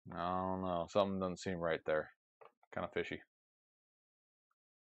 I don't know. Something doesn't seem right there. Kind of fishy.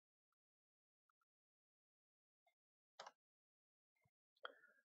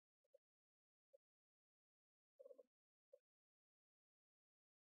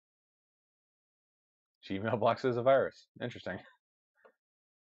 Gmail blocks is a virus. Interesting.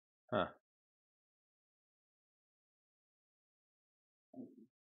 Huh.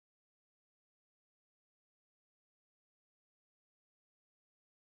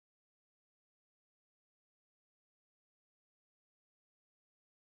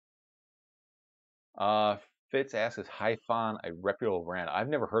 Fitz asks, is Hyphon a reputable brand? I've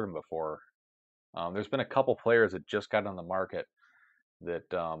never heard of them before. There's been a couple players that just got on the market that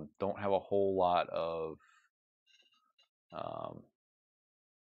don't have a whole lot of um,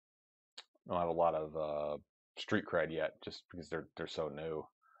 don't have a lot of street cred yet, just because they're so new.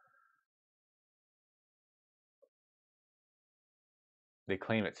 They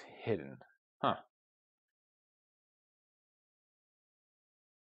claim it's hidden. Huh.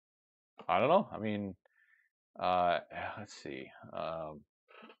 I don't know. I mean, let's see.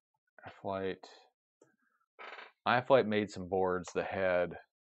 iFlight made some boards that had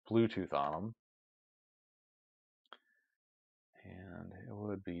Bluetooth on them, and it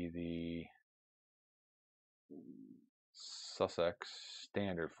would be the Sussex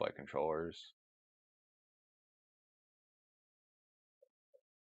standard flight controllers.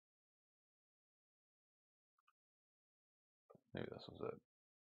 Maybe this was it.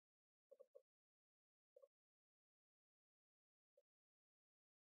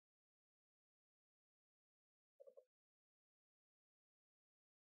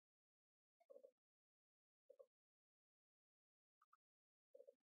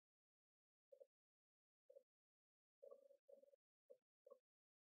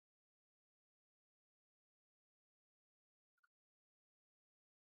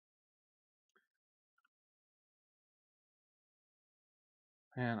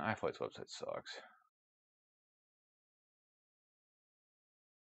 Man, iFlight's website sucks.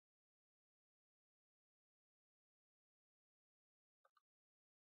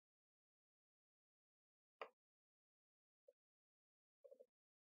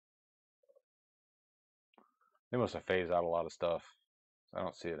 They must have phased out a lot of stuff. I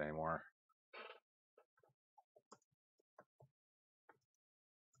don't see it anymore.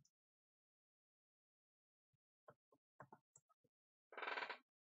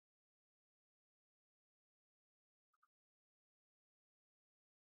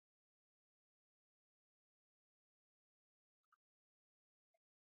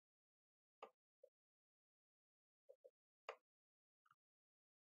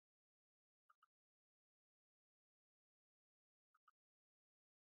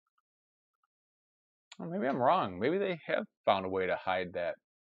 Well, maybe I'm wrong. Maybe they have found a way to hide that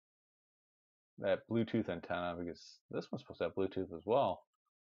Bluetooth antenna, because this one's supposed to have Bluetooth as well.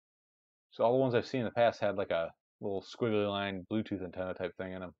 So all the ones I've seen in the past had like a little squiggly line Bluetooth antenna type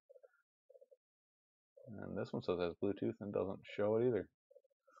thing in them. And this one says it has Bluetooth and doesn't show it either.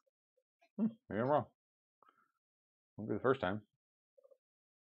 Maybe I'm wrong. Won't be the first time.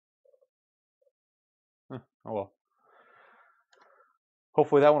 Oh well.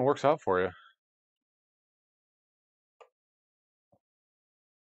 Hopefully that one works out for you.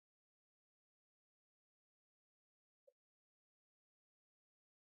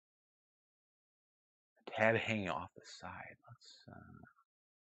 Tad hanging off the side. Let's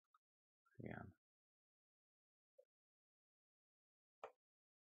again.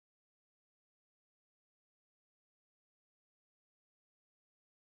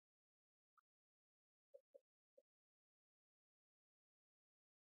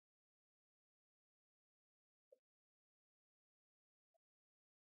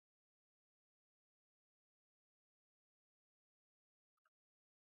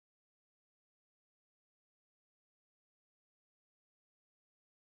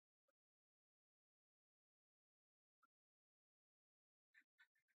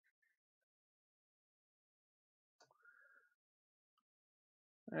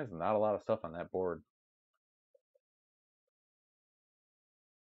 There's not a lot of stuff on that board.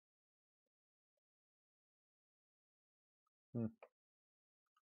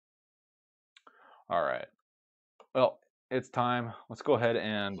 All right. Well, it's time. Let's go ahead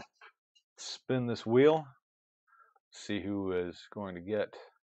and spin this wheel, see who is going to get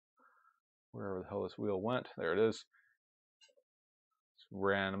wherever the hell this wheel went. There it is. Let's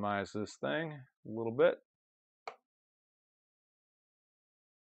randomize this thing a little bit.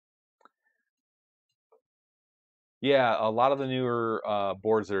 Yeah, a lot of the newer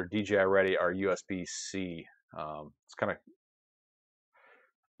boards that are DJI ready are USB-C.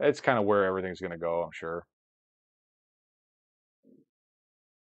 It's kind of where everything's going to go, I'm sure.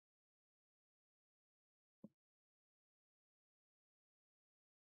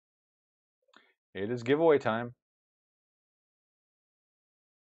 It is giveaway time.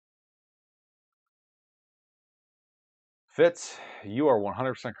 Fitz, you are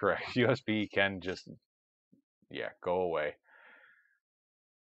 100% correct. USB can just, yeah, go away.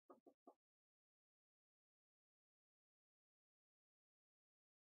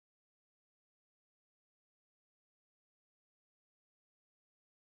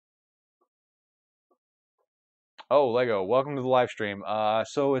 Oh, Lego, welcome to the live stream.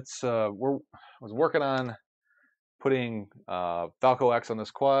 So it's I was working on putting FalcoX on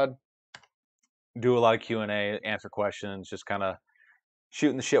this quad. Do a lot of Q&A, answer questions, just kind of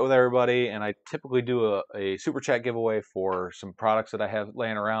shooting the shit with everybody. And I typically do a super chat giveaway for some products that I have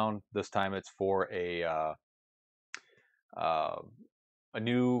laying around. This time it's for a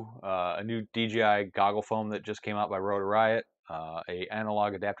new DJI goggle foam that just came out by Rotor Riot, a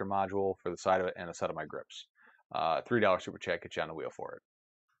analog adapter module for the side of it, and a set of my grips. $3 super chat gets you on the wheel for it.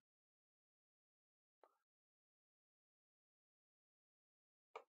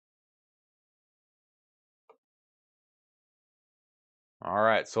 All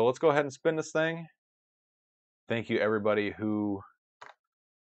right, so let's go ahead and spin this thing. Thank you everybody who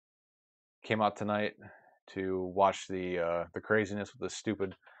came out tonight to watch the craziness with the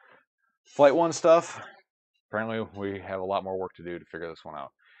stupid Flight 1 stuff. Apparently we have a lot more work to do to figure this one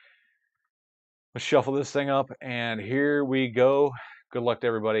out. Let's shuffle this thing up, and here we go. Good luck to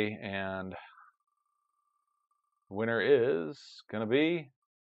everybody, and the winner is gonna be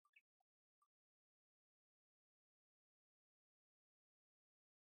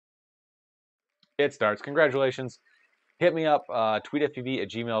It Starts. Congratulations. Hit me up,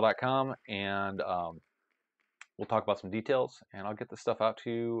 tweetfpv@gmail.com, and we'll talk about some details, and I'll get this stuff out to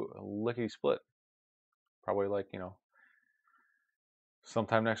you lickety-split. Probably like,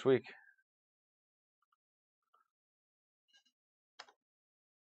 sometime next week.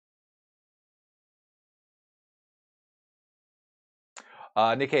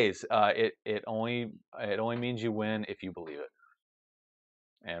 Nick Hayes, it only means you win if you believe it,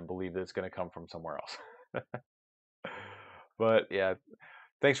 and believe that it's going to come from somewhere else. But yeah,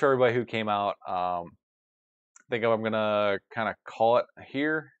 thanks for everybody who came out. I think I'm gonna kind of call it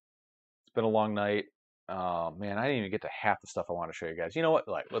here. It's been a long night. Man, I didn't even get to half the stuff I want to show you guys. You know what?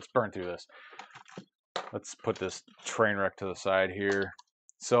 Like, let's burn through this. Let's put this train wreck to the side here.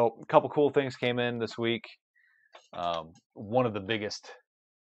 So, a couple cool things came in this week. One of the biggest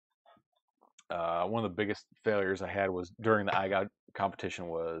failures I had was during the iGod competition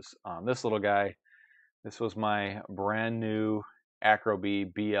was on this little guy. This was my brand new Acro-B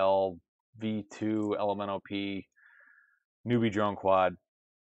BL V2 LMNOP newbie drone quad.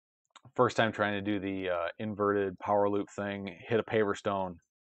 First time trying to do the inverted power loop thing, hit a paver stone,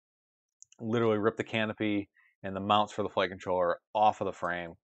 literally ripped the canopy and the mounts for the flight controller off of the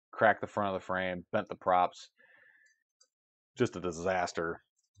frame, cracked the front of the frame, bent the props. Just a disaster.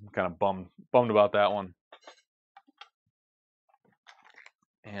 I'm kind of bummed about that one.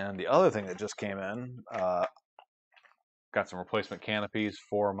 And the other thing that just came in, got some replacement canopies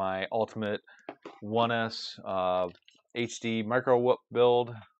for my Ultimate 1S HD micro whoop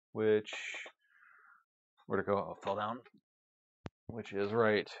build, which, where'd it go? Oh, it fell down. Which is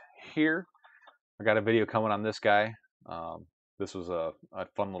right here. I got a video coming on this guy. This was a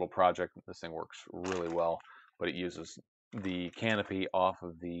fun little project. This thing works really well, but it uses the canopy off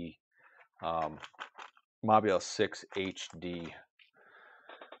of the Mobile 6 HD.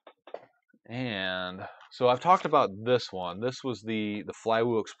 And so I've talked about this one. This was the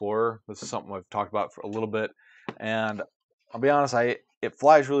Flywheel Explorer. This is something I've talked about for a little bit, and I'll be honest, it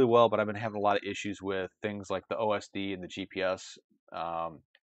flies really well, but I've been having a lot of issues with things like the OSD and the GPS.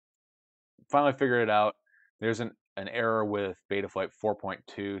 Finally figured it out. There's an error with Betaflight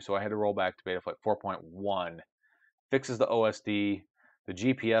 4.2, so I had to roll back to Betaflight 4.1. Fixes the OSD. The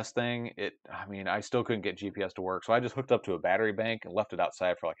GPS thing, I still couldn't get GPS to work, so I just hooked up to a battery bank and left it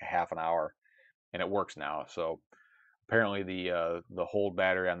outside for like a half an hour, and it works now. So apparently the hold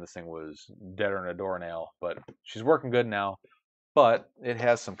battery on this thing was deader than a doornail, but she's working good now. But it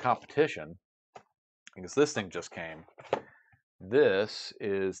has some competition because this thing just came. This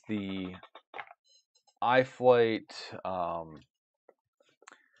is the iFlight, oh,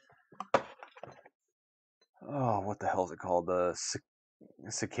 what the hell is it called? The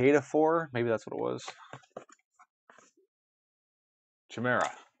Cicada 4? Maybe that's what it was. Chimera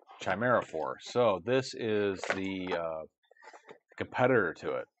 4. So this is the competitor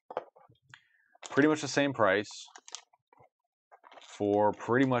to it. Pretty much the same price for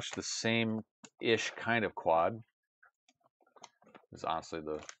pretty much the same-ish kind of quad. This is honestly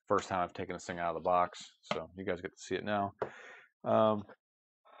the first time I've taken this thing out of the box, so you guys get to see it now. So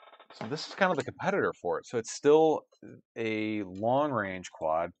this is kind of the competitor for it. So it's still a long-range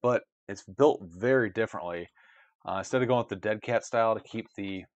quad, but it's built very differently. Instead of going with the dead cat style to keep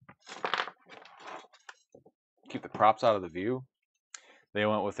the props out of the view, they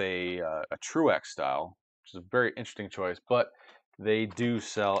went with a Truex style, which is a very interesting choice. But they do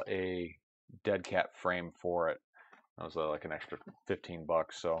sell a dead cat frame for it. That was like an extra 15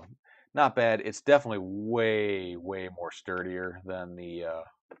 bucks, so not bad. It's definitely way more sturdier than the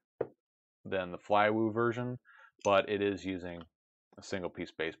Flywoo version, but it is using a single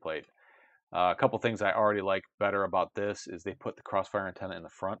piece base plate. A couple things I already like better about this is they put the crossfire antenna in the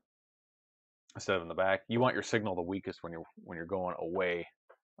front instead of in the back. You want your signal the weakest when you're going away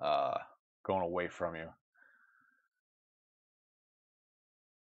from you.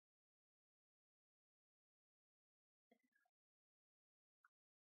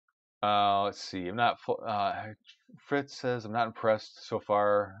 Let's see. I'm not. Fritz says I'm not impressed so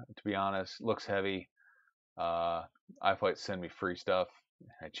far. To be honest, looks heavy. iFlight send me free stuff.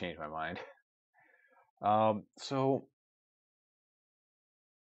 I changed my mind. So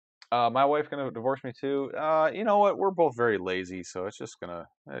my wife gonna divorce me too. You know what? We're both very lazy, so it's just gonna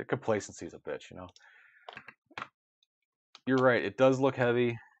complacency's a bitch, you know. You're right. It does look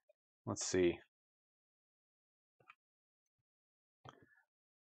heavy. Let's see.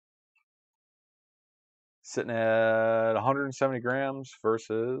 Sitting at 170 grams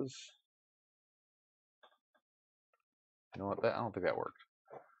versus. You know what? I don't think that worked.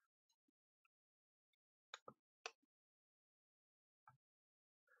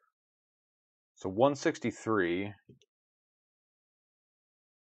 So 163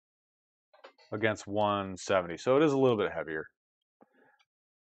 against 170. So it is a little bit heavier.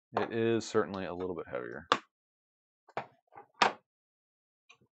 It is certainly a little bit heavier.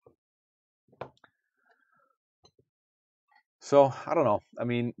 So I don't know. I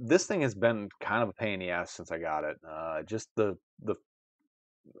mean, this thing has been kind of a pain in the ass since I got it. Just the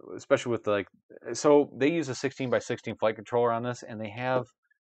especially with so they use a 16x16 flight controller on this, and they have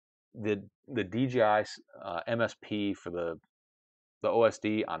the DJI MSP for the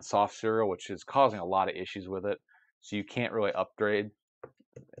OSD on soft serial, which is causing a lot of issues with it. So you can't really upgrade.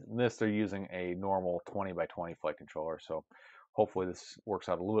 In this, they're using a normal 20x20 flight controller. So hopefully this works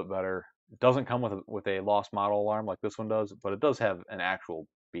out a little bit better. It doesn't come with a lost model alarm like this one does, but it does have an actual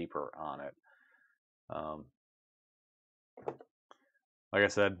beeper on it. Like I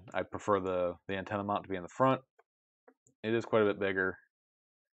said, I prefer the antenna mount to be in the front. It is quite a bit bigger.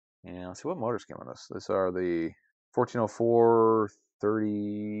 And let's see what motors came on this. These are the 1404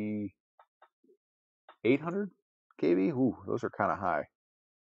 3800 kV. Ooh, those are kind of high.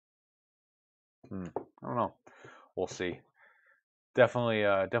 I don't know. We'll see. Definitely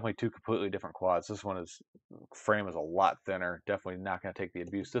two completely different quads. This frame is a lot thinner. Definitely not going to take the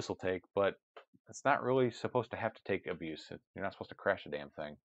abuse this will take, but it's not really supposed to have to take abuse. You're not supposed to crash a damn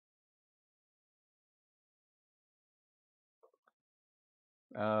thing.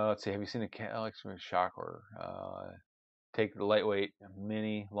 Let's see. Have you seen the Alex Shocker? Take the lightweight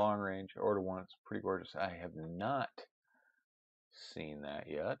mini long range. Order one. It's pretty gorgeous. I have not seen that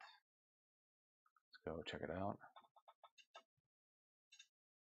yet. Let's go check it out.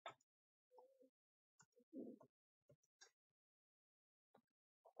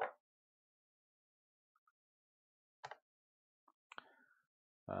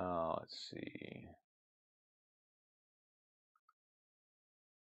 Let's see.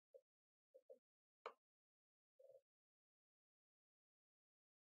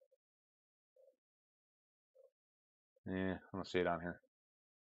 Yeah, I'm gonna see it on here.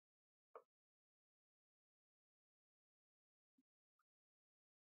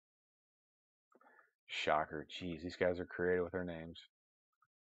 Shocker. Jeez, these guys are creative with their names.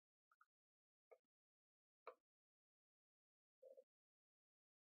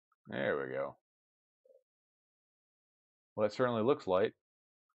 There we go. Well, it certainly looks light.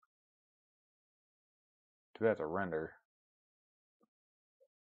 Too bad it's a render.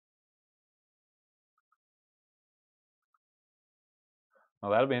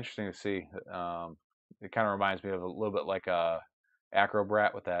 Well, that'll be interesting to see. It kind of reminds me of a little bit like a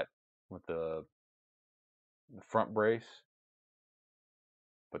Acrobrat with the the front brace.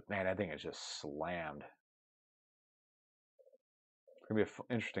 But man, that thing is just slammed. It's gonna be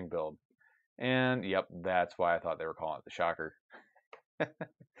an interesting build. And yep, that's why I thought they were calling it the shocker.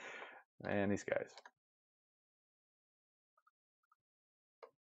 Man, these guys.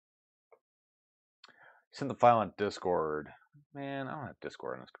 Send the file on Discord. Man, I don't have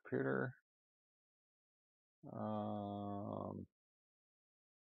Discord on this computer.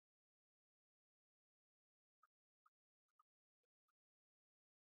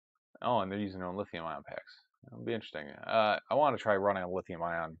 Oh, and they're using their own lithium ion packs. It'll be interesting. I want to try running a lithium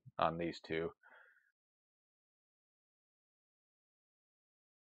ion on these two.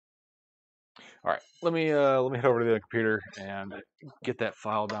 All right, let me head over to the computer and get that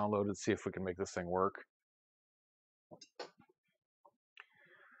file downloaded. See if we can make this thing work.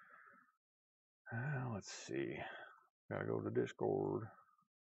 Let's see. Gotta go to Discord.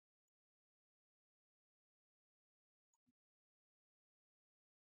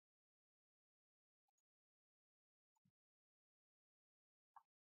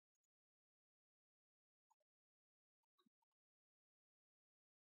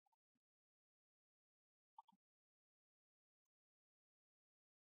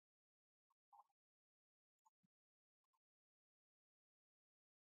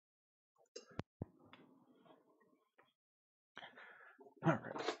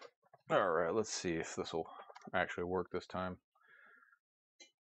 All right. Let's see if this will actually work this time.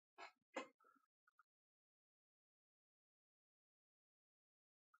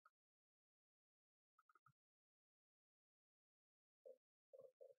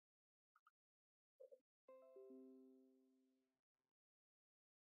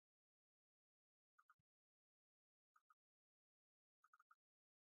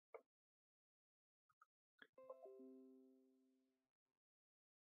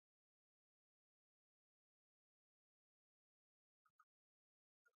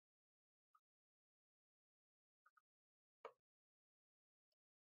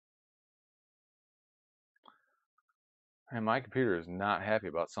 And my computer is not happy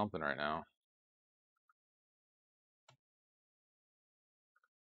about something right now.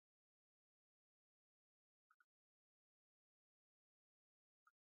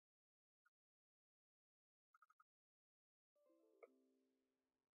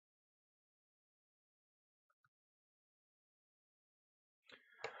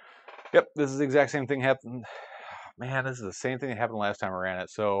 Yep, this is the exact same thing happened. Man, this is the same thing that happened last time I ran it.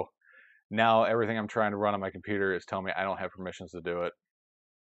 So now everything I'm trying to run on my computer is telling me I don't have permissions to do it.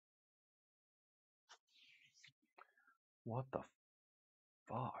 What the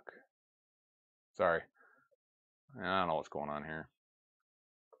fuck? Sorry. I don't know what's going on here.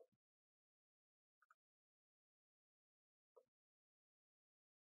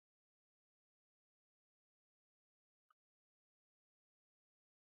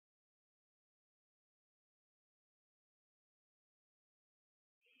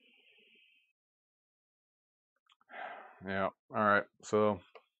 Yeah, all right. So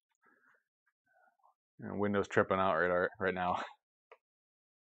Windows tripping out right now.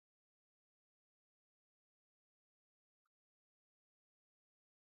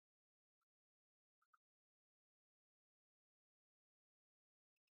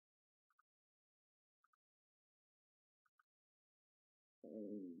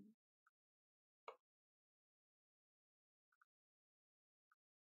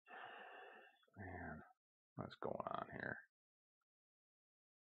 Man, what's going on here?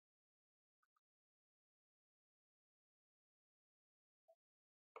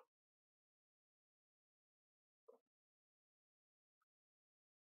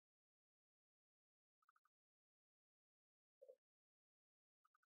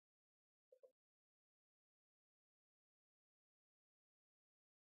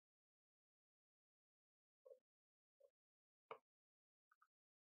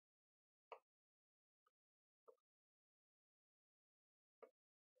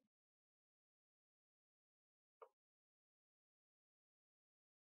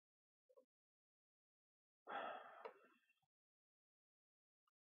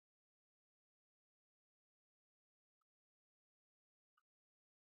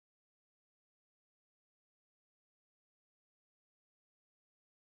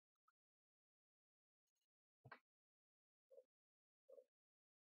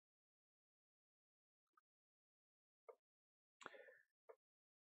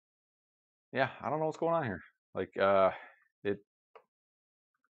 Yeah, I don't know what's going on here. Like,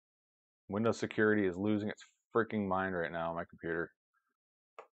 Windows security is losing its freaking mind right now on my computer.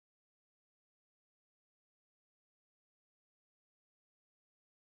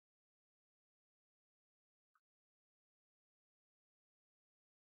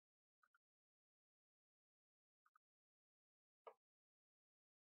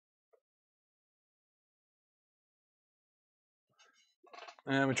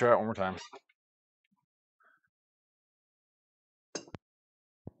 And let me try it one more time.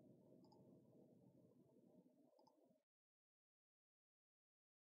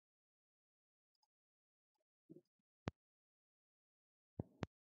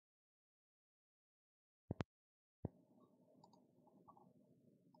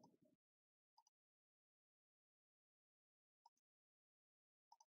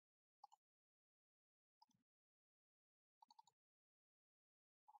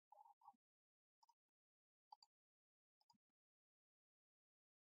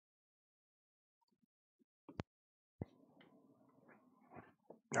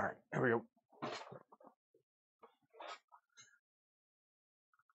 All right, here we go.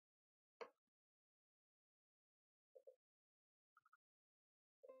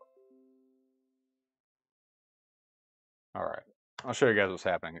 All right, I'll show you guys what's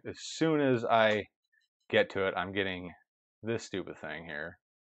happening. As soon as I get to it, I'm getting this stupid thing here.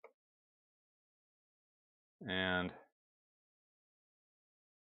 And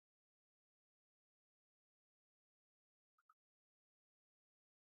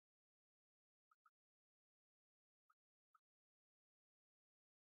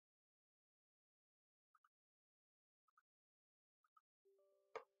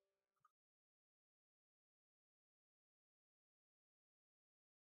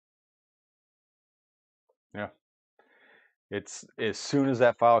yeah, it's as soon as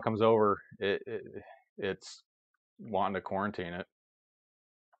that file comes over, it's wanting to quarantine it.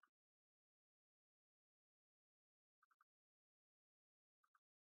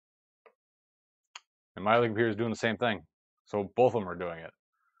 And my other computer is doing the same thing. So both of them are doing it.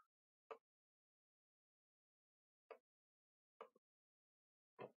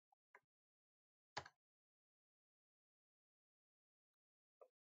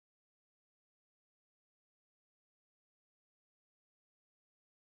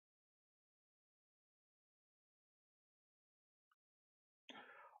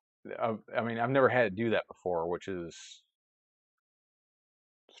 I mean, I've never had to do that before, which is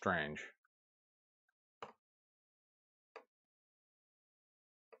strange.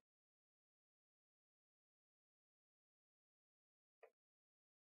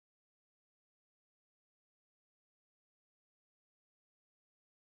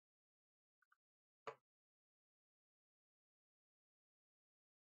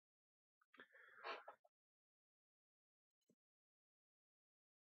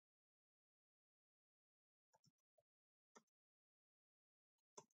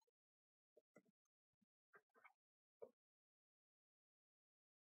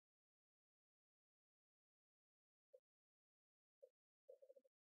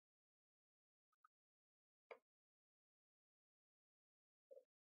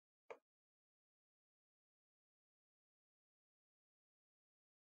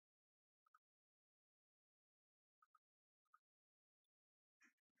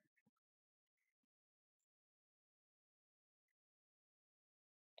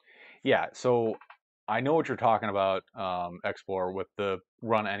 Yeah, so I know what you're talking about, Explorer, with the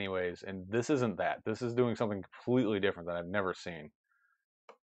run anyways, and this isn't that. This is doing something completely different that I've never seen.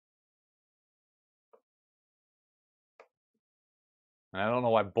 And I don't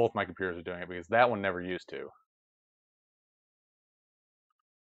know why both my computers are doing it, because that one never used to.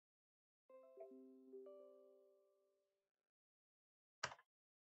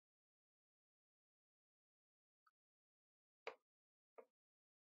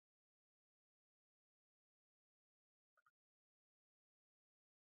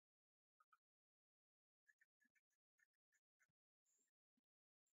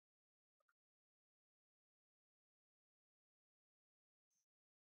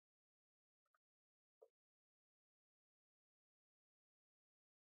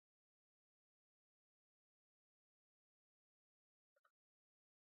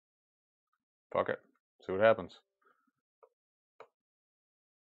 Fuck it. See what happens.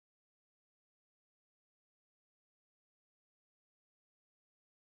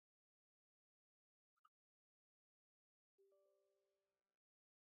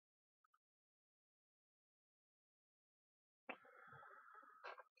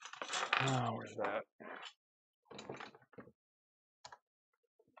 Oh, where's that?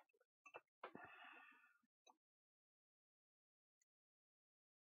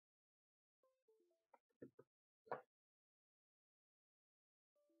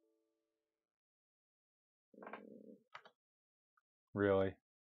 Really?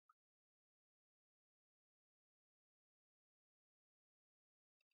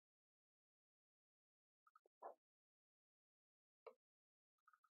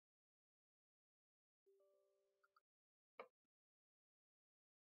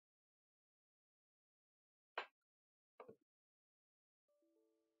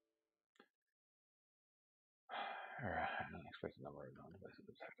 expected number of non-devices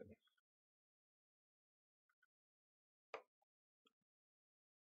detected.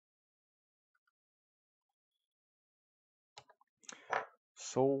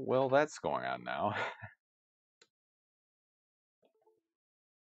 So, well, that's going on now.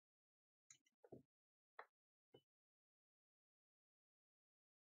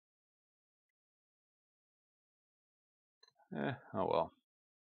 Oh well.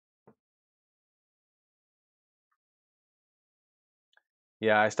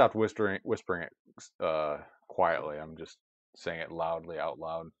 Yeah, I stopped whispering it quietly. I'm just saying it loudly out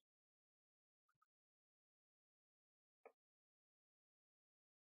loud.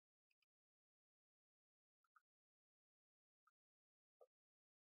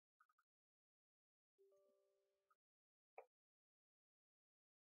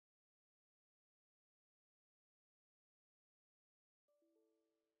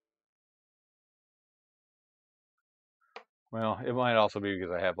 Well, it might also be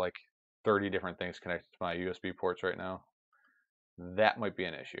because I have like 30 different things connected to my USB ports right now. That might be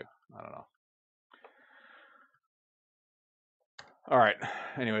an issue. I don't know. All right.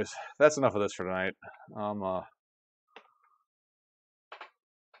 Anyways, that's enough of this for tonight. I'll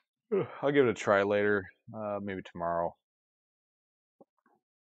give it a try later, maybe tomorrow.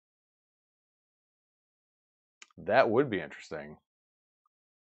 That would be interesting.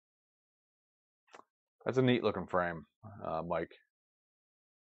 That's a neat looking frame, Mike.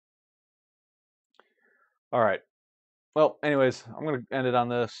 All right. Well, anyways, I'm going to end it on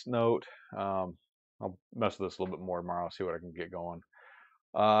this note. I'll mess with this a little bit more tomorrow, see what I can get going.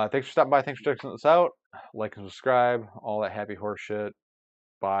 Thanks for stopping by. Thanks for checking this out. Like and subscribe, all that happy horse shit.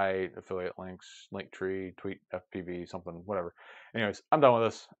 Buy affiliate links, Linktree, tweet FPV, something, whatever. Anyways, I'm done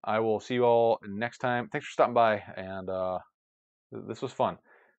with this. I will see you all next time. Thanks for stopping by, and this was fun.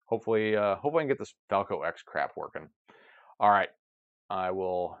 Hopefully I can get this FalcoX crap working. All right, I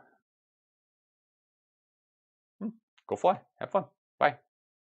will go fly. Have fun. Bye.